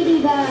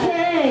Ladybird.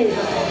 2,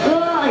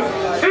 1,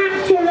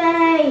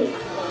 activate!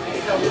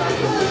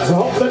 It's a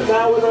hot flip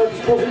now with a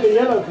supposedly the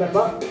yellow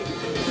flipper.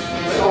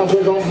 After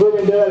it got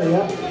ruined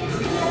earlier.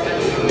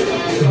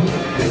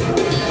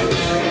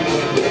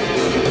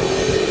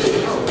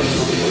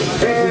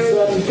 This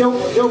is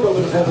Gilbert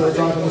with a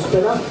driving the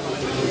spinner.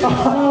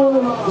 Oh,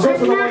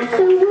 and that's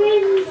a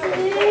win to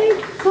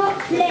Hot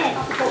Flip.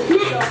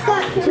 Next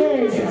up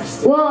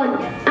 2, 1,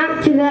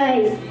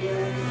 activate.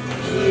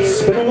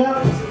 Spinning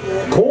up.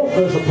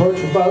 Cautious approach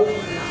for both.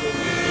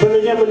 But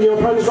again, when your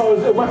opponent's got a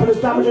weapon as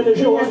damaging as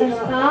yours, there's a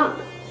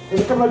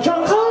couple of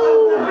chunks.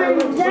 Oh,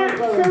 and that's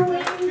a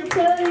win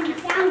to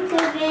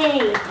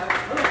Antweight.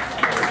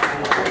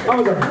 That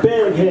was a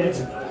big hit.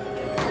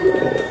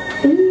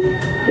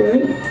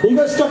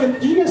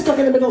 Did you get stuck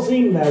in the middle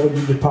seam there when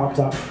you just parked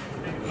up?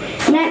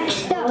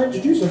 Next I'll up.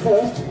 introduce her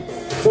first.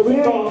 So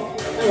we've got...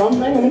 Hang on,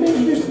 let me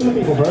introduce the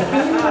people first.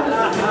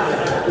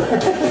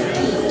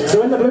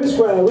 So in the blue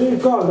square,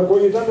 we've got, look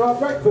what you've done to our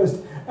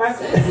breakfast. Let's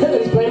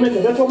play them in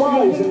the little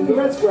wise in the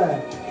red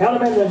square. Count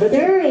them in there,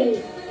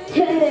 Vicky.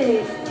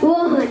 3, 2,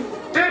 1,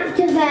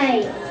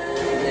 activate.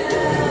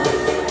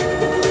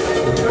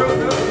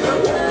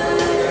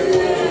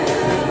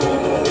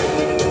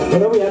 Well,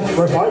 then we had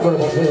 5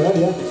 robots here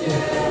earlier.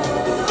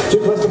 2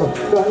 plus them.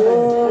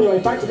 Anyway,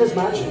 back to this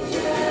match.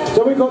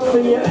 So we've got the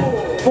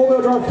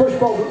 4-wheel drive push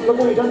bomb. Look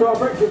what you've done to our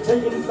breakfast,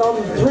 taking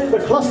on the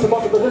cluster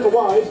bot of the little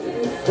wide.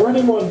 For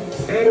anyone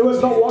who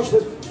has not watched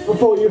this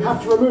before, you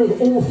have to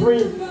remove all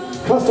 3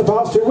 cluster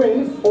parts to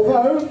win,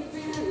 although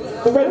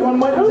the red one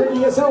might be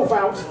taking itself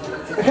out.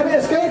 Can it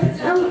escape?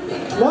 No,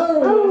 it's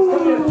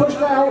going to get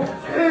pushed out.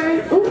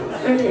 And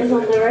it's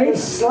on the road.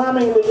 It's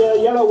slamming the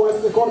yellow one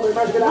in the corner, but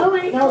managed to get out.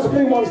 Now it's the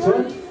blue one's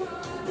turn.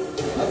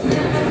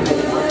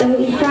 And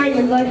he's trying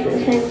them both at the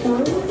same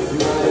time.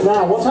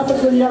 Now, what's happened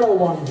to the yellow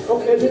one? Oh,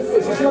 is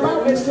it still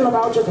about? It's still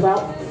about, just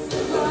about.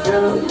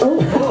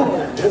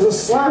 There's a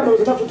slam that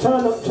was enough to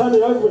turn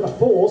it over with a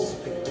force.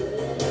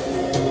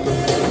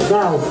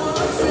 Now,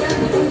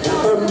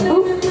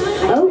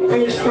 and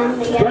he's trying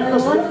the yellow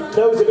one.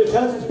 knows if it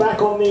turns its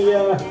back on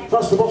the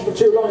thruster box for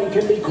too long, it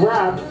can be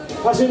grabbed.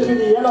 That seems to be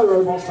the yellow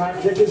robot's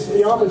tactic, is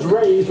the arm is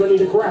raised, ready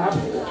to grab.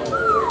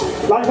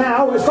 Like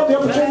now, it's got the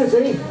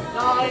opportunity.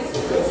 1,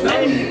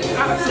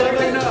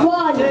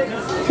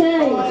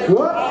 2.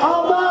 What?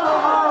 Oh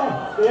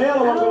no! The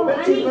yellow one got a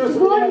bit too close to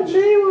the edge.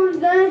 Blue one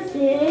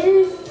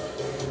versus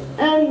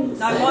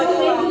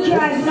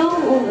drive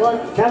normal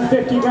one. Can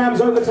 50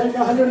 grams overtake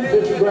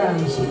 150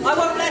 grams? I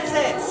won't let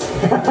it!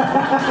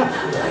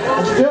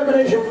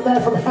 Determination from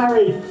there from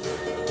Harry.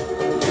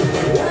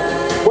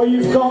 Well,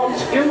 you've got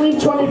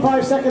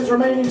 25 seconds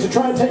remaining to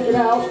try and take it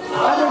out.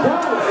 And it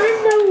does!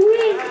 And the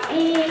win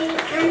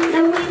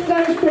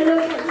goes to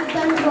look at the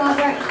done to our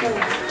breakfast.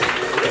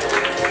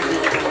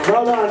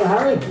 Well done,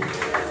 Harry.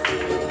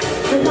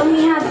 So then we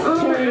have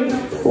 2,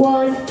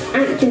 1,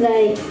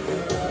 activate.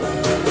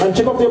 And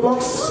chip up the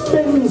blocks,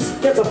 spins,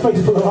 gets a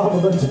face full of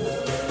armament.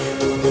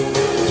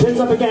 Spins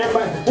up again,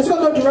 but it's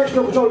got no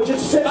directional control, it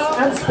just sits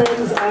and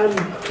spins and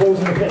falls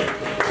in the pit.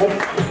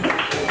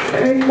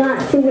 And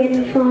that's the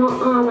win for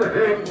Armour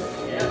and 2,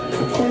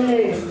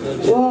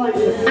 1,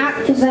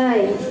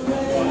 activate.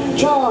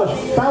 Charge,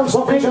 bounce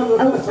off each other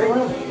the first time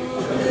around.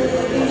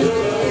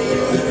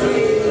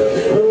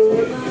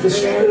 It's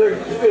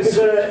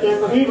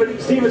even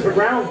Stevens for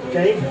ground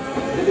game.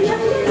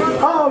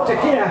 Oh, to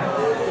here.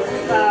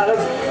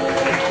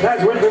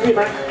 That's a win for me,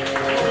 man.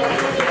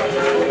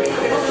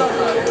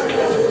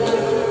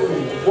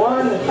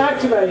 1,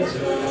 activate.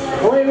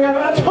 Away we have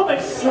Atomic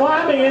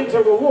slamming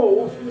into the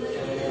wall.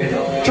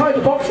 Tried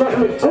to box rush,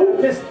 but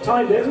this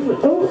time it, isn't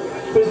it?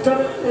 But it's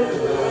done it.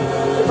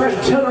 The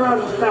pressure turn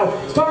around now.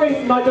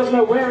 Starry Night doesn't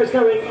know where it's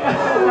going.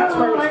 That's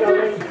where it's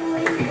going.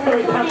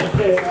 Going down the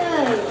pit.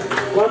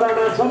 Well done,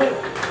 Atomic.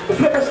 The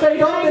flipper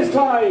stayed on this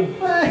time.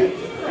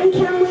 And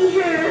can we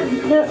have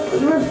the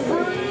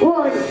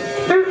 1,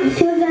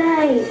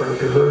 activate.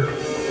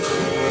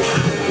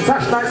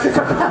 That's nice. And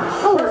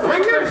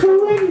that's a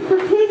win for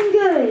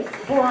Fingers.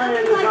 Before I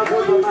end this, I'll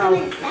talk about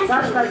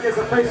Sash Knight gets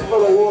a face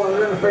full of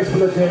water and a face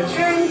full of ditch.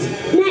 And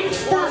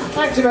next up,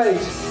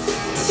 Activate.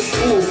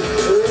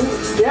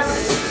 Yep.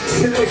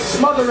 It's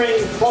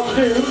smothering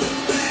fondue.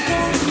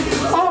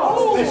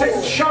 Oh! It takes a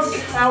chunk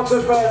out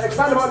of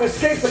Expander and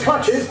escapes the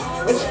clutches.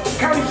 It's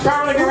currently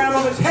barreling around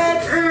on its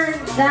head.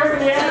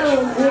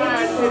 and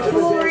that's a win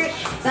for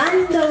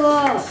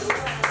Expander.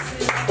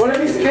 Well, at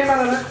least it came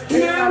out of that.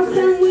 Now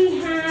can we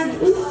have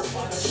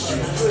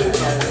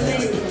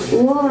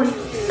 1,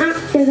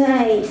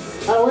 activate.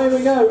 And away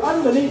we go.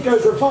 Underneath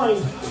goes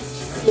Refined.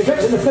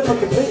 Neglecting the flipper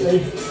completely.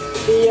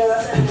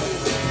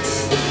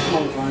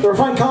 The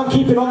Refined can't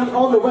keep it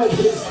on the wedge,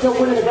 but it's still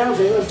winning the ground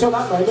game until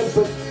that moment.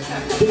 But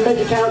didn't make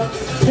a count,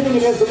 pinning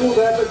against the wall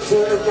there, but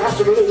has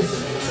to release.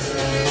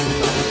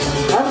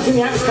 I haven't seen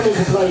the axe come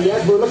into play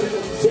yet. We're looking at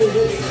seeing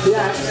the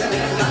axe.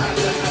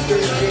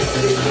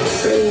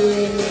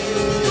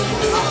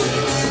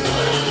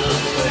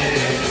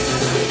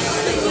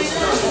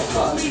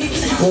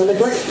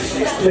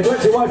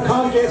 Neglected wife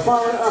can't get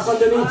far up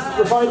underneath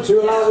Refined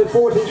to allow the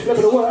 14-inch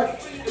flipper to work.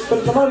 But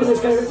at the moment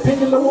it's going to be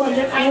pinned in the wall and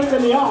get out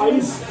in the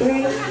eyes.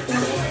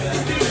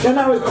 Then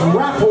that was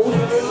grappled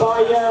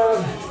by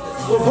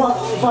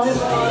Refined.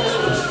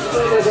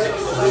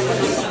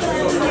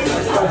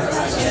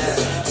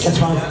 That's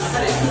fine.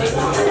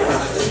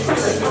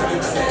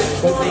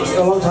 But a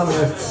long time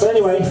ago. But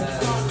anyway,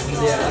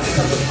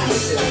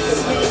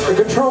 the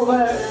control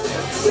there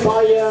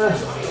by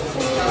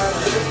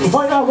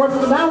Find out where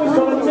now he's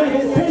got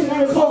underneath it, pinning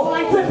the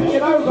floor, flipping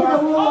it over.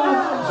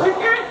 And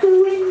that's a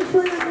win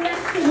for the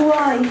Neglected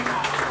Wife.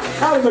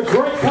 That was a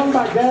great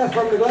comeback there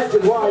from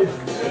Neglected Wife.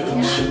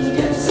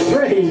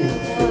 3,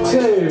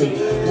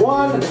 2,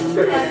 1,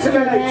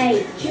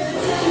 activate.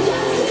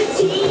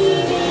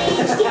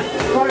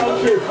 Right on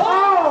cue.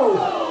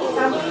 Oh!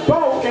 And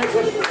Bolt gets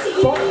a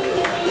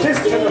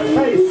disc to the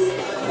face.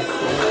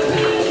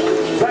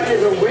 That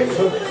is a win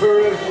for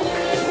a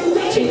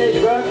teenage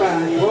bird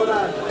band. Well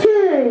done.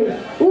 2,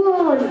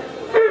 1,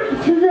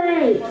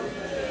 activate.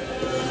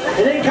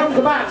 And in comes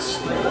the bats.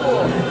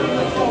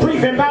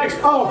 Briefing bags.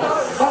 Oh,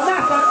 and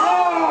that's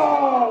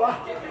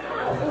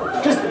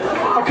just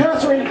a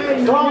cursory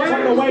glance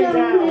on the way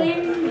down.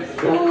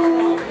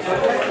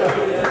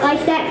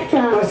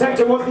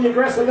 Dissector was the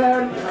aggressor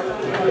there.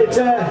 It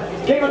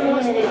gave a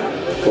nice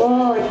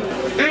 1,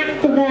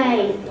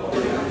 activate.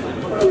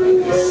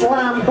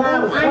 slam,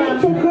 bam, And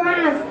it's a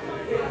grab.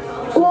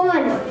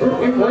 1,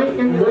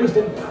 and released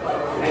him.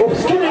 Oh,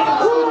 skinny.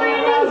 oh,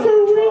 and it's a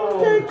win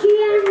for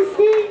GNC.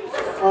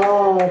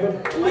 Oh,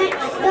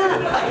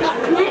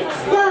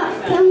 Next up,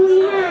 can we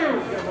have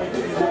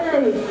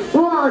 2,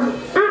 1,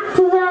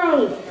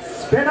 activate.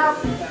 spin up,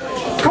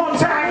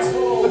 contact,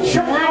 the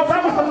chop. Oh,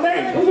 that was the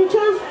leg. There's a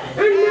chop,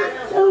 and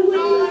that's a win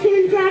to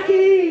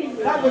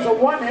Dragoon. That was a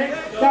one hit.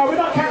 No, we're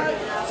not counting.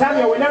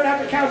 Samuel, we don't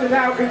have to count it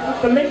out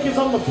because the link is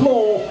on the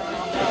floor.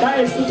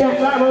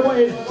 That robot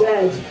is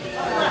dead.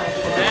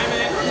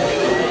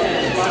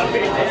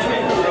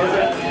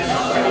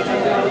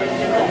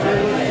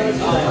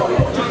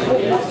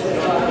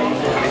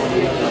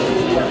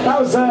 That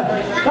was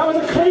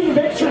a clean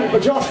victory for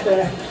Josh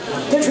there.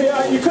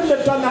 Literally, you couldn't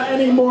have done that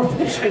any more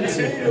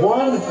efficiently.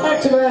 1,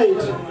 activate.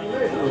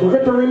 The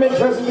Ripper remix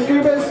versus the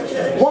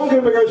Goobers. One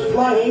Goober goes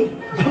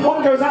flying, and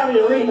one goes out of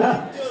the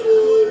arena.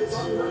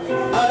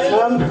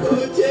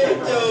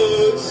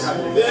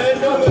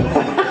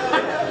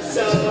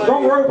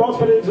 Wrong robots,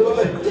 but it's a little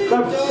bit.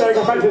 No, there,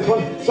 go back to this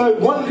one. So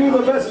one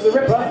Goober versus the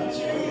Ripper.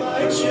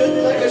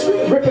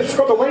 Ripper's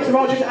got the weight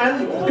margin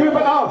and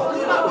Goober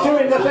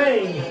doing the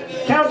thing.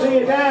 Counting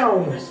it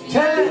down.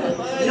 10,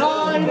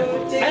 9,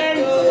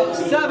 10,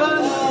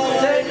 7,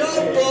 6,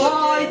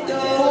 5,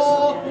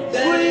 4, 3,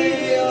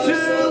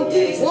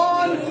 2,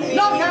 1,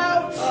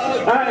 knockout!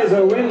 that is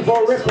a win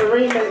for Ripper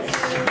Remix.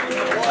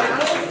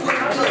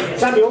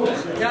 Samuel.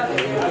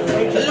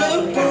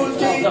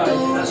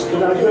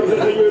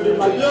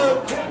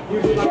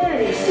 You did like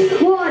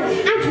 2, 1,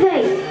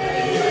 activate.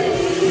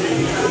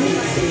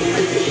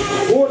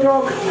 War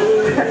Dog,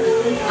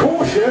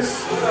 cautious.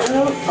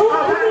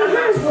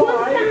 That's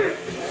why.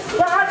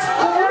 That's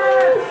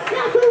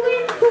That's a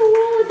win for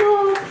War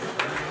Dog.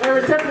 there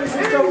is definitely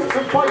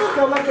some fight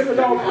still left in the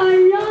dog. Our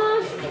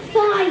last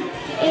fight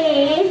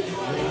is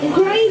the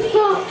Grey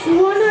Fox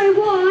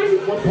 101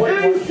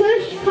 and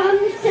push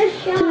comes to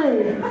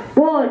shove.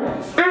 1,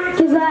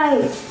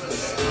 activate.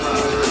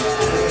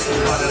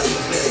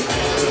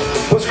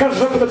 Push comes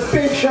up with a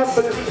big shove,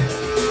 but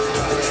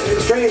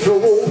it's straight into a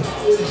wall.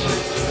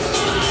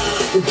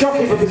 The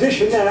jockey for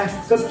position there.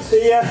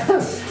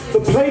 The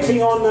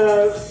plating on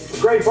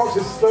Grey Fox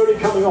is slowly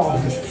coming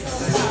off.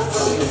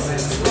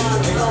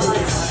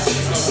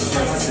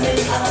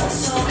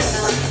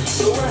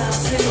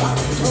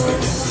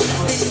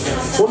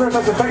 Wonder if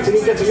that's affecting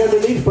him getting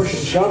underneath push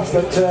and shove,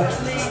 but a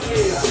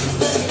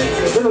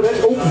little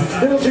bit. Oh,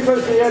 a little too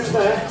close to the edge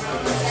there.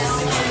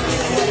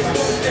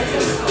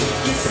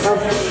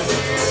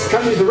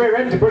 Can't use the rear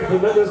end to push,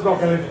 but that's not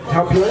going to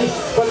help you any.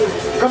 But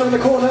it's got him in the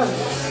corner.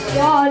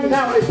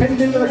 Now it's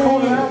pinned into the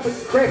corner now, but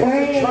Grey Fox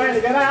is trying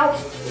to get out.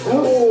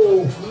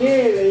 Oh,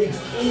 nearly.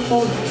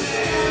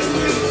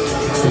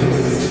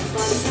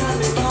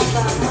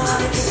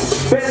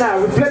 Bit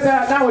now, we flipped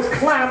out, now it's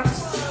clamped.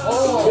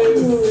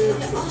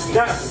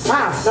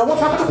 Now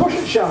what's happened to push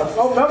and shove?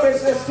 Oh no,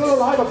 it's still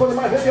alive, I thought it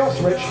might hit the off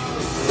switch.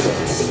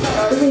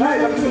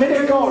 That is a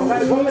minute gone,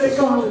 that is 1 minute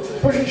gone.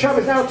 Push and shove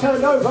is now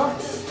turned over.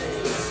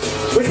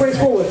 Which way's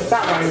forward?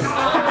 That way.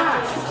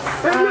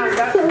 And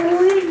that's a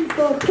win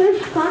for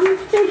push comes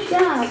to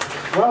shove.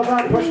 Well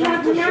done, push We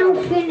have comes to now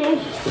shove.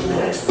 finished.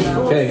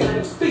 Okay,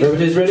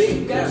 everybody's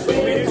ready?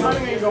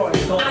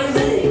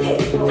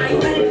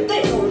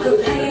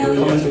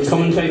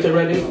 Commentator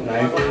ready?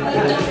 No.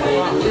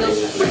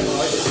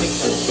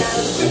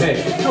 Okay,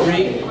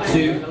 3,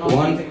 2,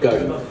 1,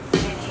 go.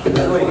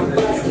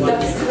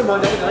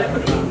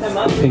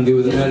 Pingu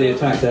with an early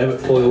attack there, but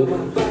foiled.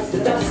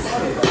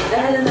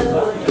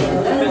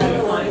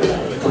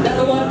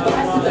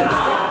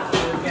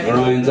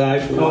 Ryan's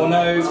out. Oh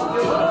no!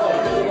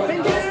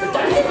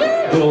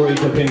 Glory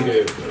to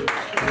Pingu.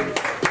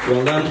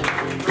 Well done.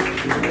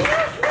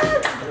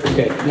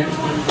 Okay, next.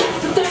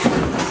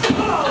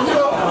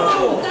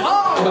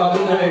 Oh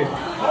no!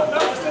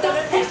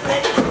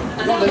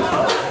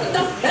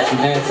 Some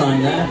air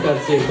time there,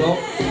 courtesy of Bob.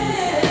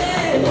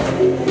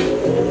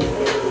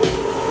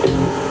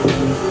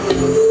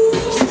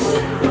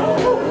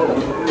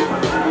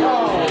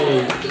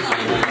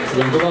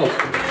 Excellent for Bob.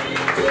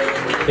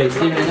 Okay,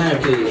 Stephen, and now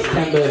please.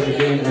 Timber,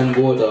 Dragoon, and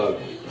War Dog.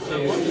 2,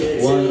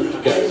 1,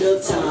 go.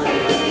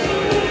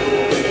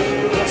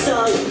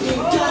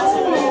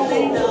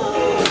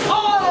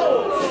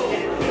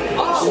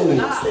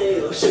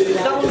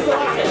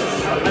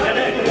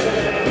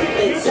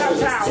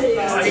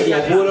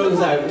 Yeah, War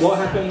Dog's out. What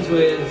happens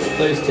with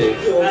those two?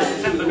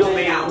 Timber got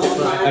me out.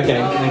 Right,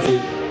 okay, thank you.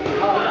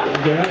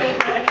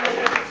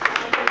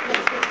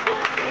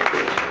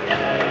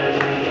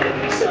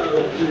 So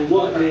you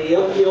want me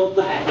on your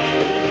back?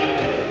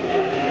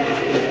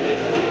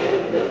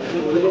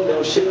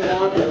 Window shoot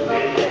out the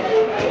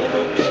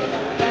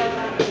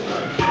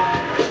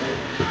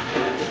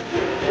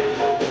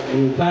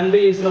Plan B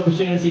is an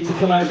opportunity to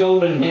come out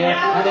golden here,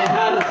 and it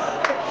has.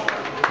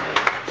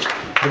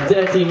 A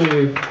dirty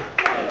move.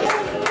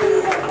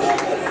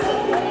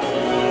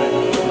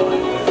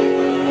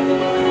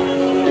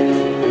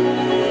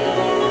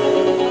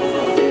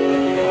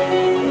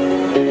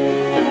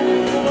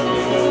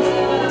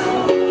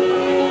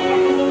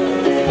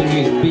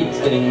 Pingu's beak's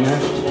getting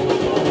mashed.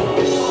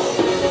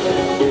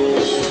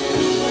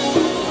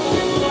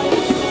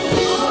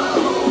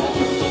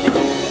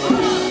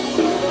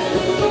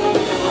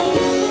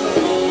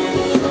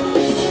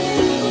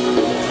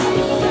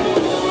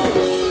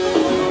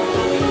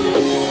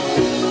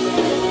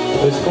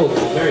 Those forks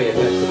are very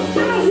effective on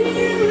that.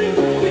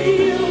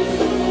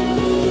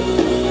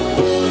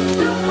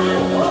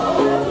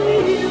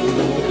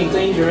 Looking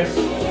dangerous.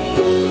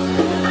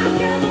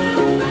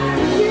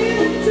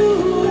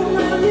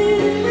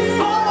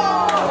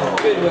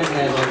 Good win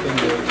there by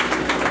Pingu.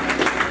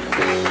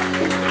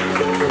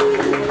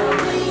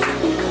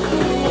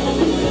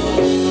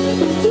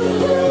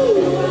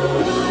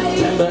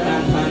 Timber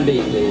and Plan B,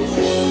 please.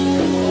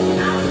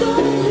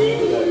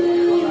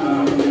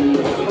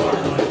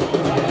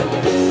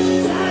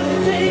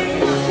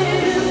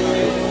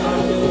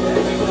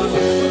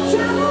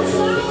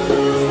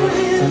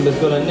 Timber's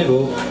got a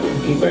nibble,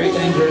 looking very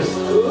dangerous.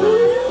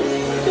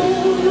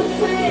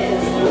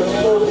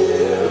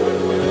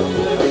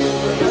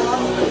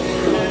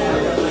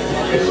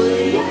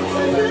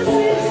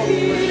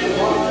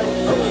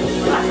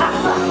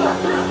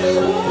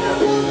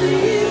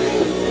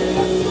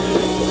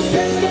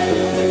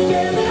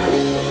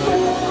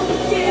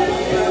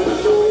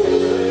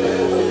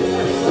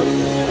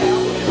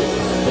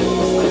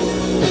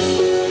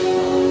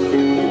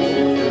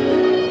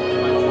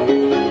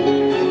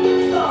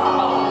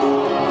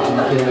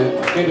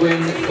 Good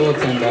win for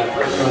Timber.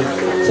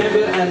 Right.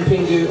 Timber and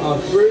Pingu are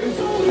through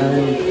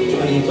and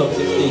joining the top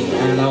 16.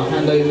 And I'll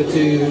hand over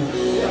to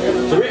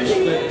Rich.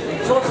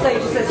 So what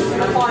stage is this? Is it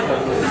the final?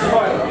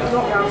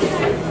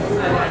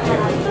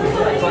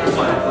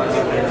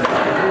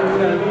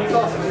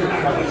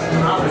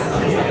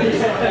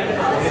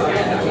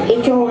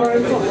 It's all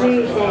robot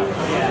music.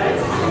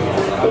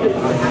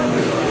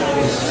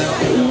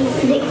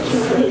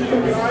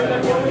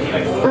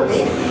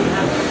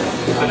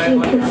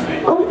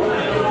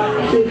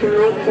 She can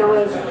make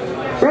noise.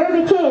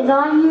 Roboteers,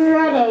 are you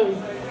ready?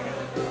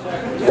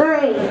 3,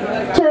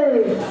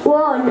 2,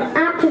 1,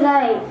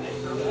 activate.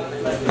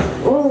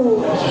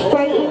 Ooh,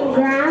 straight in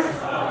grab,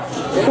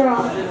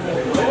 drop.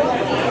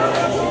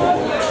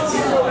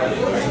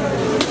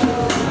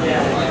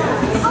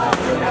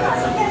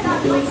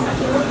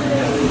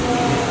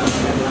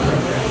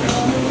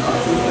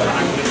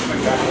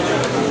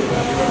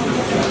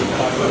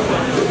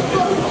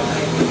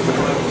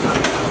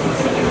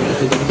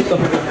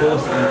 Unstoppable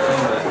force and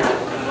Timber.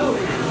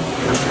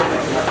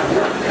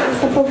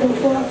 Unstoppable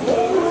force.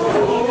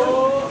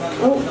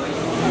 Oh.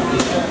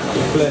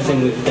 Flirting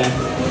with death.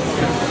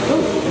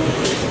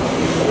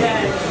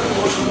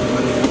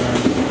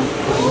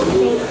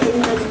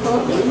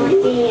 Might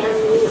be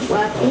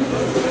working.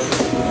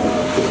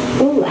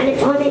 Ooh, and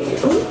it's on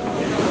its own.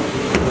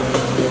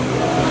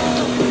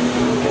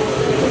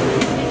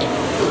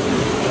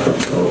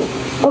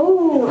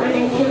 Oh, and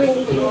it's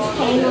really just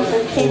came off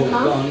of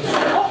Timber.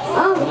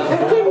 Oh,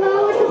 and Timber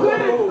with the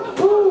ground.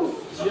 Ooh.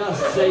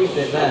 Just saved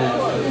it there.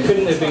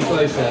 Couldn't have been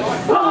closer. And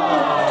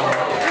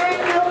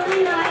the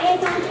winner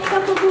is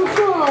Unstoppable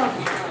Force.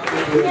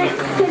 Next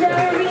to the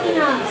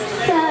arena.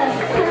 So,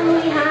 can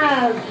we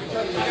have?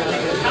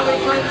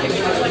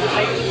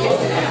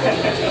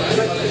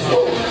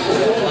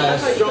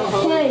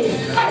 Stronghold. 2,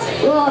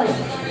 1,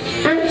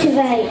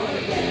 activate.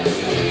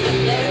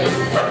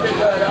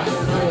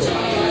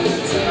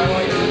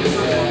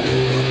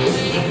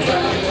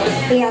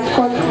 We have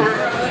contact.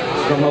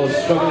 Stronghold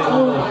struggling.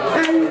 Oh,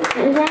 and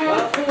there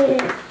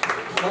is.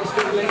 Not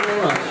struggling very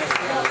much.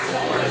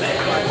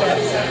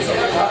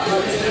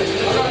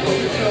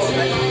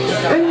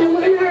 And the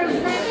winner of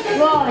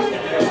 1,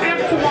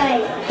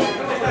 activate.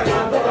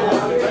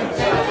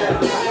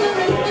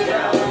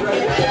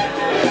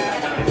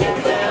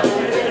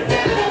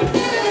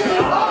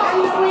 And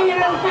the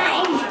winner of that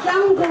is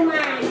Jungle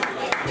Man.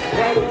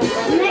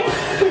 Next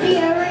to the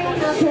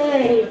arena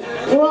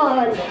 2, 1,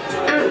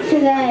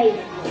 activate.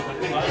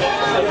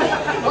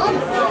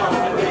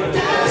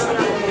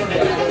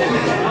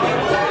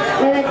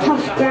 With a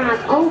tough grab.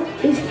 Oh,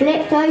 he's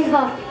flipped over.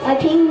 over by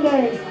Pingu.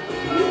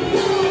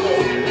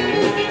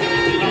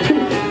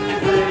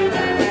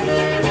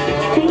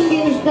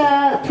 Pingu's the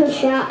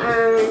pusher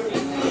and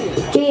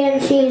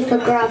GNC is the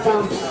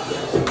grabber.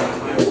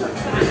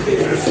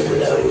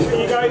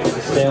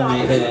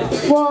 Stalemate here.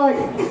 1,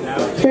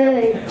 2.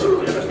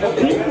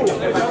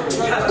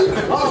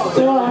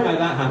 How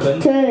that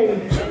happened. 2.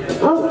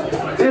 Oh,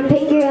 and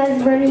Pingu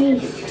has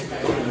released.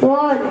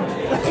 1,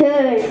 2,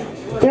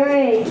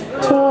 3,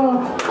 4.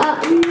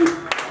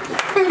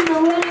 And the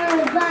winner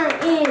of that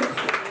is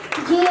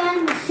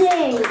GNC.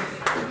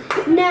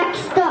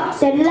 Next up,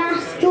 the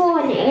last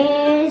one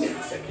is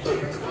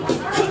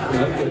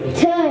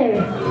 2,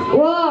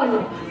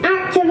 1,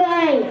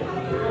 activate.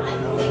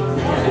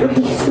 With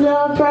the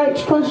slow approach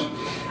push.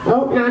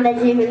 Oh, now they're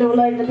zooming all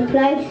over the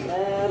place.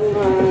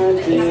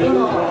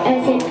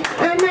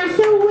 And that's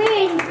a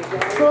win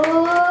for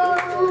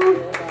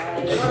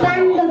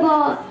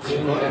Expandabot.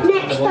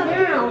 Next up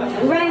now,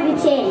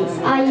 Robotics.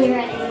 Are you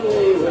ready?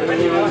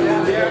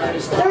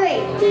 3,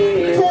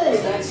 2,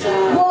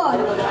 1,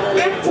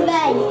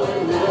 activate.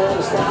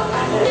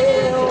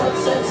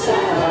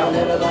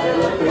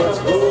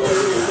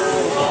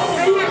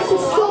 And that's a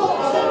short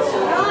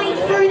right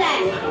through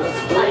there.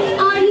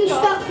 Are you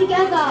stuck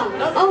together?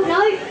 Oh no,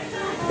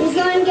 he's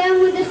going again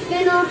with the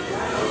spinner.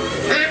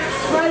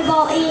 Axe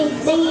robot-y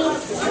thingy.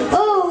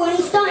 Oh, and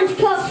he's starting to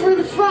cut through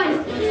the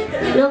front.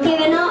 Not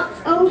giving up.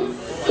 Oh,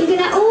 he's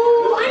gonna.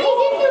 Oh, and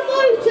he's in the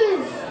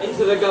motors.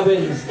 Into the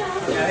gubbins.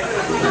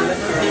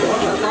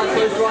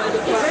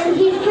 And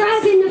he's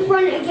grabbing the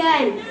front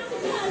again.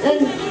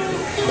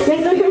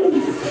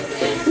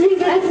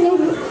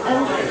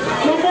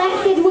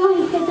 Neglected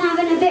wife is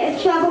having a bit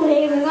of trouble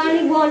here with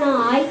only one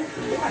eye.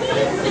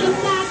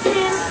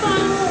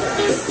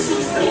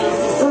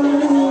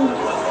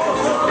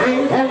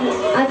 And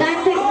I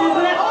don't think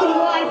neglected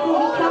wife will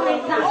be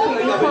coming back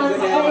anytime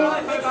soon.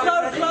 It's so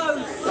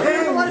close!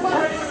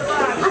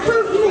 I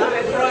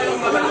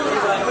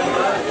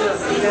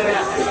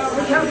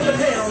can't see.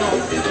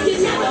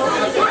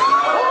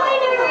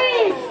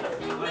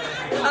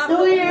 The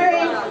winner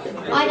is,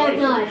 I don't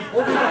know.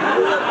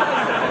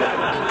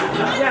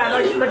 Yeah,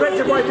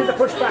 neglected wife did the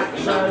push back,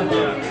 so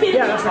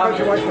yeah, that's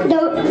neglected wife.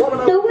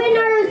 The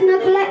winner is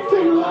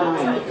neglected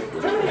wife.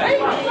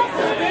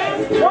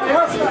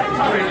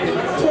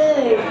 2,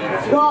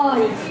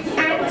 1,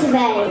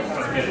 activate.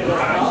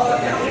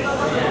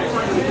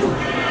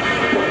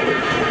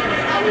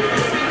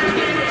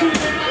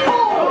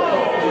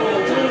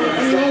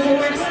 And there's a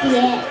nasty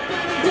hit.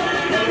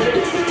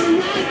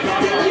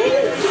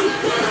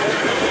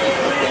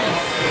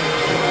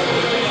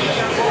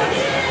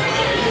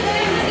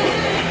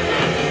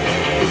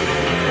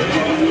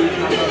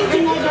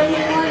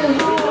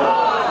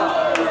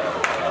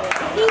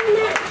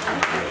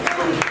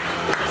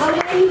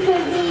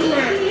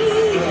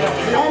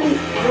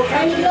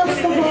 And he lost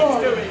the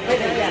ball.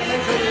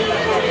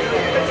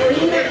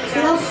 Max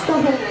lost the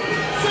ball.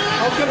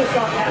 I was going to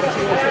start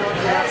counting.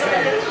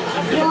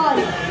 1,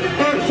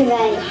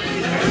 activate.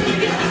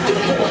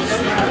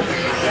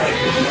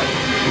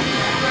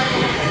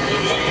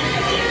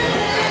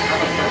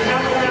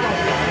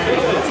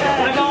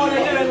 I don't want to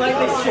do it like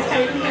this,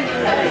 Jane.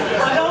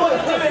 I don't want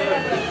to do it.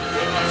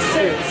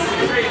 6,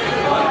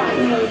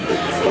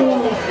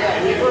 4,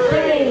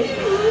 3,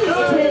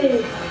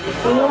 2,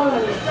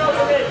 1.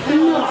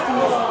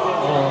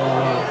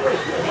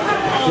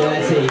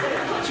 Dirty.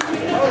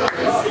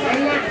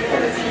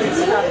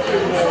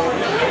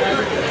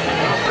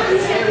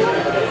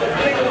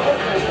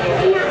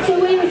 And that's a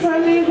win for a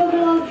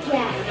movable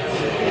object.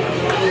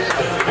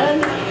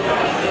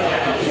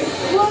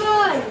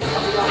 1,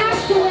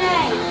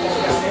 activate.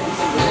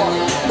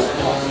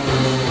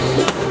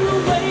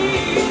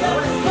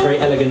 Very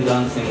elegant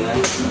dancing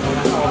there.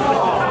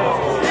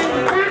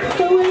 That's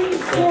a win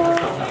for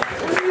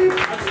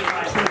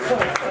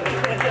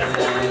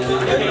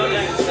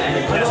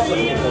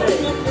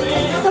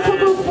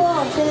stoppable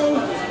 4,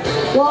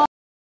 2, 1.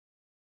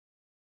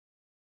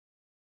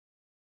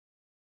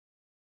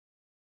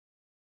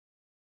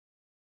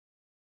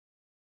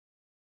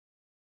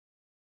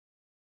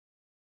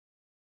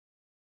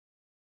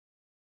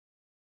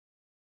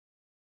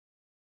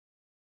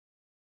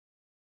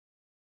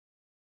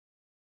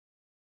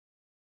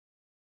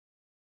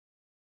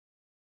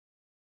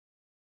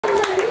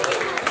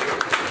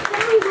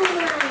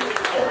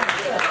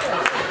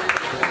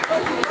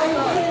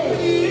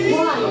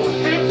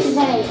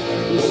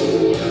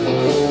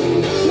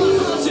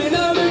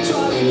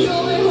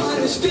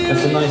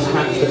 That's a nice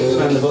hat that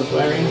Expandabot's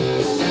wearing.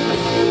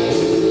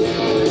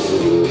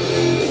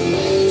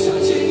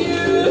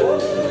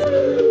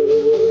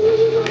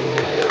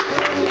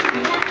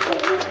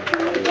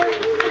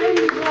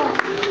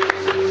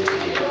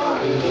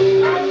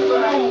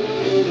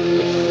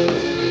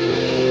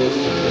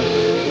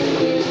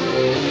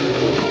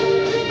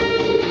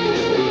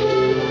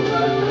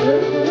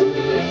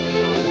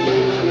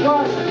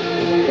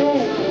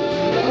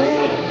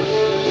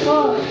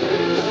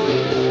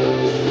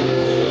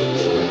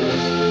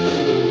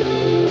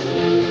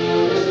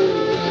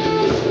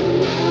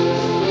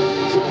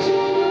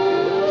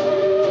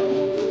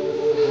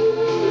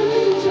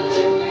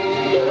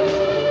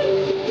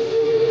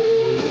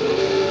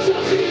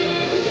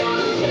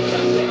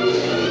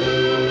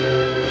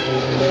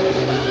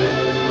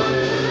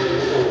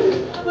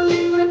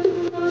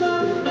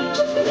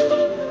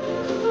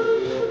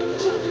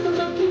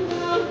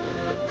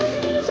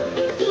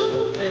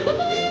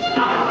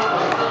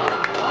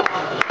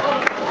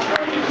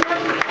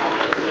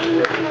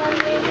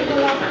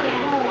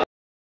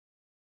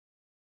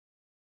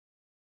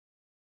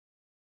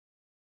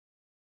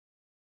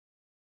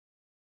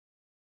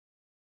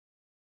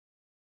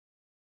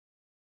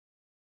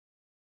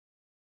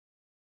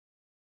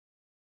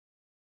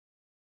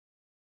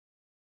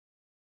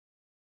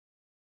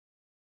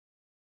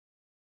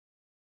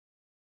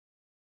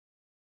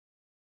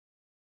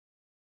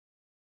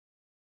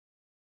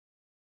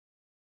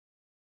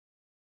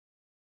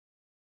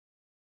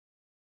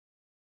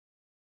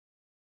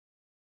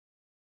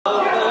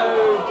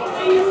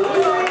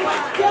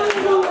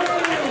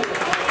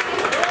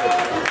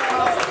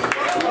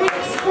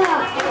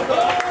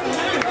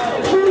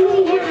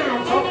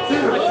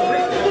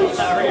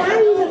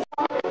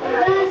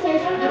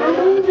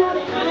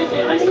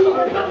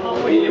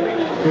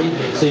 Three,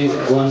 two,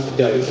 one,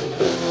 go.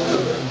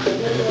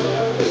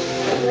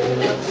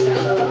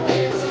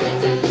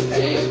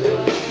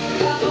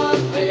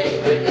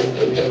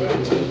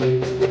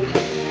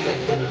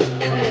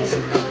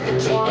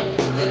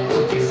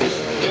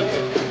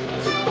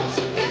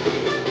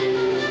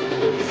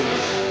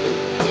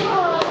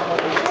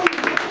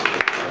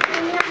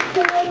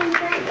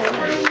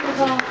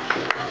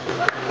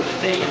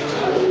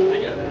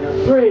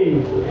 Three,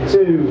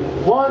 two,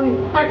 one,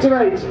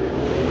 activate!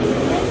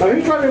 Now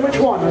who's driving which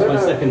one? I don't know. My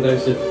second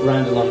dose of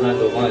Randall on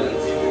Randall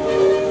violence.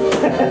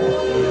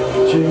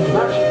 Tune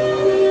match.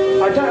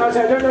 I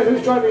don't know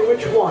who's driving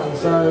which one,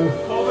 so...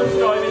 Corbin's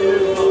driving the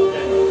movable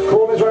object.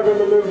 Corbin's driving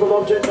the movable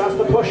object, that's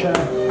the pusher.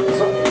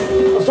 So,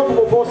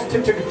 unstoppable force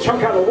took a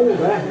chunk out of the wall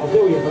there, I'll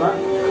bill you for that.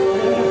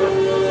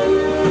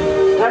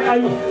 I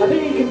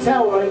think you can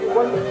tell, like,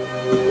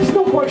 he's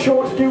not quite sure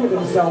what to do with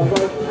himself.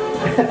 Like,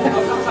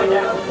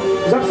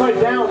 he's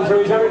upside down, so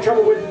he's having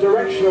trouble with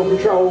directional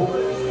control.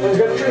 And he's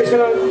going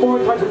to more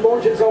inclined to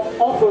launch himself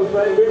off of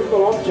a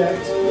movable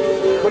object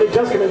when he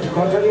does come into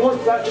contact. He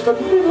wants that just a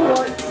little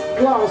like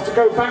glass to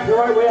go back the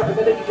right way up, and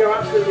then he can go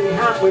absolutely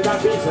ham with that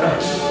pizza.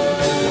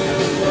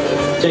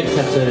 Jake's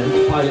had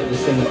to pilot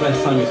this thing the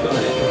first time he's got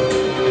it.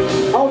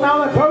 Oh, now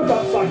they're both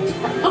upside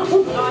down.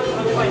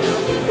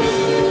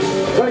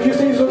 So you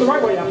see, he's the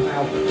right way up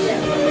now.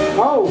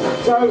 Oh,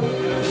 so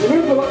the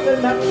movable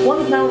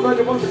one's now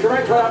inverted, one's the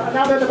correct way up, and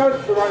now they're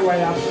both the right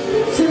way up.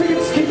 See if we can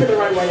just keep it the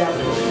right way up.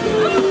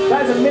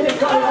 That is a minute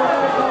going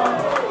on,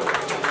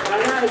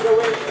 and that is the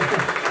win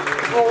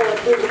for a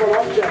movable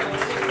object.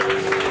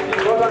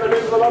 Well done, the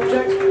movable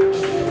object.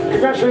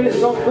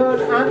 Congratulations on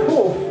third and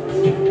fourth.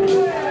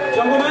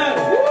 Jungle Man!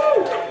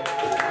 Woo!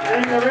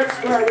 In the red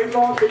square, we've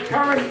got the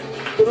current,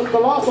 the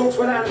last ORCS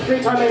winner and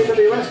three-time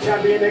AWS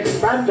champion,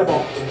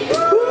 Expandable.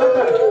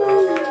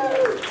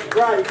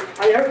 Right,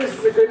 I hope this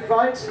is a good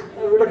fight,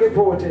 and we're looking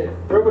forward to it.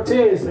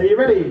 Roboteers, are you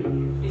ready?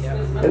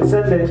 Let's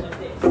send it.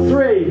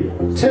 3,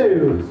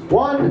 2,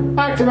 1,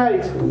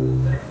 activate!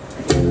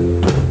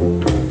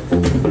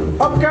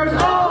 Up goes,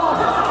 oh!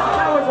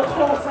 That was a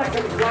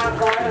 4-second flat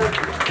fighter.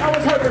 I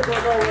was hoping for a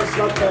normal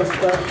slugfest,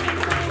 but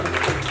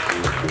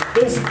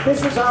this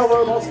is how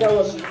robots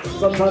go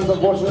sometimes,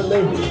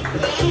 unfortunately.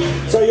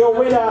 So your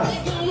winner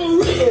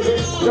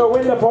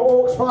for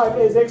ORCS 5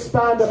 is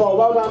Expandable.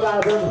 Well done,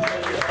 Adam.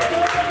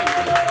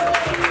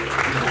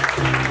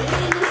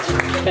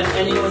 Can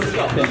anyone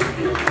stop him?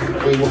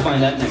 We will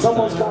find out next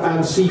Someone's time. got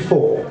and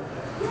C4.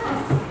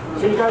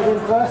 So you guys in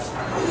first?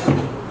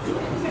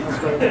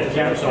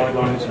 The outside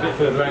line is a bit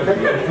further out.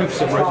 For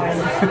some reason.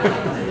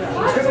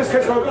 It's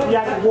because the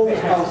actual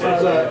walls now, so...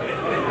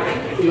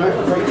 You have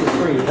to break the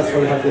screen, that's why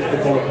we have this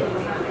before.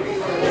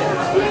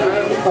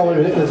 Oh, wait a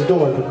minute, there's a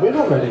door open. We're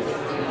not ready.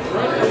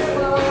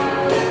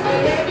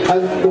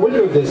 And the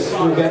winner of this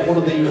will get one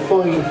of the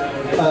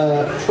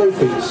 5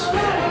 trophies,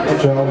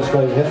 which I'll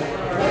display here.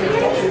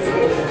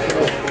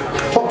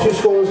 Top 2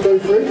 scorers go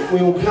through.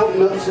 We will count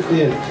nuts at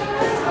the end.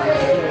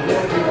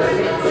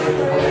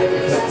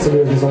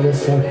 Somebody's on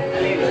this, so...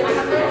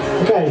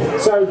 Okay,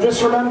 so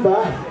just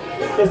remember,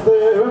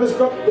 whoever's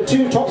got the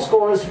 2 top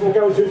scorers will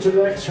go through to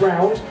the next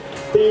round.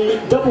 The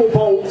double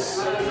bolts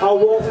are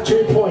worth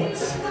 2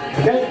 points.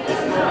 Okay?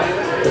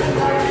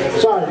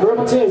 So,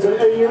 Roboteers,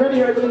 are you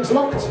ready? Everything's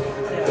locked?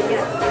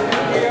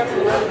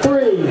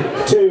 3,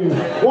 2,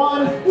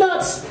 1,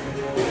 nuts!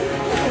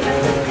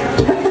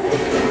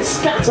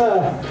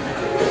 Scatter!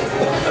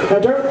 Now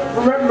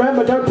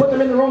remember, don't put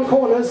them in the wrong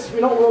corners.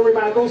 We're not Rory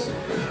Mangles.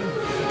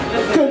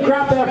 Good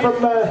grab there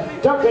from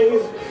Duckling.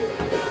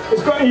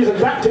 He's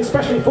adapted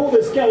especially for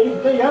this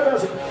game. There you go,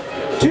 that's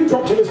 2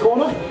 dropped in this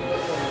corner.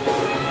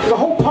 There's a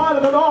whole pile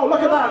of them. Oh,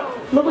 look at that.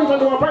 Look what we've done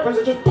to our breakfast.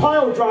 It just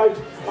pile drived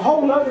a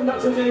whole load of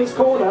nuts into his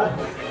corner.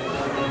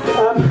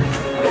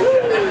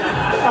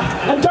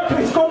 And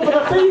Duckling's gone for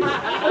the thief.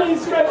 And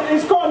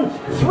he's gotten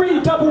 3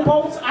 double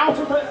bolts out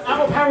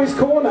of Harry's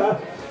corner.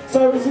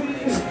 So,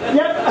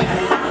 yeah.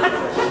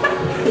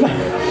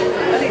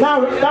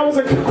 Now, that was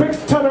a quick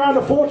turnaround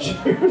of fortune.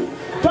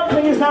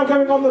 Duckling is now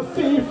going on the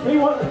thief.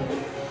 Well,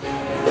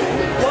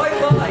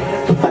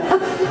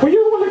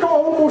 you're the one that got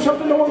all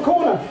shoved into one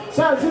corner.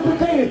 So, the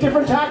thing is,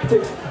 different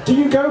tactics. Do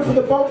you go for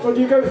the bolt or do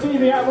you go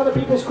thieving out of other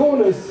people's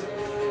corners?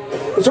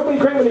 It's really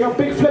great when you got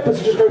big flippers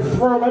to just go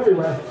throw them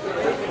everywhere.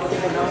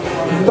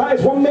 That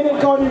is 1 minute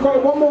gone. You've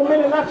got 1 more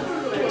minute left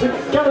to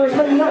gather as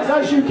many nuts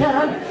as you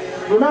can.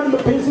 Remember,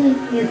 PC,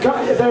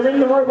 if they're in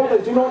the robot, they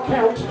do not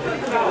count.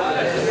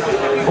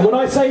 And when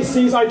I say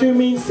C's, I do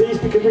mean C's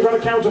because we're going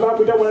to count them out.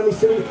 We don't want any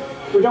silly,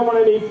 we don't want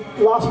any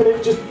last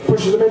minute just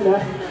pushes them in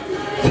there.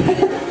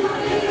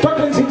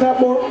 Duckling seems to have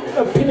more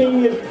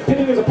pinning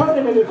his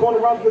opponent in the corner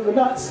rather than the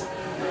nuts.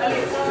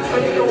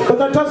 But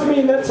that does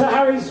mean that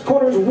Harry's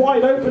corner is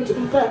wide open to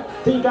be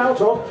thieved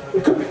out of.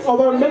 It could be,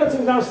 although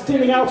Militant is now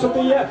stealing out of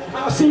the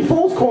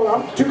C4's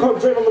corner. Two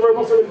corners on the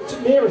robots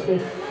that were nearest me.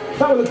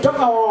 That was a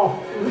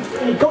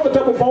he got the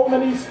double bolt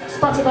and then he's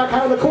spat it back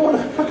out of the corner.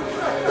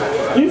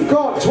 You've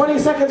got 20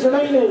 seconds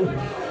remaining.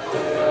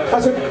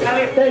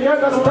 There you go,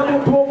 that's a double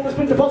bolt that's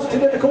been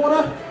deposited in the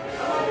corner.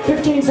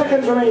 15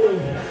 seconds remaining.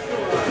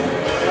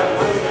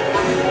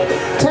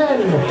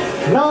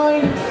 10,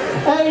 9,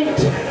 8,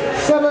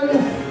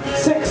 7,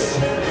 6,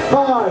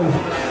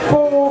 5,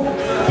 4,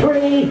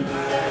 3,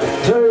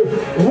 2,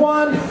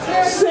 1.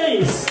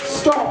 Cease.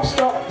 Stop.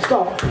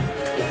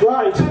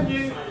 Right.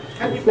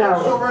 Can you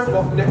now your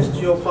robot next to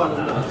your final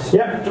nuts?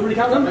 Yep. Do you really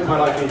count them? Make my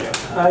life easier.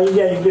 Yeah,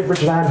 you can give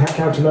Richard a hand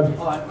counting them.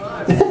 Alright.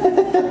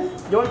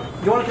 You want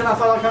to count that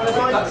final count this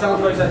way? That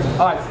sounds very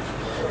sensible. Alright.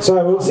 So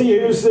we'll see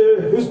who's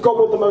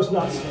gobbled the most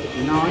nuts.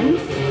 9.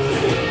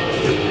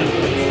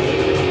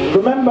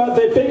 Remember,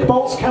 the big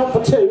bolts count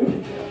for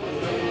 2.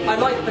 I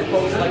like big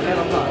bolts and I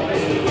cannot lie.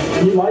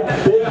 You like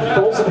big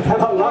bolts and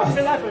cannot lie. It's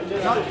 11,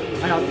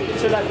 hang on,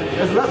 it's 11.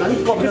 There's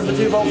 11. What, because the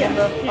 2 bolts on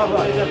the... Oh,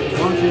 right.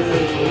 1, 2, 3,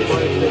 4,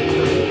 5, 6,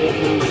 7,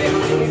 8,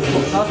 9,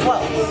 10. 12.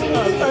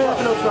 Oh,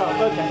 11 or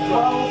 12, okay.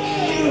 12.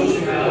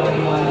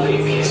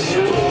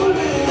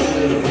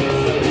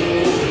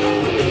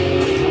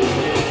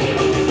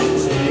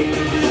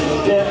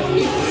 Yeah.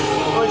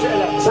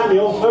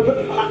 Samuel,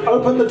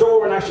 open the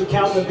door and actually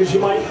count them because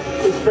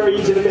it's very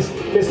easy to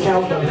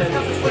miscount them. There's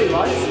 3,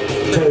 right?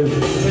 2.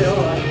 Yeah,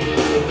 alright.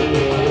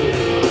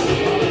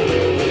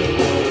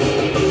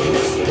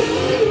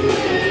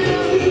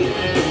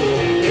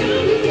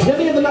 Did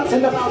any of the nuts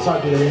end up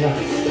outside the arena?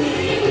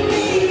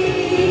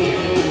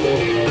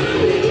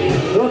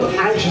 They're all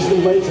anxiously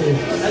waiting.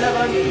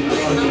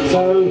 11.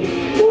 So,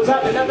 what was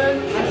that?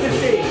 11 and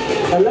 15.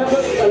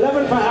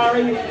 11 for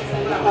Harry,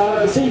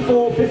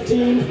 C4,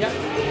 15 Yep.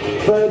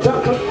 for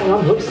Duckling. Hang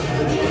on, whoops.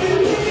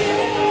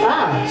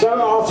 So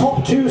our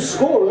top 2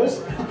 scorers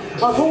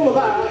of all of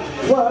that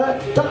were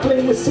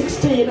Duckling with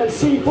 16 and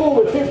C4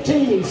 with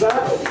 15. So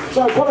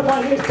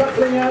qualifying is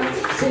Duckling and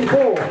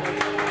C4.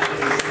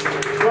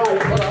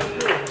 Right.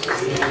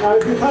 Now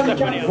if you can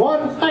count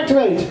 1,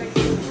 activate.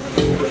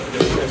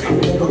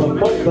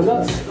 The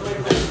nuts.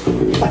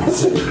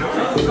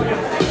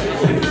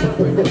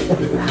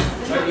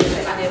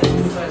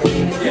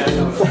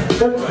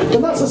 The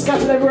nuts are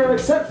scattered everywhere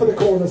except for the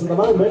corners at the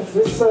moment.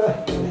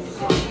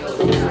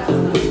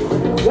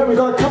 Yeah, we've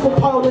got a couple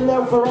piled in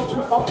there for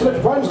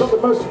Optimus Prime's got the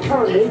most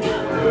currently.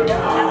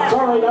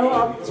 Sorry, no,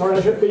 I'm sorry,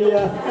 I shouldn't be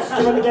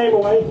giving the game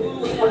away.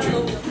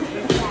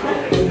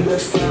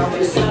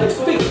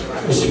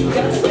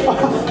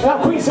 Now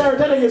Queen Sarah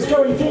Denning is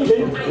going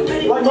thieving.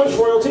 Like most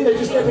royalty, they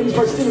just get things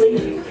by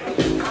stealing.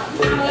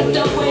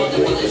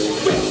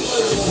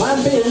 Plan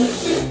B.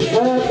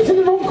 It's in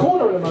the wrong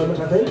corner at the moment,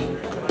 I think.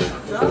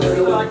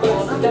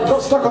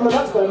 Got stuck on the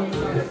nuts then,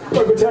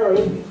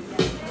 momentarily.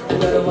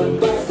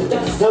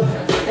 Now,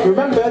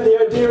 remember, the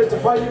idea is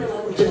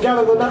to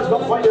gather the nuts,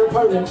 not fight your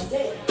opponent.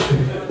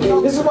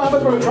 This is what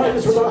happens when we try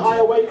this with a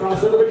higher weight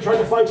class. Everybody trying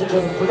to fight each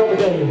other, forgot the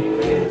game.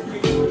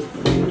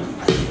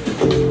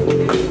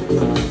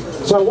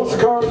 So, what's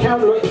the current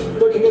count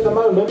looking at the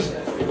moment?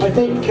 I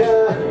think,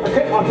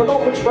 I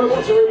forgot which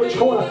robots are in which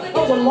corner. That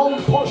was a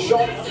long pot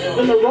shot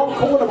in the wrong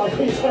corner by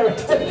Queen Sarah.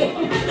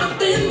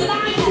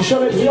 To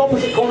show it to the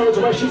opposite corner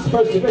to where she's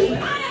supposed to be.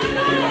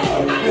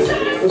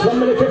 There's 1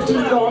 minute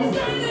 15 gone.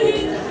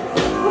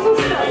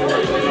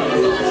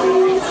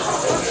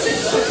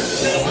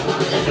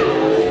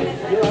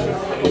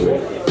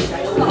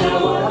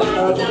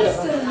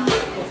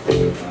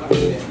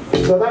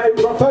 So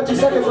we've got 30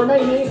 seconds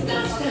remaining.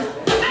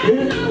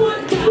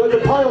 The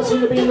piles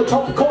seem to be in the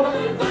top 2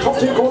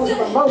 corners at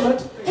the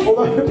moment,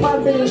 although the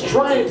Plan B is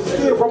trying to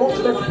steal from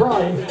Optimus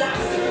Prime.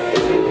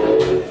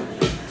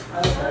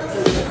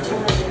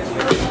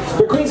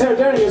 The Queen's Hair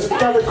Dairy has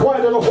gathered quite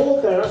a little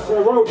hoard there. That's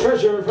the royal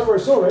treasure if ever I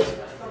saw it.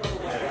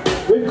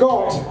 We've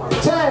got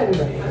 10,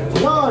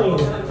 9,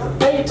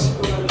 8,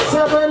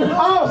 7,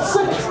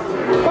 6,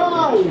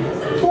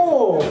 5,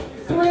 4,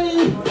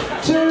 3,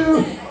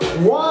 2,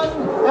 1,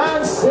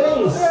 and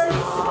cease.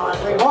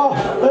 Oh,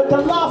 the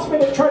last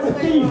minute tried to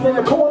thief in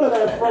the corner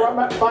there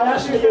by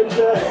Ashley and...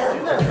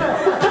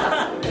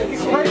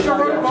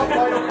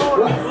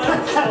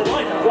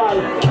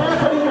 Right,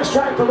 carefully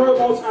extract the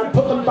robots and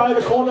put them by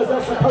the corners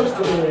they're supposed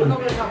to be in.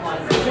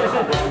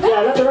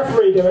 Yeah, let the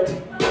referee do it.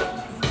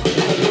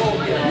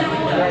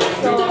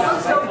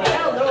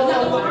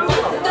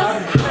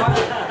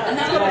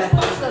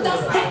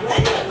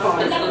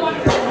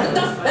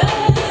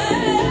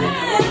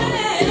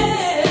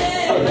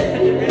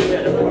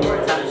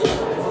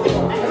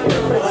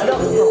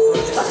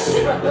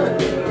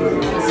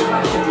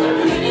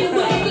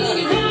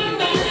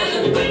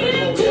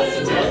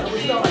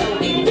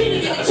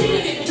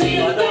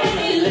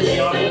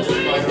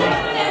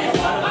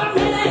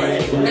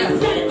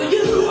 Yeah.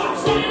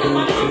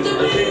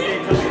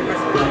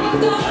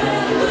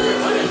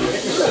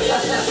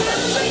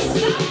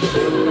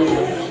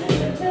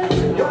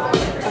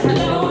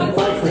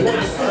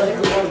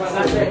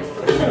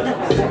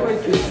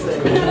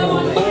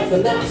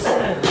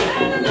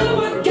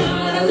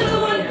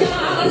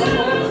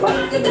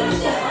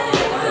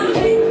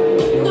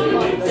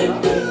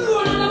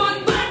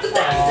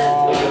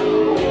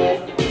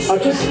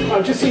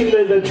 I've just seen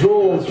the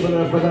draws for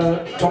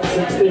the top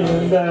 16,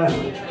 and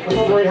I'm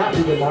not very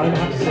happy with mine, I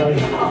have to say.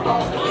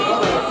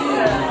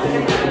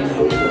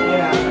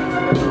 Yeah.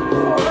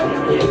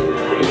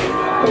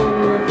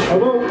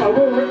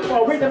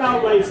 I'll read them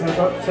out later,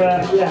 but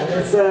yeah,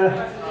 it's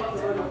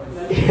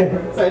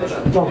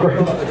not great.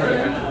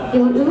 You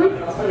want the mic?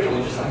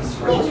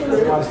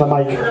 That's the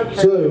mic.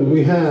 So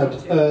we had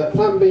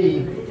Plan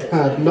B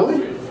had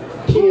 9,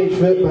 Teenage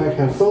Vertbag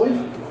had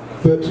 5,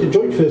 but in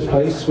joint first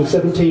place with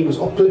 17 was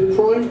Octave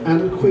Prime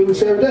and Queen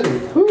Sarah Denny.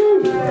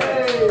 Woo!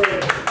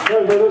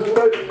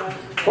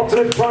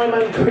 Octave Prime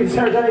and Queen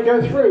Sarah Denny go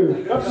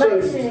through. Up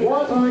next,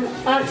 one,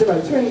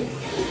 activate.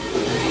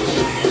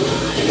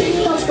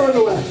 That's going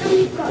away.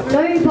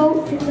 No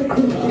bolts in the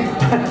corner.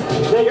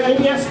 There you go,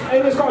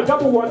 ABS got a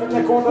double one in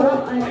the corner.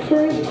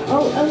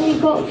 And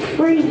we've got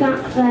 3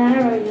 back there,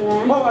 over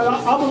there.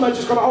 Oh, Armament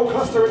just got a whole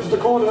cluster into the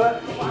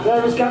corner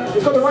there. He's got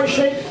the right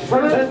shape,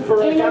 front end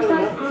for It looks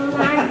Gary like now.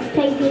 Armand's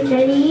taking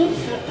the lead.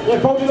 Yeah,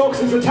 Goldilocks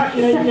is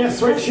attacking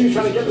ABS Red Shoe,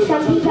 trying to get the Some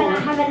best of the people are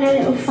corner. having a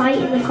little fight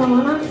in the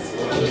corner.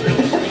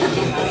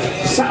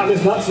 Sat on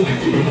his nuts. Sorry,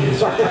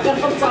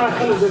 I'm sorry, I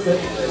couldn't do it.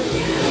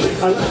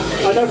 I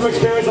know from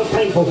experience that's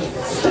painful.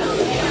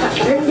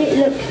 And it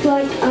looks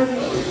like in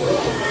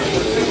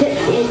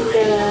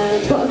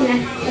the bottom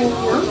left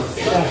corner.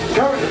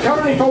 Yeah.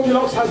 Currently,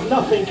 Goldilocks has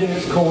nothing in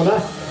its corner.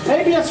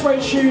 ABS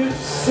Red Shoe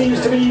seems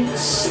to be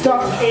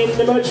stuck in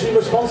emergency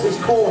response's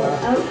corner.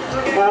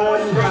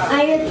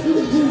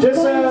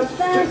 Does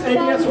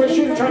ABS Red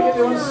Shoe try to get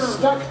the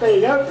unstuck? There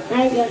you go.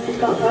 ABS has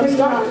got 3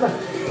 Unstuck.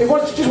 He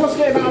just wants to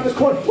get him out of this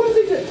corner. What does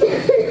he do?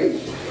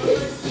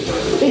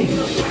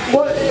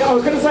 Well, I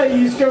was going to say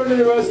he's going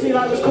to steal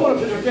out of this corner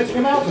because we're getting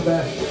him out of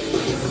there.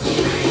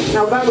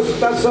 Now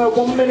that's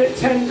 1 minute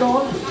 10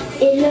 gone.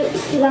 It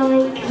looks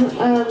like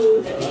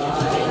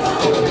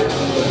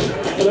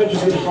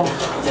Emergency response.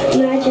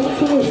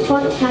 emergency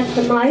response has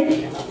the most.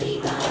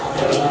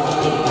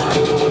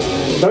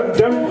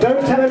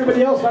 Don't tell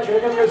everybody else that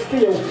they're going to go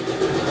steal.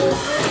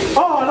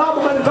 Oh, an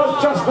Armament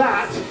does just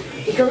that.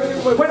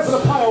 We went for the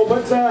pile,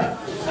 but now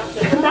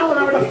they're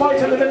having a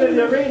fight in the middle of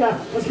the arena.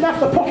 Has left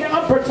the pocket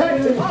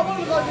unprotected.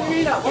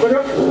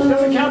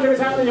 Doesn't count if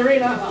it's out of the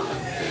arena.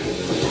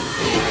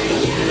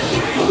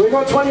 We've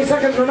got 20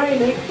 seconds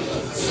remaining.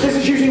 This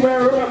is usually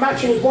where a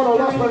match is won or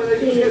lost, but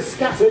it usually is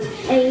scattered.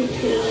 18,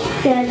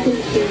 17,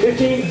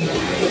 15,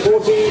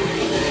 14,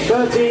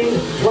 13,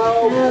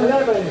 12,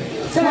 11,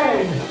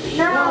 10,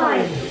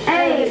 9,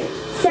 8,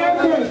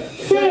 7,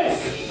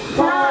 6,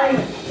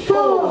 5,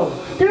 4,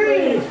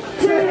 3,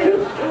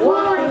 2,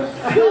 1.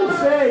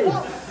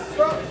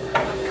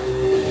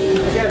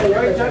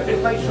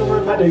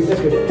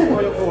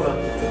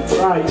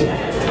 Right.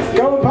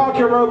 Go and park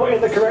your robot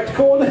in the correct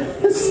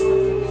corners.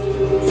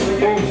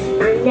 Yes,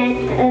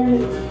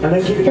 and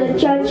then keep it the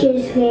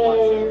judges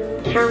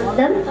will count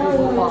them.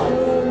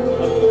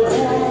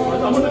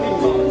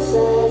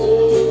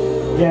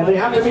 Yeah, they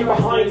have to be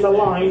behind the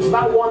lines.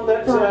 That one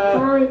that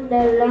Behind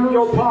the line.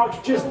 you're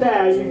parked just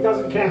there, it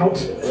doesn't count.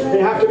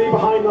 They have to be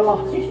behind the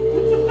line.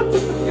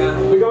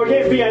 We're going to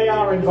get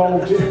VAR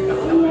involved.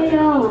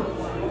 VAR.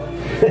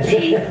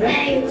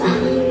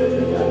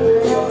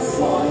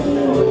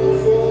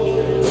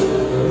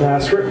 Nah,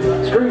 screw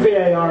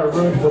VAR and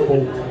ruin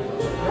football.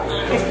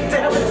 It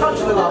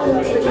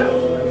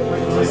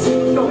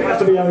has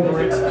to be over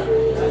it.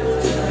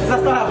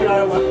 That's not happening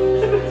over.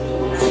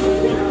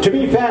 To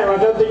be fair, I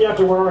don't think you have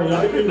to worry.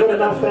 I think you've got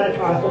enough there,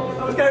 Kyle.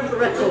 I was going for the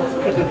record.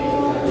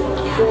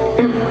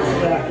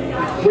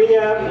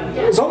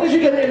 Yeah. As long as you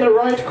get it in the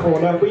right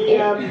corner,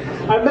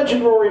 I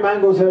mentioned Rory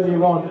Mangles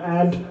earlier on,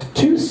 and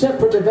 2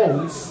 separate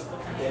events,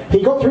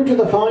 he got through to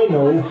the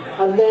final,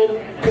 and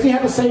then, because he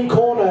had the same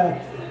corner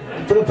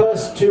for the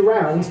first 2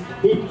 rounds,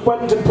 he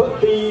went and put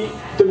the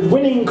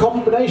winning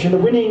combination, the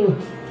winning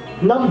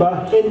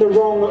number in the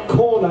wrong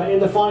corner in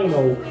the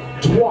final,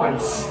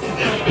 twice.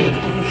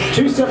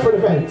 2 separate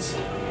events.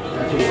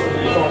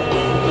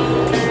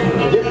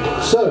 Yep.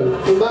 So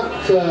from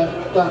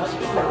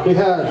that we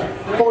had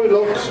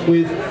Goldilocks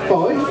with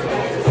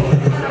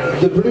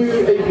 5, the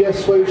blue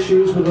ABS suede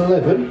shoes with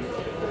 11,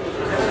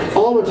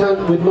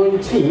 Armatan with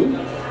 19.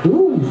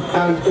 Ooh.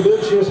 And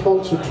emergency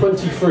response with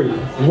 23.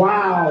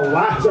 Wow,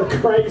 that's a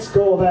great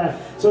score there.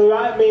 So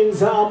that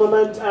means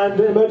Armament and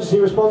emergency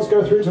response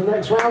go through to the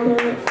next round.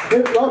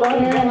 Well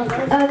done.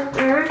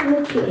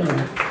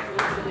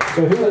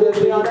 So who will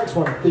be our next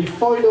one? The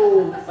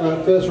final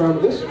first round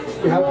of this,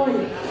 we have...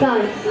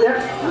 Done.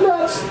 Yeah,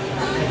 nuts.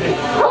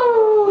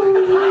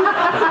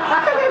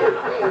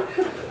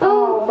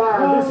 Oh man,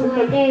 this is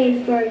my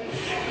days broke.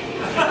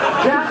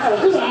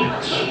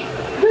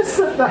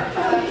 Listen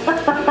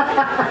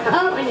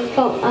Oh, and it's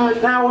got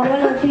now 1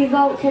 or 2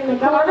 volts in the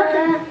corner.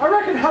 I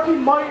reckon Huggy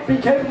might be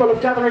capable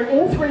of gathering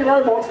all 3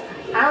 robots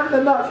and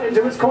the nut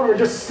into its corner and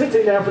just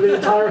sitting there for the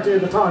entirety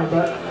of the time,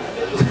 but...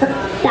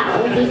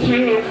 That would be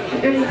kind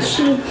of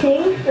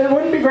cheating. It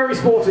wouldn't be very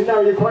sporty,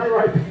 no, you're quite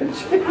right,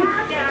 Benji.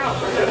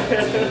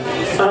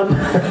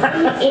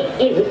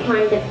 It would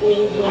kind of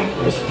mean,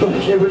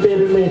 yeah, it would be a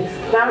bit mean.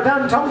 Now,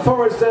 Dan Tom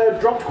Thor has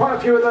dropped quite a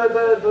few of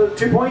the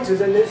 2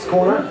 pointers in this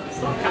corner.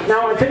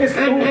 Now, I think it's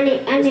going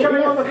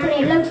on the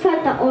thing. It looks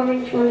like the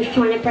orange one is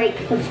trying to break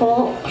the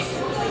forks.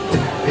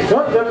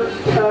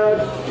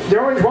 The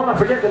orange one, I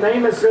forget the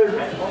name, is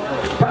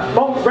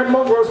Red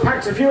Mongrel's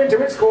packed a few into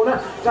its corner.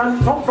 Dan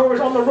Tom Thor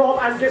is on the rod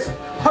and gets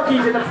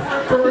Huggied in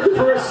for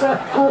his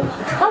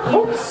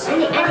troubles.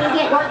 And he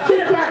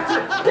gets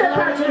Get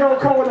back to your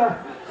corner.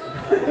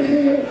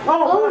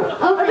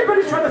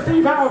 Everybody's trying to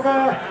thieve out of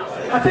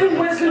I think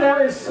Wesley now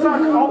is stuck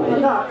on the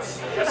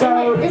nuts.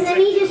 So and then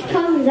he just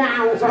comes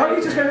out. So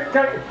Huggy's just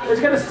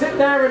going to sit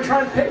there and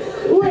try and pick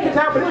it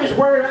out, but he's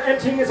worried about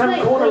emptying his own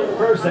corner in the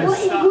process.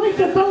 What if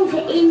the balls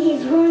are in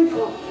his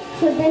robot?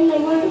 So then they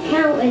won't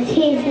count as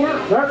his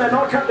nuts. No, they're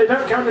not. They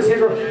don't count as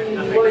his.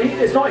 Well,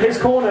 it's not his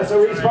corner,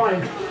 so he's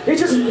fine. He's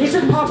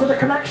just part of the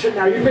collection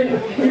now. You've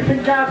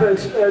been gathered,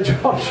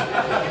 Josh.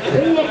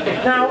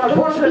 Now,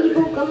 unfortunately,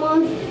 people come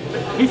on.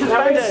 He's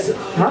suspended.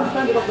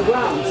 Suspended off the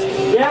ground.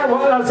 Yeah,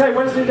 well, I'd say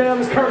Wednesday Dale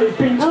is currently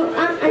benched. Oh,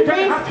 and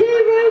there's 2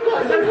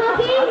 robots in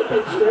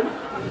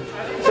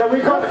Huggy. So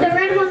we've got the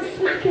red one's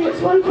smacking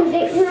its one for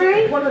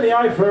victory. One in the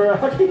eye for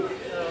Huggy.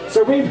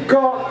 So we've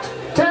got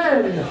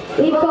 10.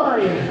 We've got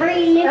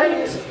 3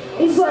 living.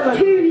 We've got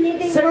 2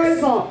 living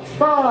robots.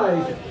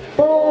 5,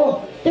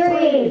 4,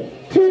 3,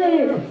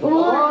 2,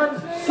 1,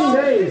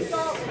 6.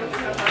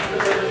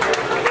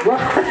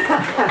 Right.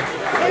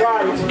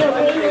 The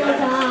winners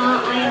are,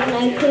 I have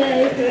no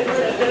clue.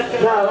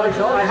 Now,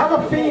 I have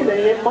a feeling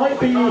it might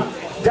be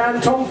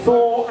Dan Tom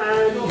Thor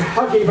and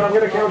Huggy, but I'm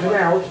going to count it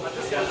out.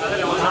 I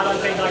don't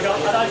think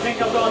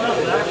I've got enough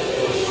there.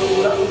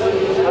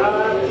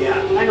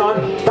 Hang on.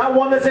 That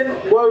one that's in...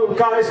 Whoa,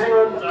 guys, hang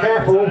on.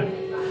 Careful.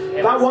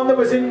 That one that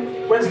was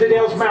in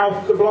Wensleydale's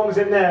mouth that belongs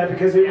in there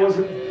because it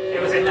wasn't... It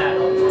was in there.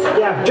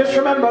 Yeah, just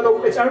remember,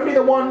 it's only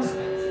the ones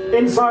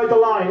inside the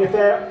line. If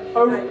they're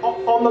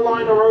on the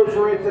line or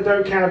over it, they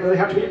don't count, but they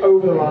have to be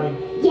over the line.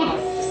 Yes,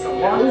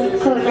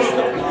 correct.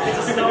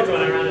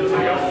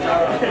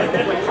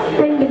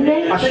 And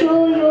make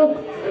sure your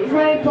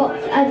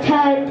robots are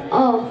turned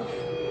off.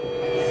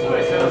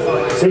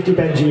 Safety,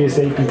 Benji, is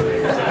safety.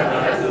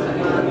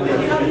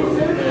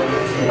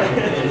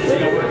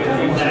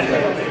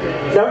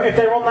 No, if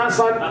they're on that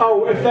side,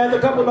 if they're the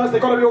double nuts,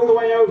 they've got to be all the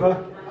way over.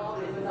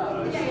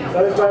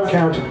 Those don't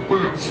count.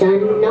 That's a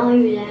no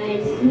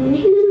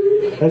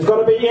then. They've got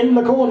to be in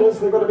the corners,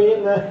 they've got to be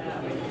in there.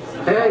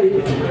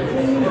 And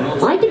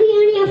why do we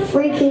only have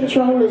 3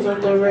 controllers on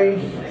the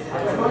roof?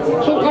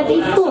 Shouldn't there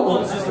be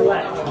 4?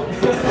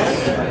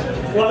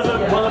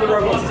 One of the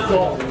robots is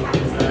got.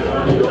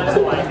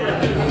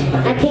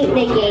 I think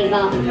they gave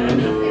up.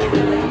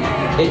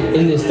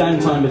 In this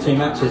downtime between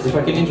matches, if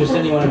I can interest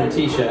anyone in a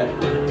t-shirt,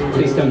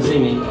 please come see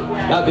me.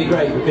 That'd be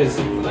great because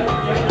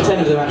 10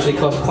 of them actually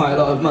cost quite a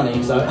lot of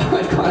money, so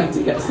I'd quite like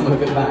to get some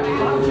of it back.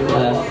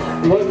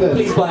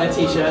 Please buy a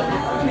t-shirt.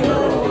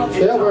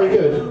 They are very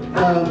good.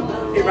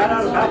 It ran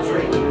out of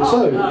battery.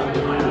 So,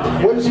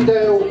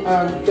 Wensleydale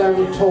and Dan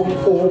Tom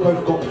Thor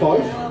both got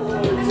 5.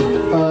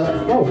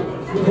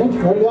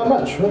 Only that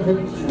much. Okay.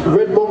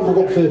 Red Mongrel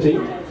got 13.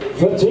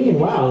 13,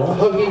 wow.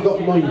 Huggy got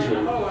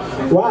 19.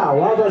 Wow,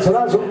 well done.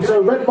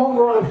 So Red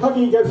Mongrel and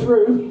Huggy go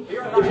through.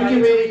 If you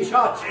give me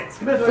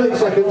 30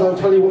 seconds, I'll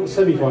tell you what the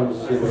semi-finals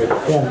is going to be.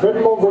 Yeah, Red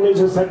Mongrel needs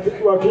a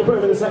second. Well, can you put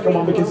him in the second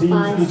one because he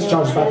needs to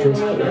charge batteries?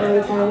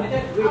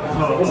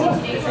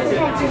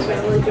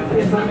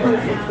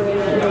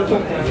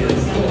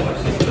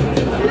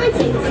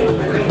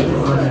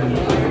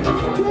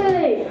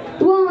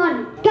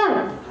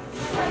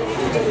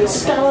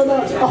 Scour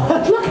nuts. Oh,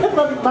 look at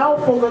the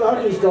mouthful that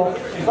Huggy's got.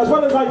 As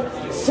well as like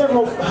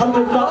several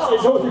hundred nuts,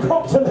 it's all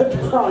got to the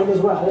prime as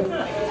well.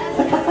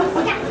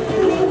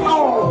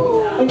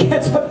 And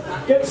gets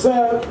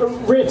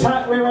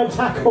rear end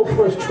tackle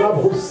for his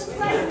troubles.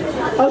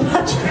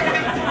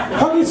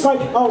 Huggy's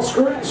like,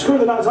 screw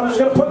the nuts, I'm just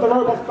going to put the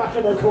robots back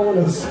in their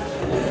corners.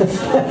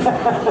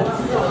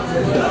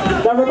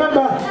 Now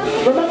remember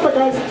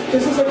guys,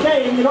 this is a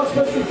game, you're not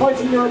supposed to be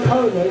fighting your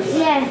opponents.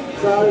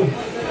 Yes. So,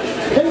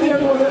 If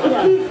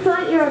you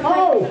fight your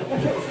opponent.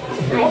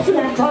 I'm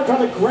trying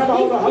to grab a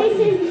hold of This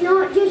is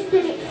not just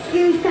an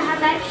excuse to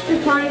have extra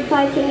time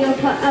fighting your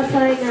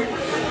opponent.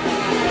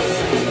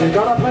 You've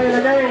got to play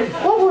the game.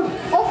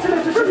 Often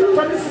it's just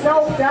done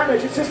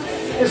self-damage.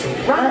 It's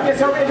ramming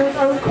itself into its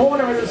own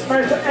corner and it's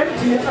managed to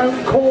empty its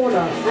own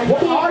corner.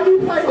 What are you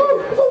playing? Oh,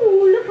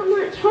 look how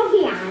much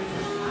Huggy has.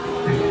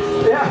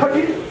 Yeah,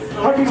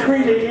 Huggy's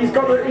greedy. He's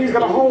got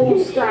a whole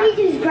stack.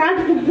 He just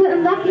grabs and puts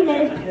them back in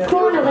his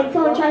corner when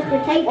someone tries to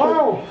take him.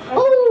 Oh!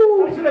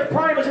 So the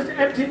prime was just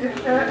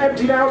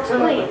emptied out.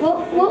 Wait,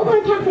 what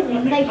would happen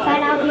if they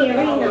fell out the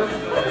arena?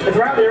 If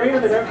they're out the arena,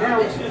 they don't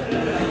count.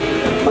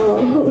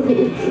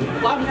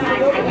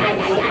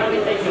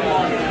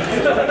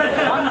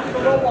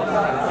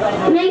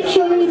 Make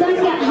sure you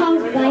don't get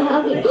hugged by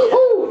hugging.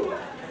 Oh!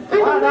 And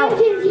the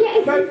emergency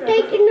exit's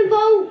taking the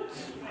bolt.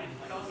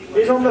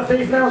 He's on the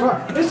thief now as well.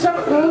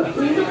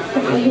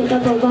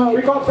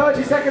 We've got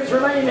 30 seconds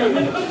remaining.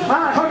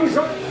 Huggy's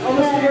got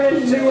obviously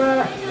ready to,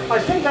 I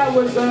think that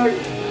was it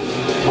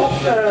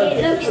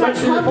looks like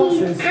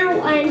Huggy's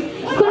out and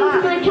according to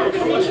my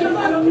calculations,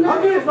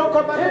 Huggy has not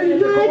got that many in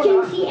the corner.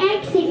 emergency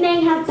exit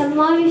may have the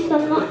most,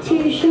 I'm not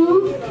too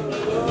sure.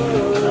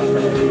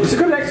 It's a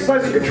good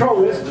exercise in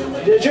control, this.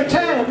 Here's your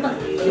 10,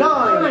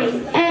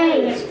 9,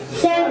 8,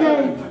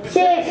 7,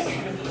 6,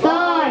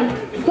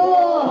 5,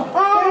 4,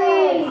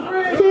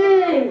 3,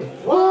 2,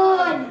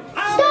 1.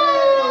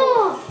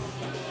 Stop!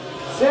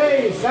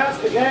 Cease, that's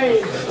the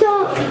game.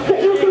 Stop! Put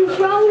your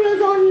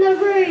controllers on the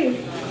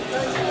roof.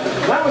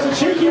 That was a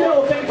cheeky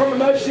little thing from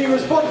emergency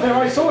response there.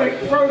 I saw it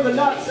throw the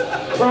nuts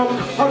from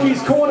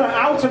Huggy's corner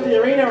out of the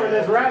arena, and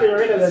there's around the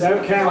arena, they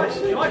don't count.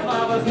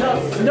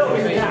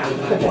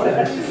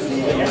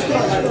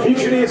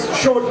 Usually it's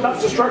short nut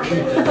destruction.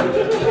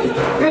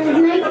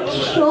 And make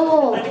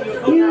sure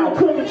you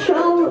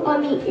control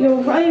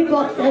your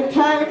robots and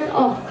turn it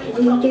off.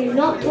 You do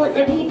not want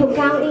the people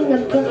counting the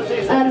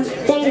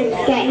things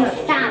getting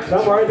stabbed.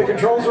 Don't worry, the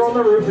controls are on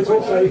the roof, it's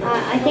all safe.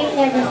 I think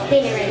there's a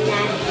spinner in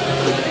there.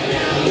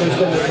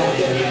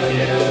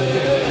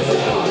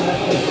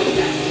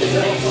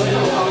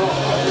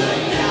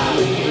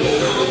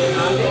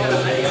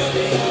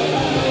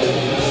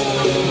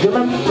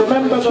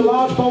 Remember the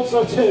large bolts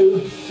are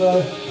 2,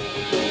 so...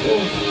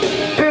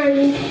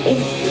 And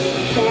it's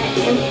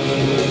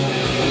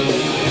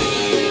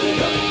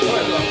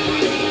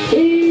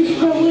who's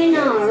the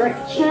winner,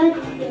 Richard?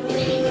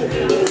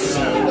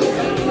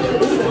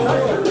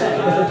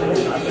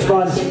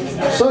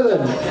 So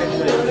then,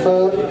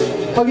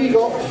 Huggy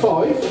got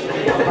 5,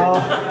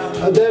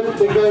 and then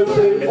we go to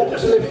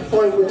Oxfordshire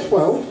fine with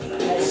 12.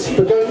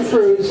 But going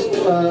through is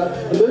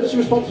emergency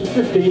response with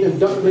 15 and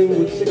duckling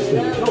with 16.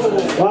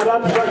 Well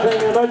done,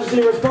 duckling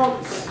emergency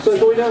response. So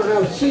we now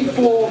have C4,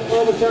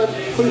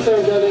 Armitage, Queen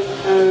Sarah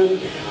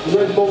and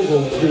Red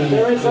Mongol.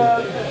 There is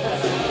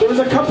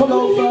a couple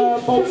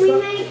of bolts. Can we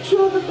make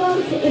sure the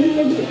bolts are in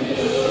the...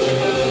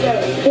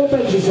 What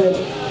Benji said.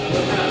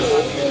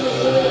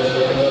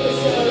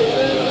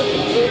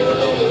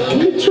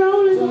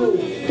 Controllers on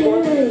 2,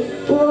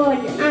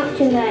 1,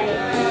 activate.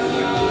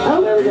 Oh,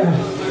 there we go.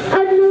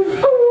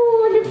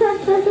 The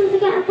first person to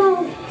get a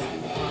bolt.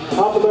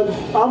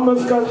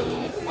 Armman's got...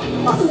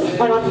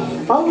 Hang on,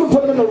 Armman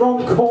put them in the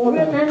wrong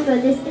corner. Remember,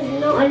 this is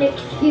not an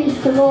excuse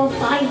for more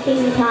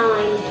fighting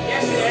time.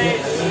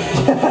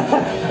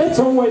 It's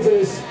always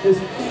is.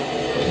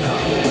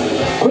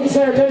 Queen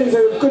Sarah Denny's a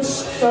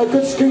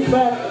good scoop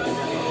there.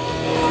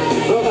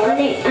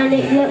 And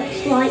it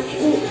looks like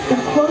the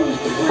front.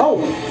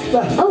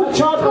 That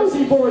charge by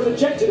C4 has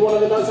ejected one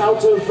of the nuts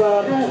out of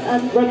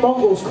Red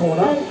Mongol's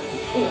corner.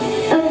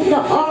 The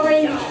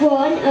orange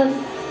one,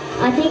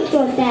 I think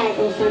you're dead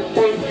or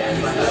something.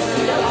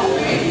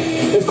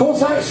 It's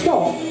called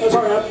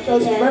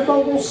Red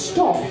Mongol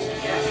stopped.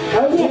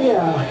 Oh dear.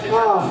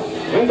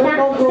 And Red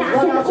Mongol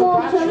run out that's of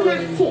an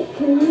automatic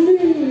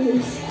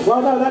lose.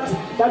 Well, no,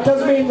 that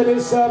does mean that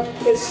it's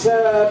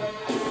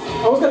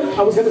I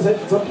was going to say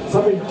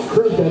something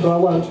crude there, but I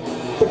won't.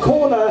 The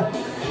corner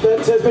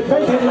that has been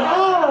vacated.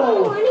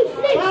 Oh, and he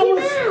flipped him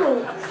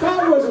out.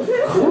 That was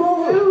cruel.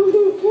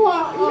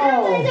 What?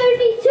 Now there's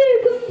only 2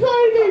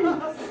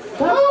 components.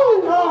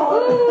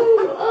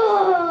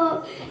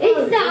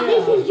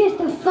 This is just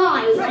a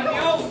fight.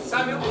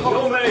 Samuel,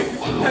 you're me.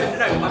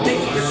 No, I'm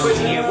thinking you're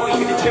quitting here. What are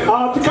you going to do?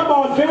 Come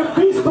on,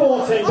 be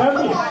sporting, don't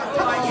we?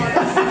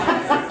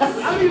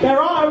 There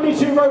are only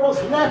 2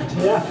 robots left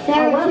here.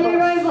 There are 2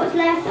 robots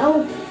left. I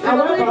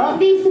wouldn't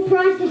be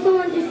surprised if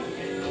someone just...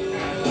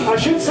 I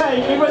should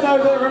say, even though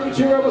there are only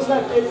 2 robots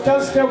left, it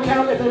does still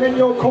count if they're in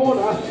your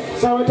corner,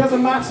 so it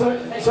doesn't matter.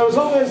 So as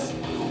long as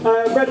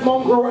Red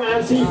Mongrel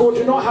and C4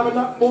 do not have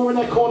enough more in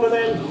their corner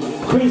than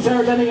Queen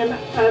Sarah Denning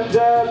and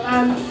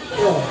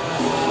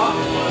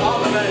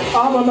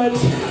Armament.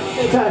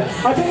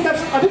 I think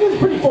it's a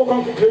pretty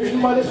foregone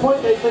conclusion by this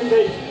point.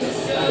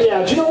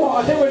 Yeah, do you know what?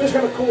 I think we're just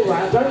going to call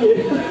that, don't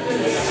you?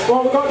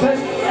 Well, we've got 10, 8,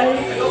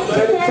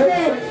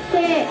 7,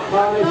 6,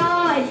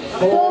 5,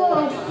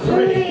 4,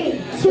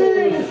 3,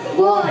 2,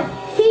 1,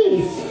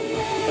 cease.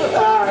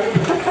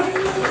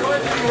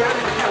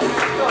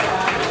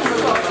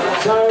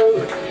 So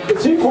the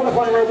 2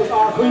 qualifying robots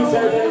are Queen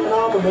Sarah Denning and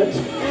Armament.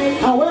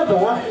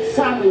 However,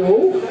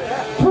 Samuel,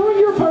 throwing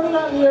your opponent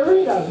out in the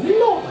arena,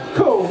 not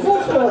cool,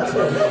 not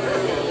sporting.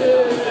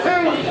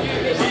 And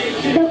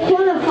the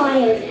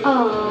qualifiers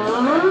are...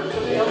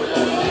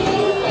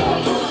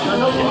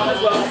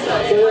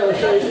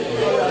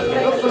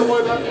 Not going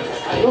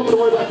to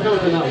worry about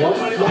counting that one.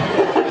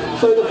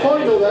 So the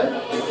final then,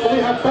 we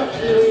have back to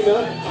the arena,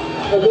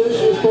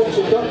 emergency response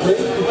of Duckling,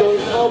 who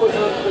joins Armitage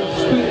and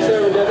Queen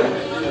Sarah Denning,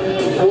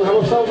 and we'll have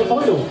ourselves a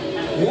final.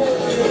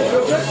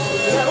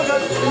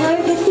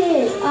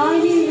 Roboteers, are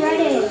you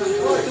ready?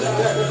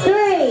 3,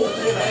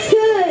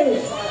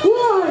 2,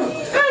 1,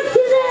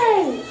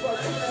 activate!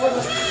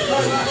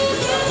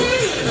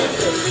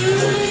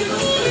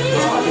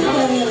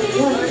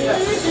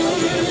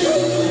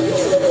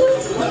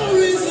 No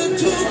reason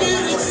to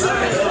get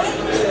excited.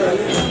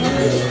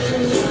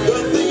 The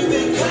thing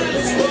that kind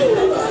of slow.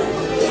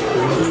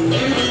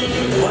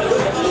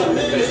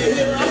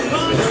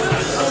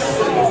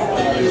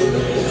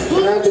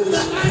 And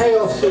it's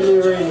chaos in the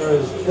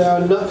arenas. There are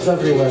nuts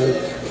everywhere.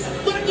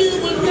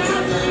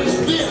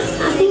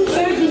 I think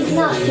Ruby's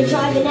nuts are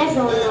driving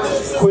everyone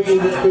nuts.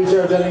 Queen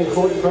Sarah Denning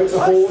creates a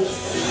horde.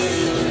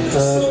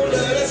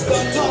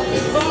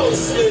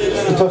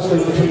 The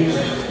tussling between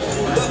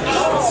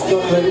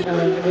Dublin and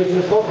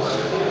Regina Fox.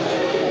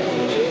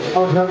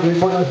 I'm having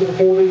quite nice little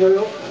hoarding going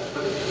on.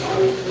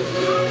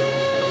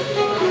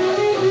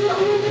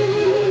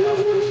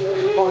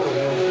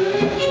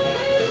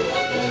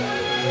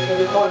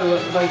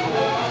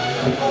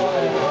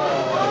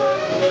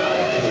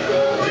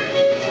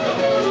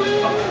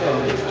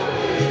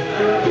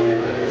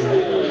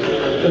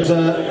 There's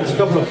a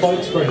couple of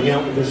fights breaking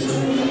out with this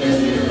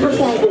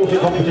sporting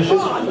competition. A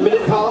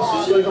minute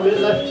past, so we've got a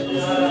minute left.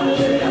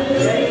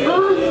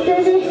 After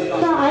this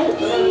fight,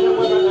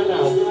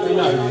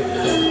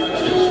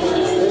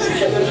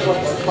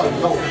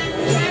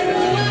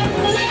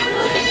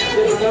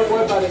 Don't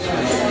worry about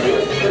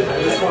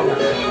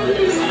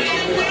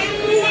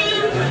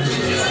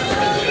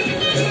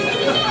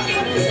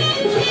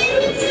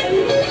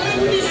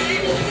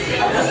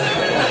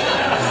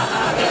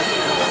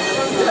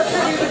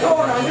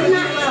and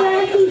that's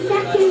 30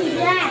 seconds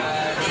left.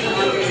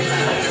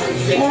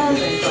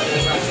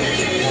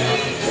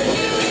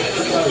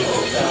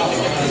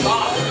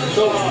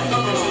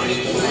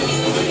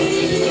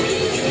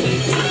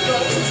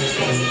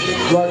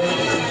 Right.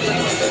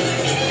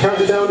 Count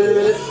it down in a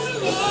minute.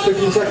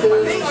 15 seconds.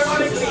 20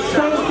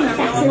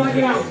 seconds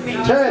left.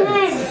 10,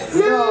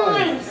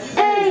 9,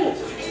 8,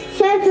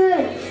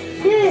 7,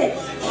 6.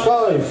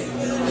 5,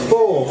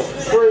 4,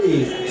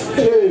 3,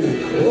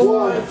 2,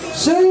 1.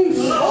 See?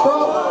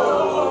 Stop!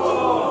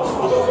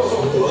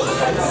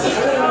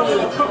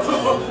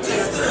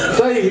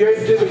 Dave, you able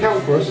to do the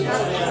count for us?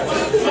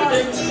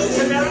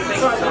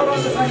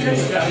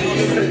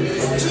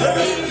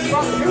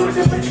 Who's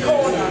in which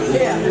corner?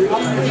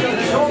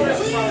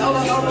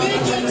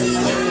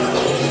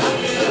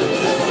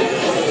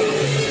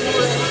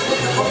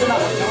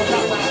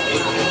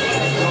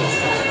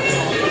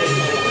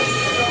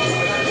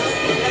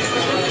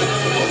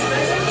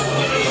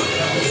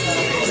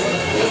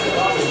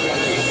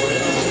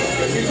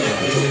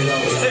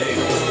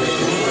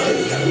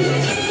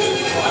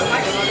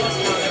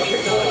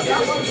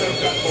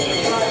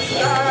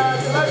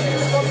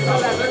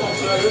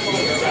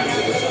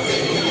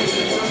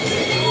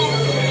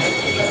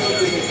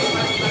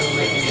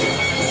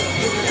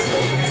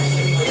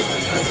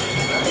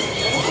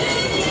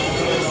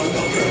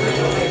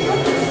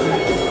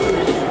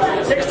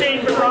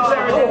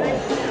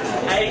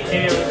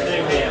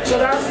 So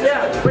that's,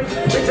 yeah, Queen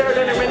Sarah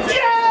Denning wins.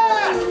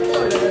 Yeah!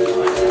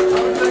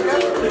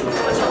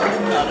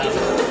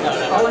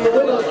 And the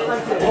winner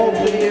of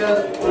the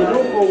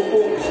inaugural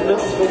ORCS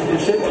nuts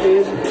competition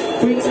is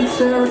Queen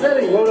Sarah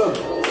Denning. Well done.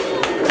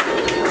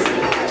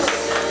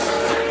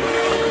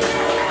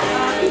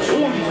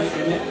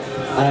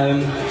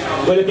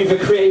 We're looking for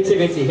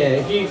creativity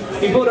here.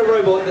 If you bought a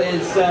robot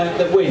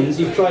that wins,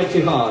 you've tried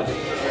too hard.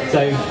 So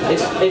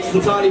it's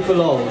entirely for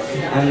lols.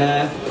 And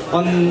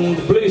on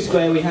the blue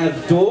square we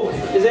have Dork,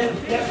 is it?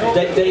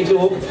 Dave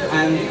Dork.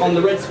 And on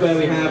the red square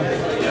we have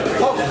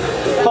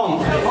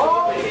Honk.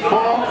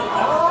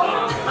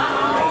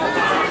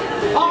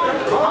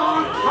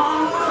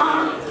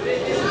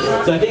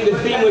 So I think the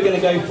theme we're going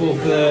to go for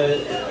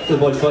the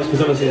body parts,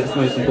 because obviously that's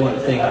the most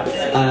important thing,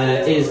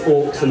 is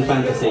orcs and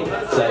fantasy.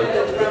 So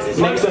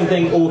make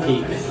something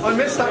orky. I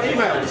missed that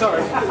email,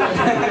 sorry.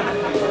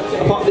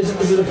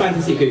 This is a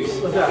fantasy goose.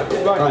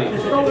 Right. You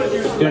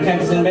want to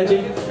count us in,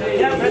 Benji?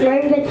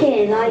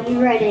 Roboteers, are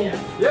you ready?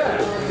 Yeah.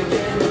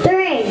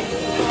 3,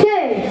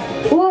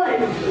 2,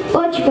 1,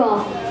 what you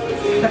got?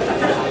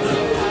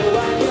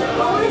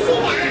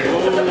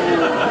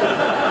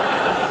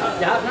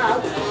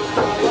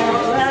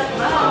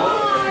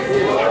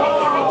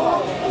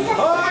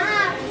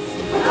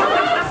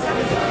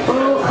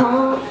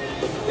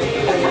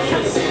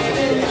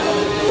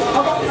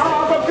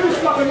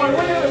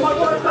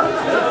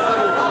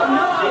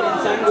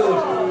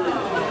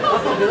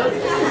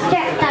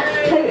 That's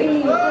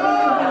totally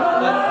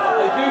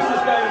The goose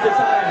is going to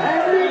town.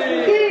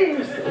 the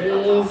goose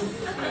is...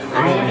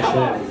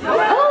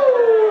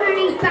 Oh, and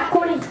he's back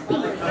on his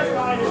feet. I've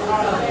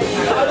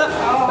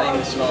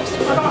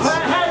got a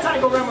hair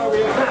tangle room over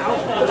here now.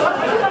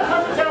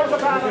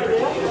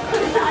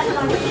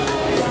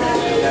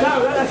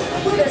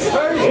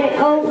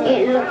 Oh,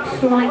 it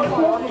looks like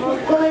Hawk is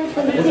going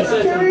for the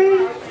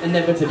victory.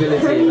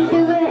 Inevitability. Can he do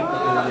it?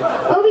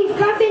 Oh, he's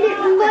grabbing it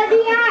from where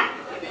the act.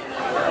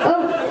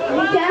 Oh,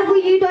 be careful,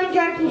 you don't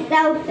drag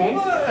yourself then.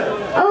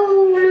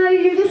 Oh no,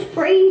 you just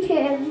freed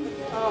him.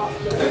 We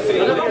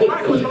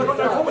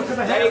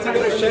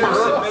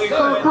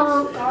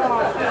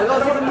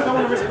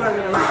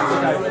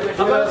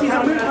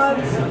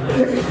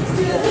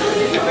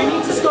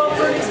need to stop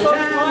for an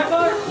explosion,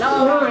 Michael. 9,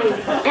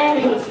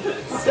 8,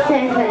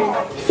 7,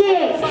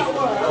 6.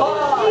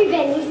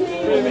 Moving, he's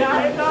moving.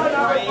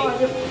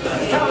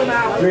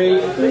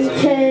 3,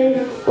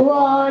 2,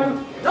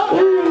 1.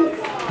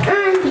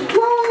 And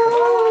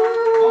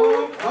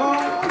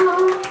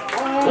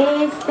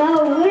is the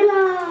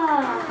winner.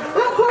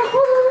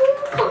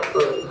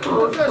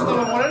 First time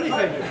I won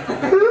anything.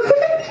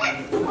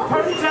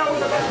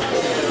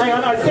 Hang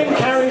on, I think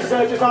Harry's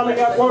just arming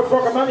up Woke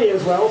Rocker Money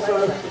as well,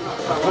 so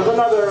that's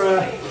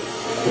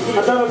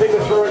another thing to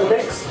throw in the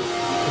mix.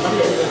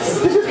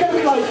 This is going to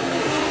be like,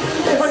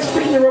 it's like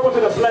sticking your robot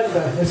in a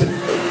blender.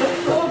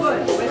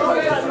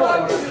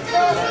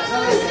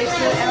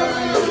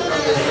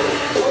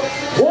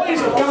 What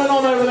is going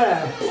on over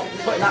there?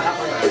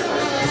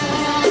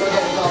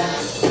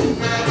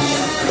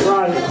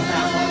 Right,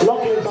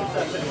 locking.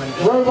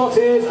 Robot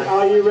is,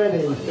 are you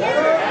ready?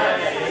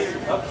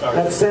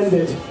 Let's send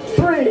it.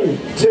 3,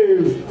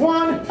 2,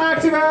 1,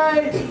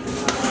 activate!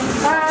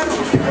 And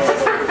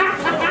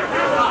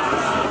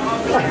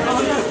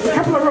a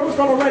couple of robots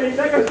gone already.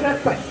 There goes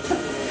Deathbang.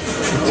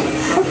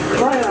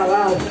 Crying out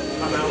loud.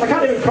 I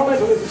can't even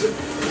comment on this. There's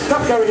just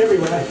stuff going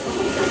everywhere.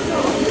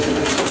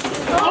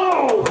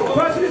 Oh!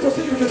 First little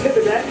secret just hit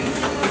the deck.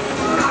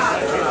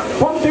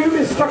 Bomb Doom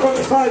is stuck on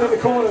the side of the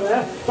corner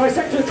there.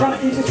 Dissector is trying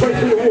to eat its way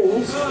through the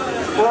walls.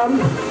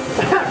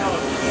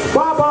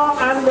 Baba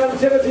and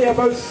Relativity are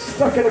both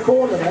stuck in a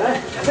corner there. I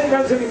think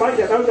Relativity might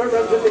get no,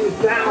 Relativity is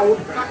down.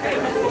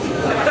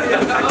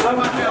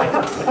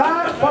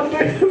 Bomb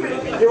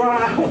Doom, you are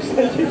out.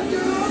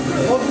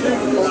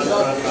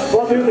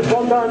 Bomb Doom is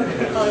one done.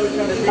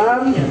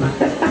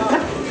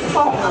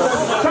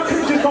 Tucker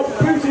just got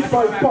booted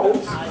by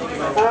Bolt.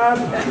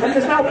 And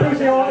is now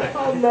booting on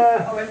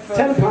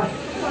Temper.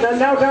 They're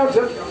now down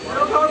to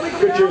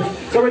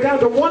so we're down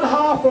to one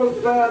half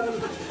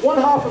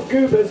of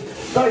Goobers,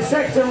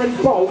 Dissector and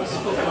Bolt.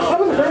 That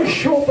was a very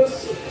short but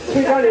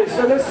sweet idea.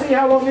 So let's see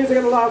how long these are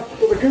going to last.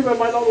 Well, the Goober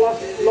might not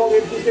last long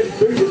if he's getting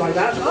booted like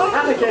that.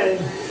 And again.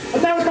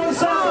 And now it's got the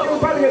sandwich. We're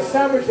about to get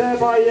sandwiched there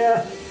by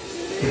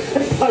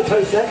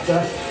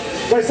Dissector.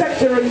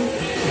 Dissector and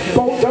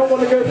Bolt don't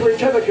want to go for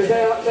each other because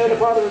they're the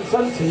father and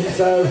son team,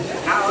 so...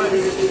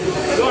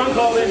 Go on,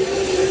 Colin.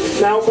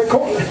 Now,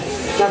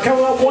 can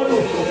our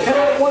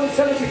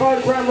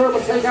 175 gram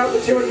robot take out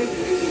the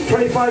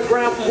 225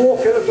 gram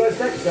walker of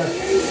Dissector?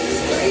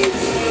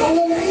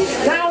 Oh,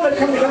 now they're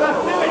coming together.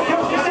 Now it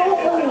comes to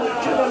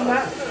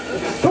that.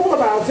 Thought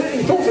about it,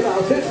 he thought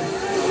about it.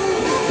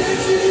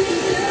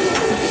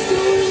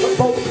 But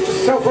Bolt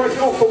self-rising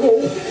off the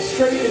wall,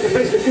 straight in the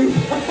face of Goop.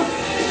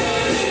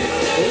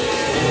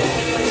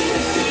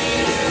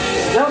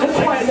 Now it's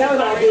quiet down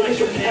now, the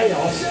initial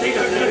chaos.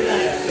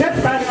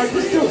 Deathbang, I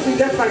can still see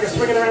Deathbang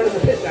swinging around in the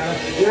pit now.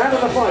 You're out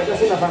of the fight,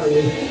 that's enough out of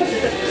you.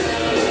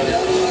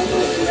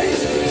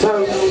 So,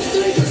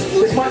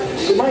 we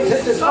might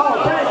take this.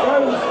 Oh,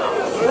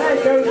 there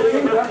goes the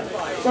Goober.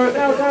 So it's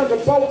now down to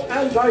Bolt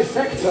and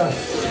Dissector.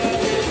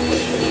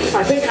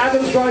 I think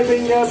Adam's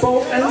driving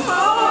Bolt and... Oh,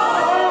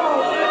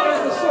 there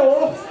goes the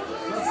saw.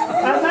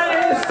 And that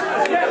is,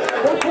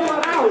 we'll pull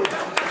that out.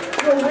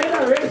 The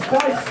winner is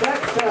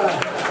Dissector.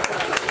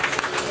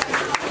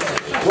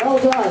 Well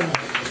done.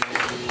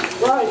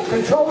 Right,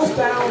 controls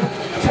down,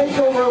 take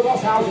your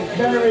robots out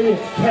very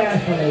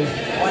carefully.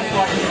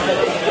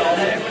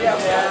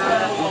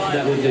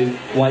 That will do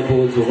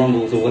whiteboards or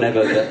rumbles or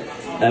whatever,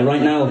 but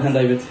right now I'll hand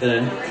over to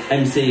the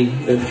MC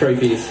of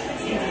trophies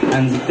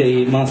and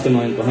the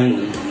mastermind behind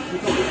them,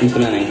 Mr.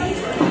 Manning.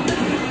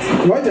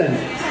 Right then,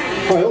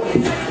 Kyle,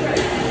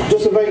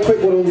 just a very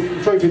quick one on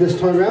the trophy this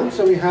time round.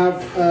 So we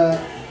have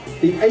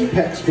the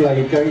Apex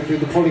blade going through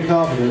the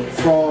polycarbonate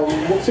from,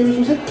 what series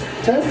was it?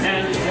 10?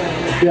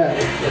 Yeah.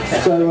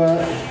 So,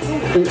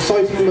 an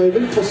exciting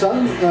moment for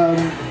some.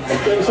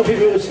 There were some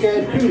people who were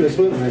scared clueless,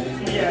 weren't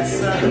they?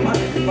 Yes.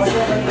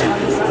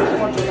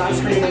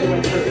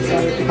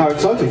 How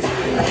exciting.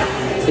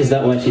 Is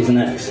that why she's an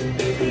ex?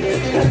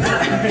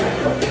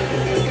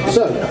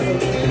 So,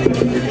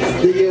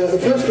 the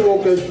first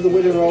award goes to the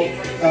winner of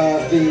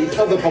the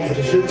other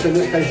competition. So in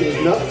this case it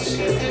was Nuts.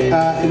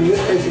 In this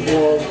case it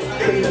was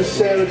Queen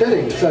Sarah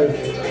Denning. So,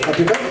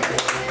 happy birthday.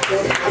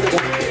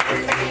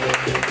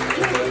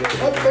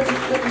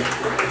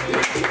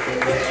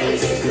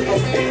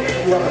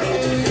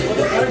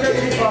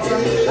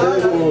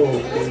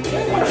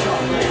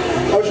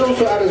 I should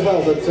also add as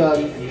well that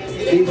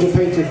these were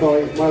painted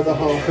by my other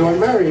half, who I'm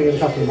marrying in a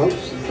couple of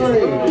months.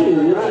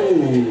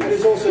 And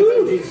it's also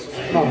Benji's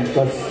mum.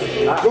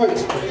 Right.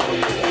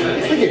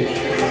 Thank you.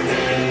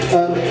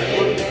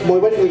 My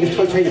wedding ring is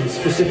titanium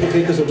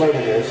specifically because of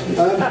Roman Wars.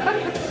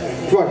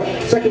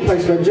 Right, second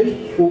place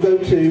Benji will go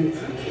to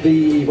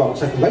the, well,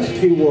 second place,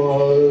 who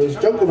was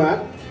Jungle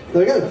Man.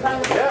 There we go.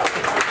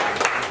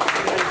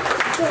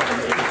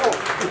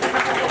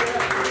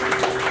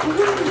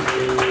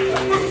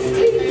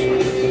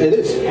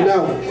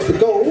 Now, the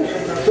gold,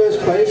 first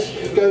place,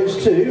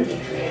 goes to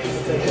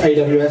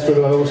AWS,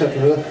 Revival,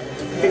 etc.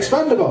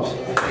 Expandabot.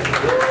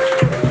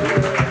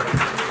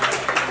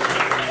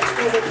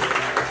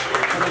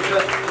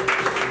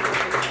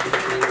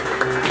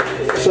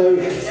 So,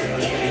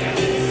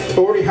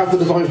 already have the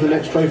design for the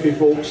next trophy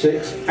for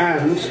ORCS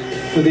and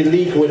for the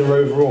league winner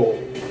overall.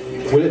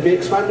 Will it be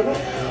Expandable?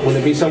 Will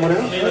it be someone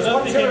else?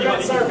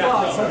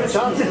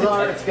 Chances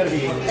are it's going to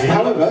be.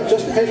 However,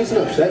 just in case it's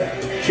an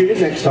upset, tune in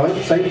next time,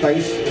 same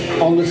place,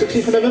 on the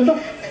 16th of November?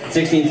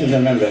 16th of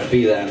November,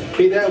 be there.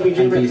 Be there, we'll be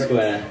MP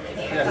Square.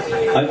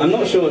 I'm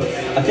not sure,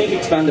 I think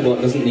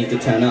Expandable doesn't need to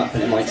turn up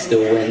and it might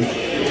still win.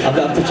 I'll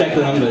have to check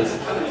the numbers.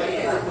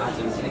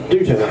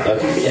 Do turn up though.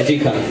 Yeah, do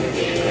come.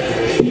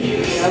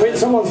 I mean,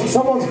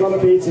 someone's got to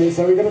beat it,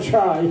 so we're going to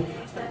try.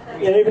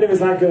 Yeah, even if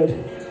it's that good.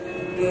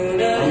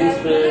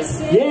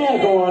 Yeah,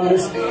 go on.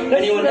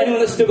 Anyone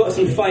that's still got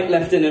some fight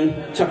left in them,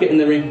 chuck it in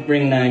the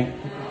ring now.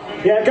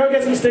 Yeah, go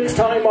get some sticks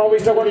time while we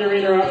still got the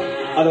arena up.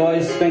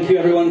 Otherwise, thank you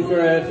everyone for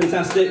a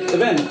fantastic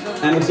event,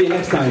 and we'll see you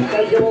next time.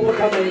 Thank you all for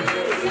coming. 3,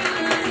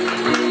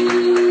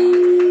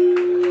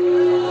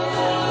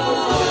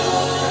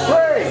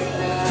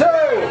 2,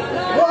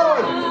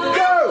 1,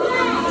 go!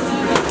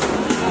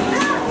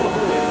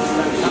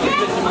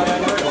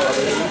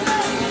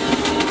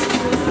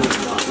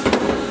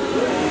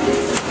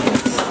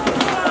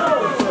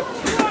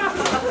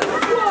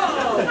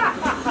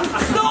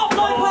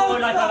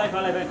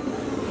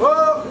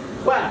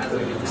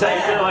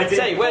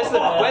 Say, where's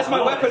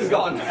my weapon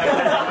gone? I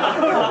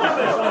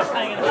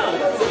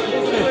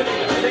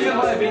think it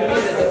might have been me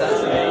that did that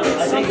to me.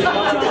 I think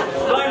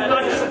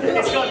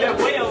it's got no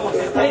wheel.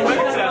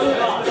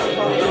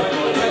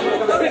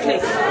 Quickly.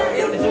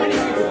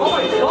 Oh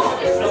my god!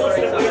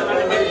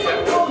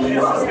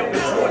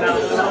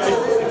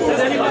 Does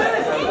anyone?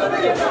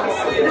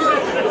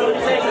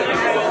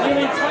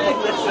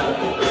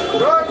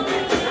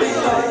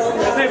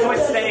 There's no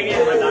point staying in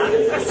like that.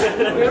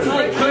 It's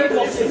like code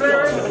boxes.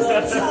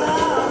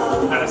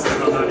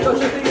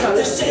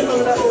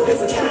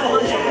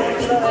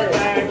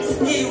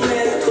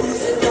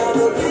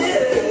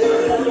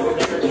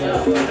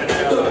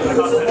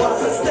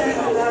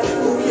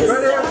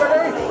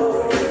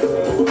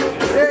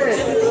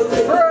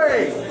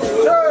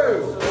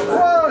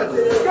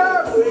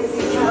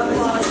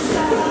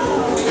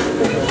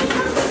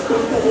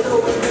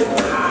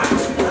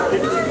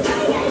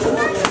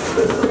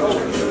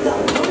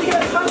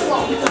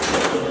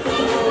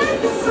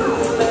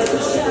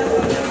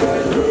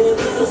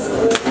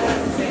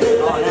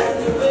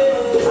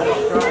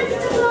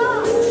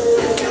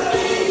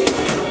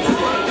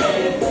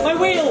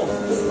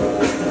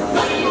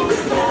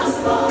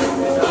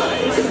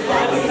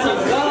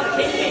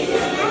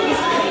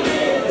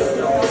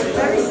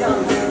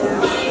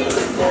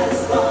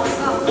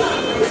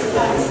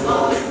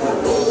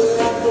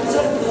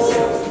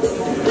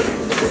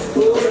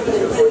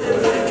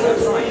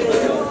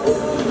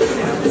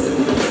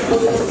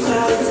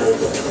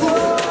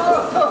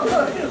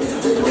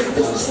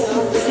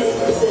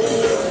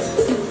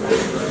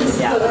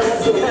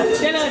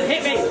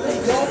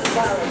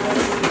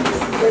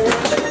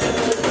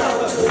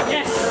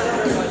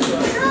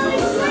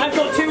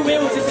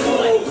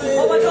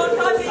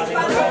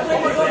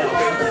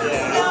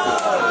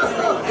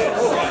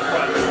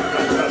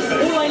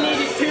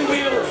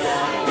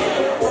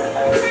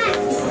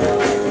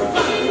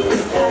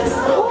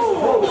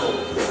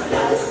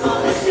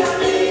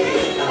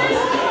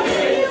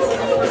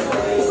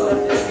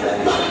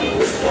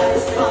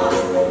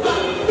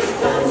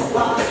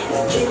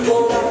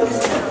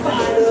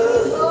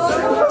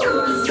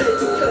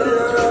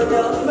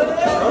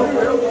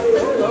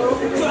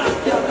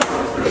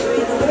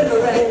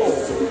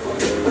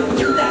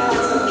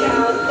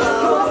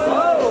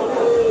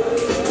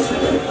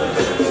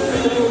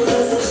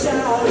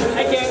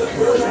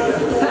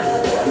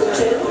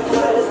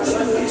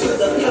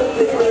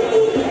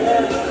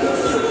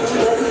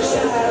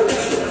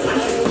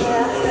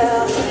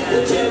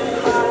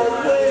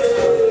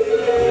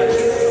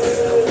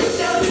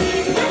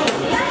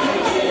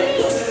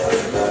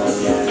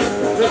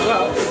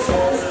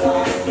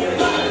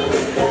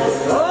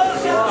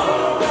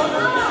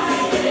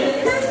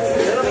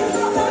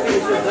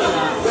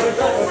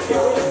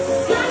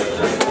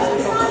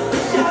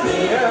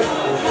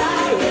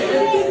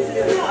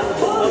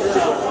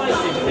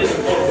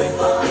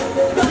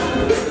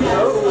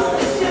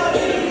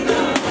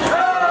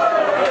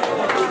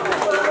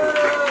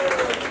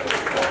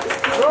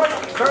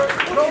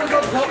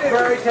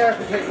 Very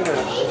careful taking it.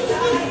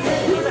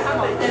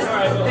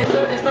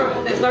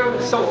 There's no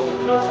salt.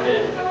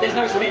 There's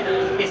no spin.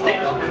 It's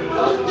there.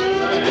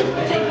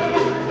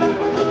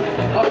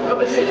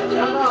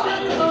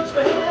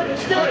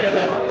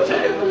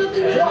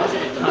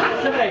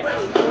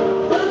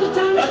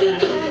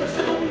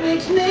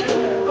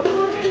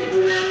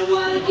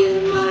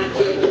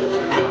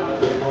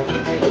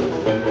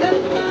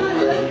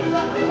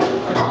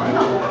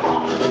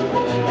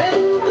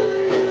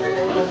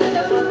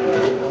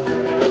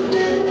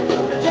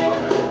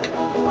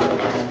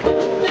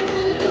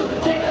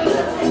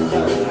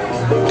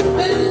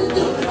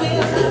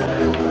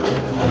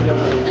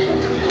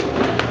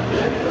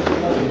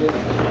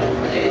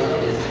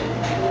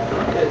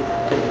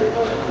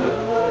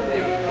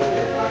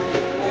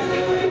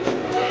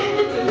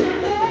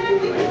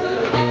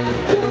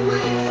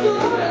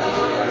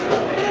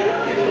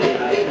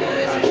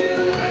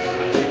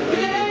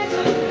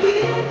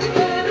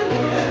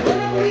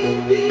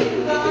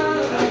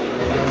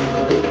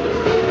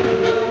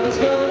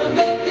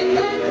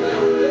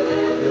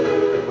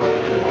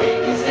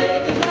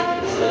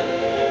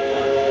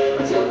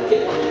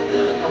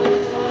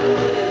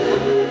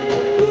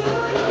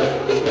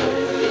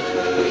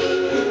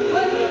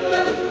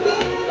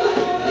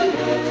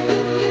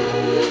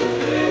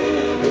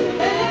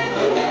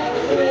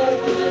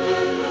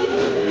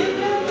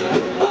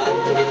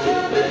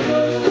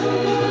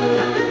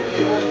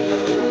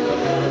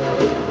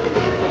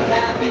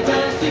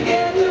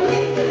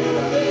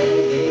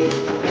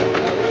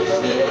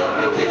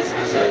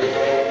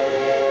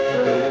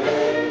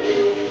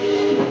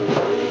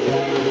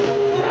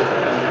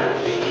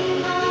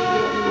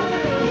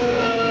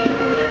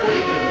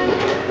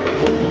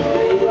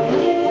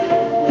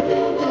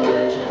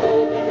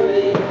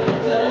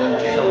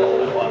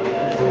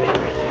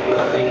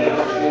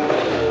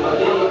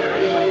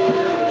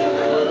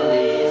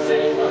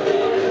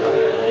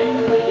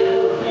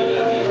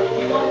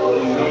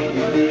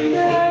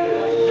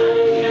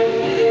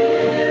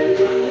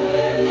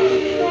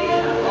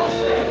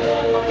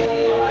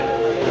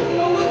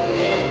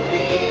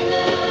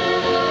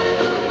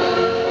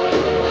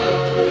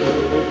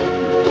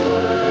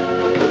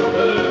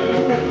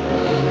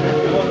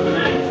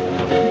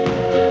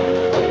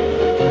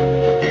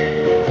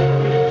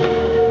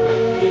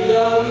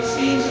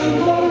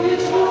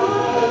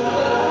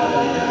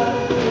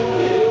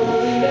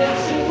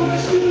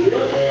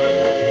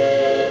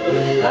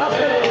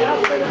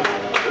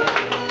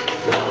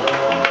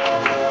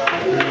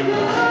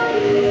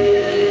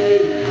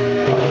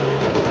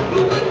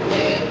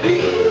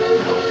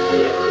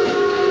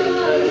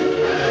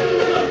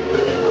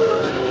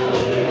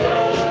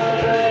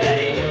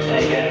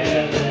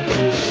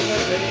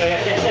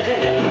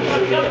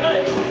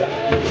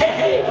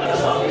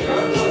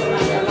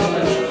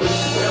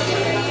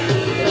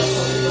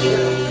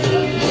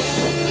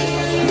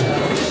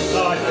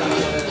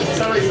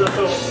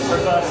 thought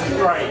reverse is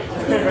great.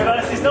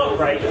 Reverse is not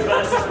great,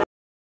 reverse is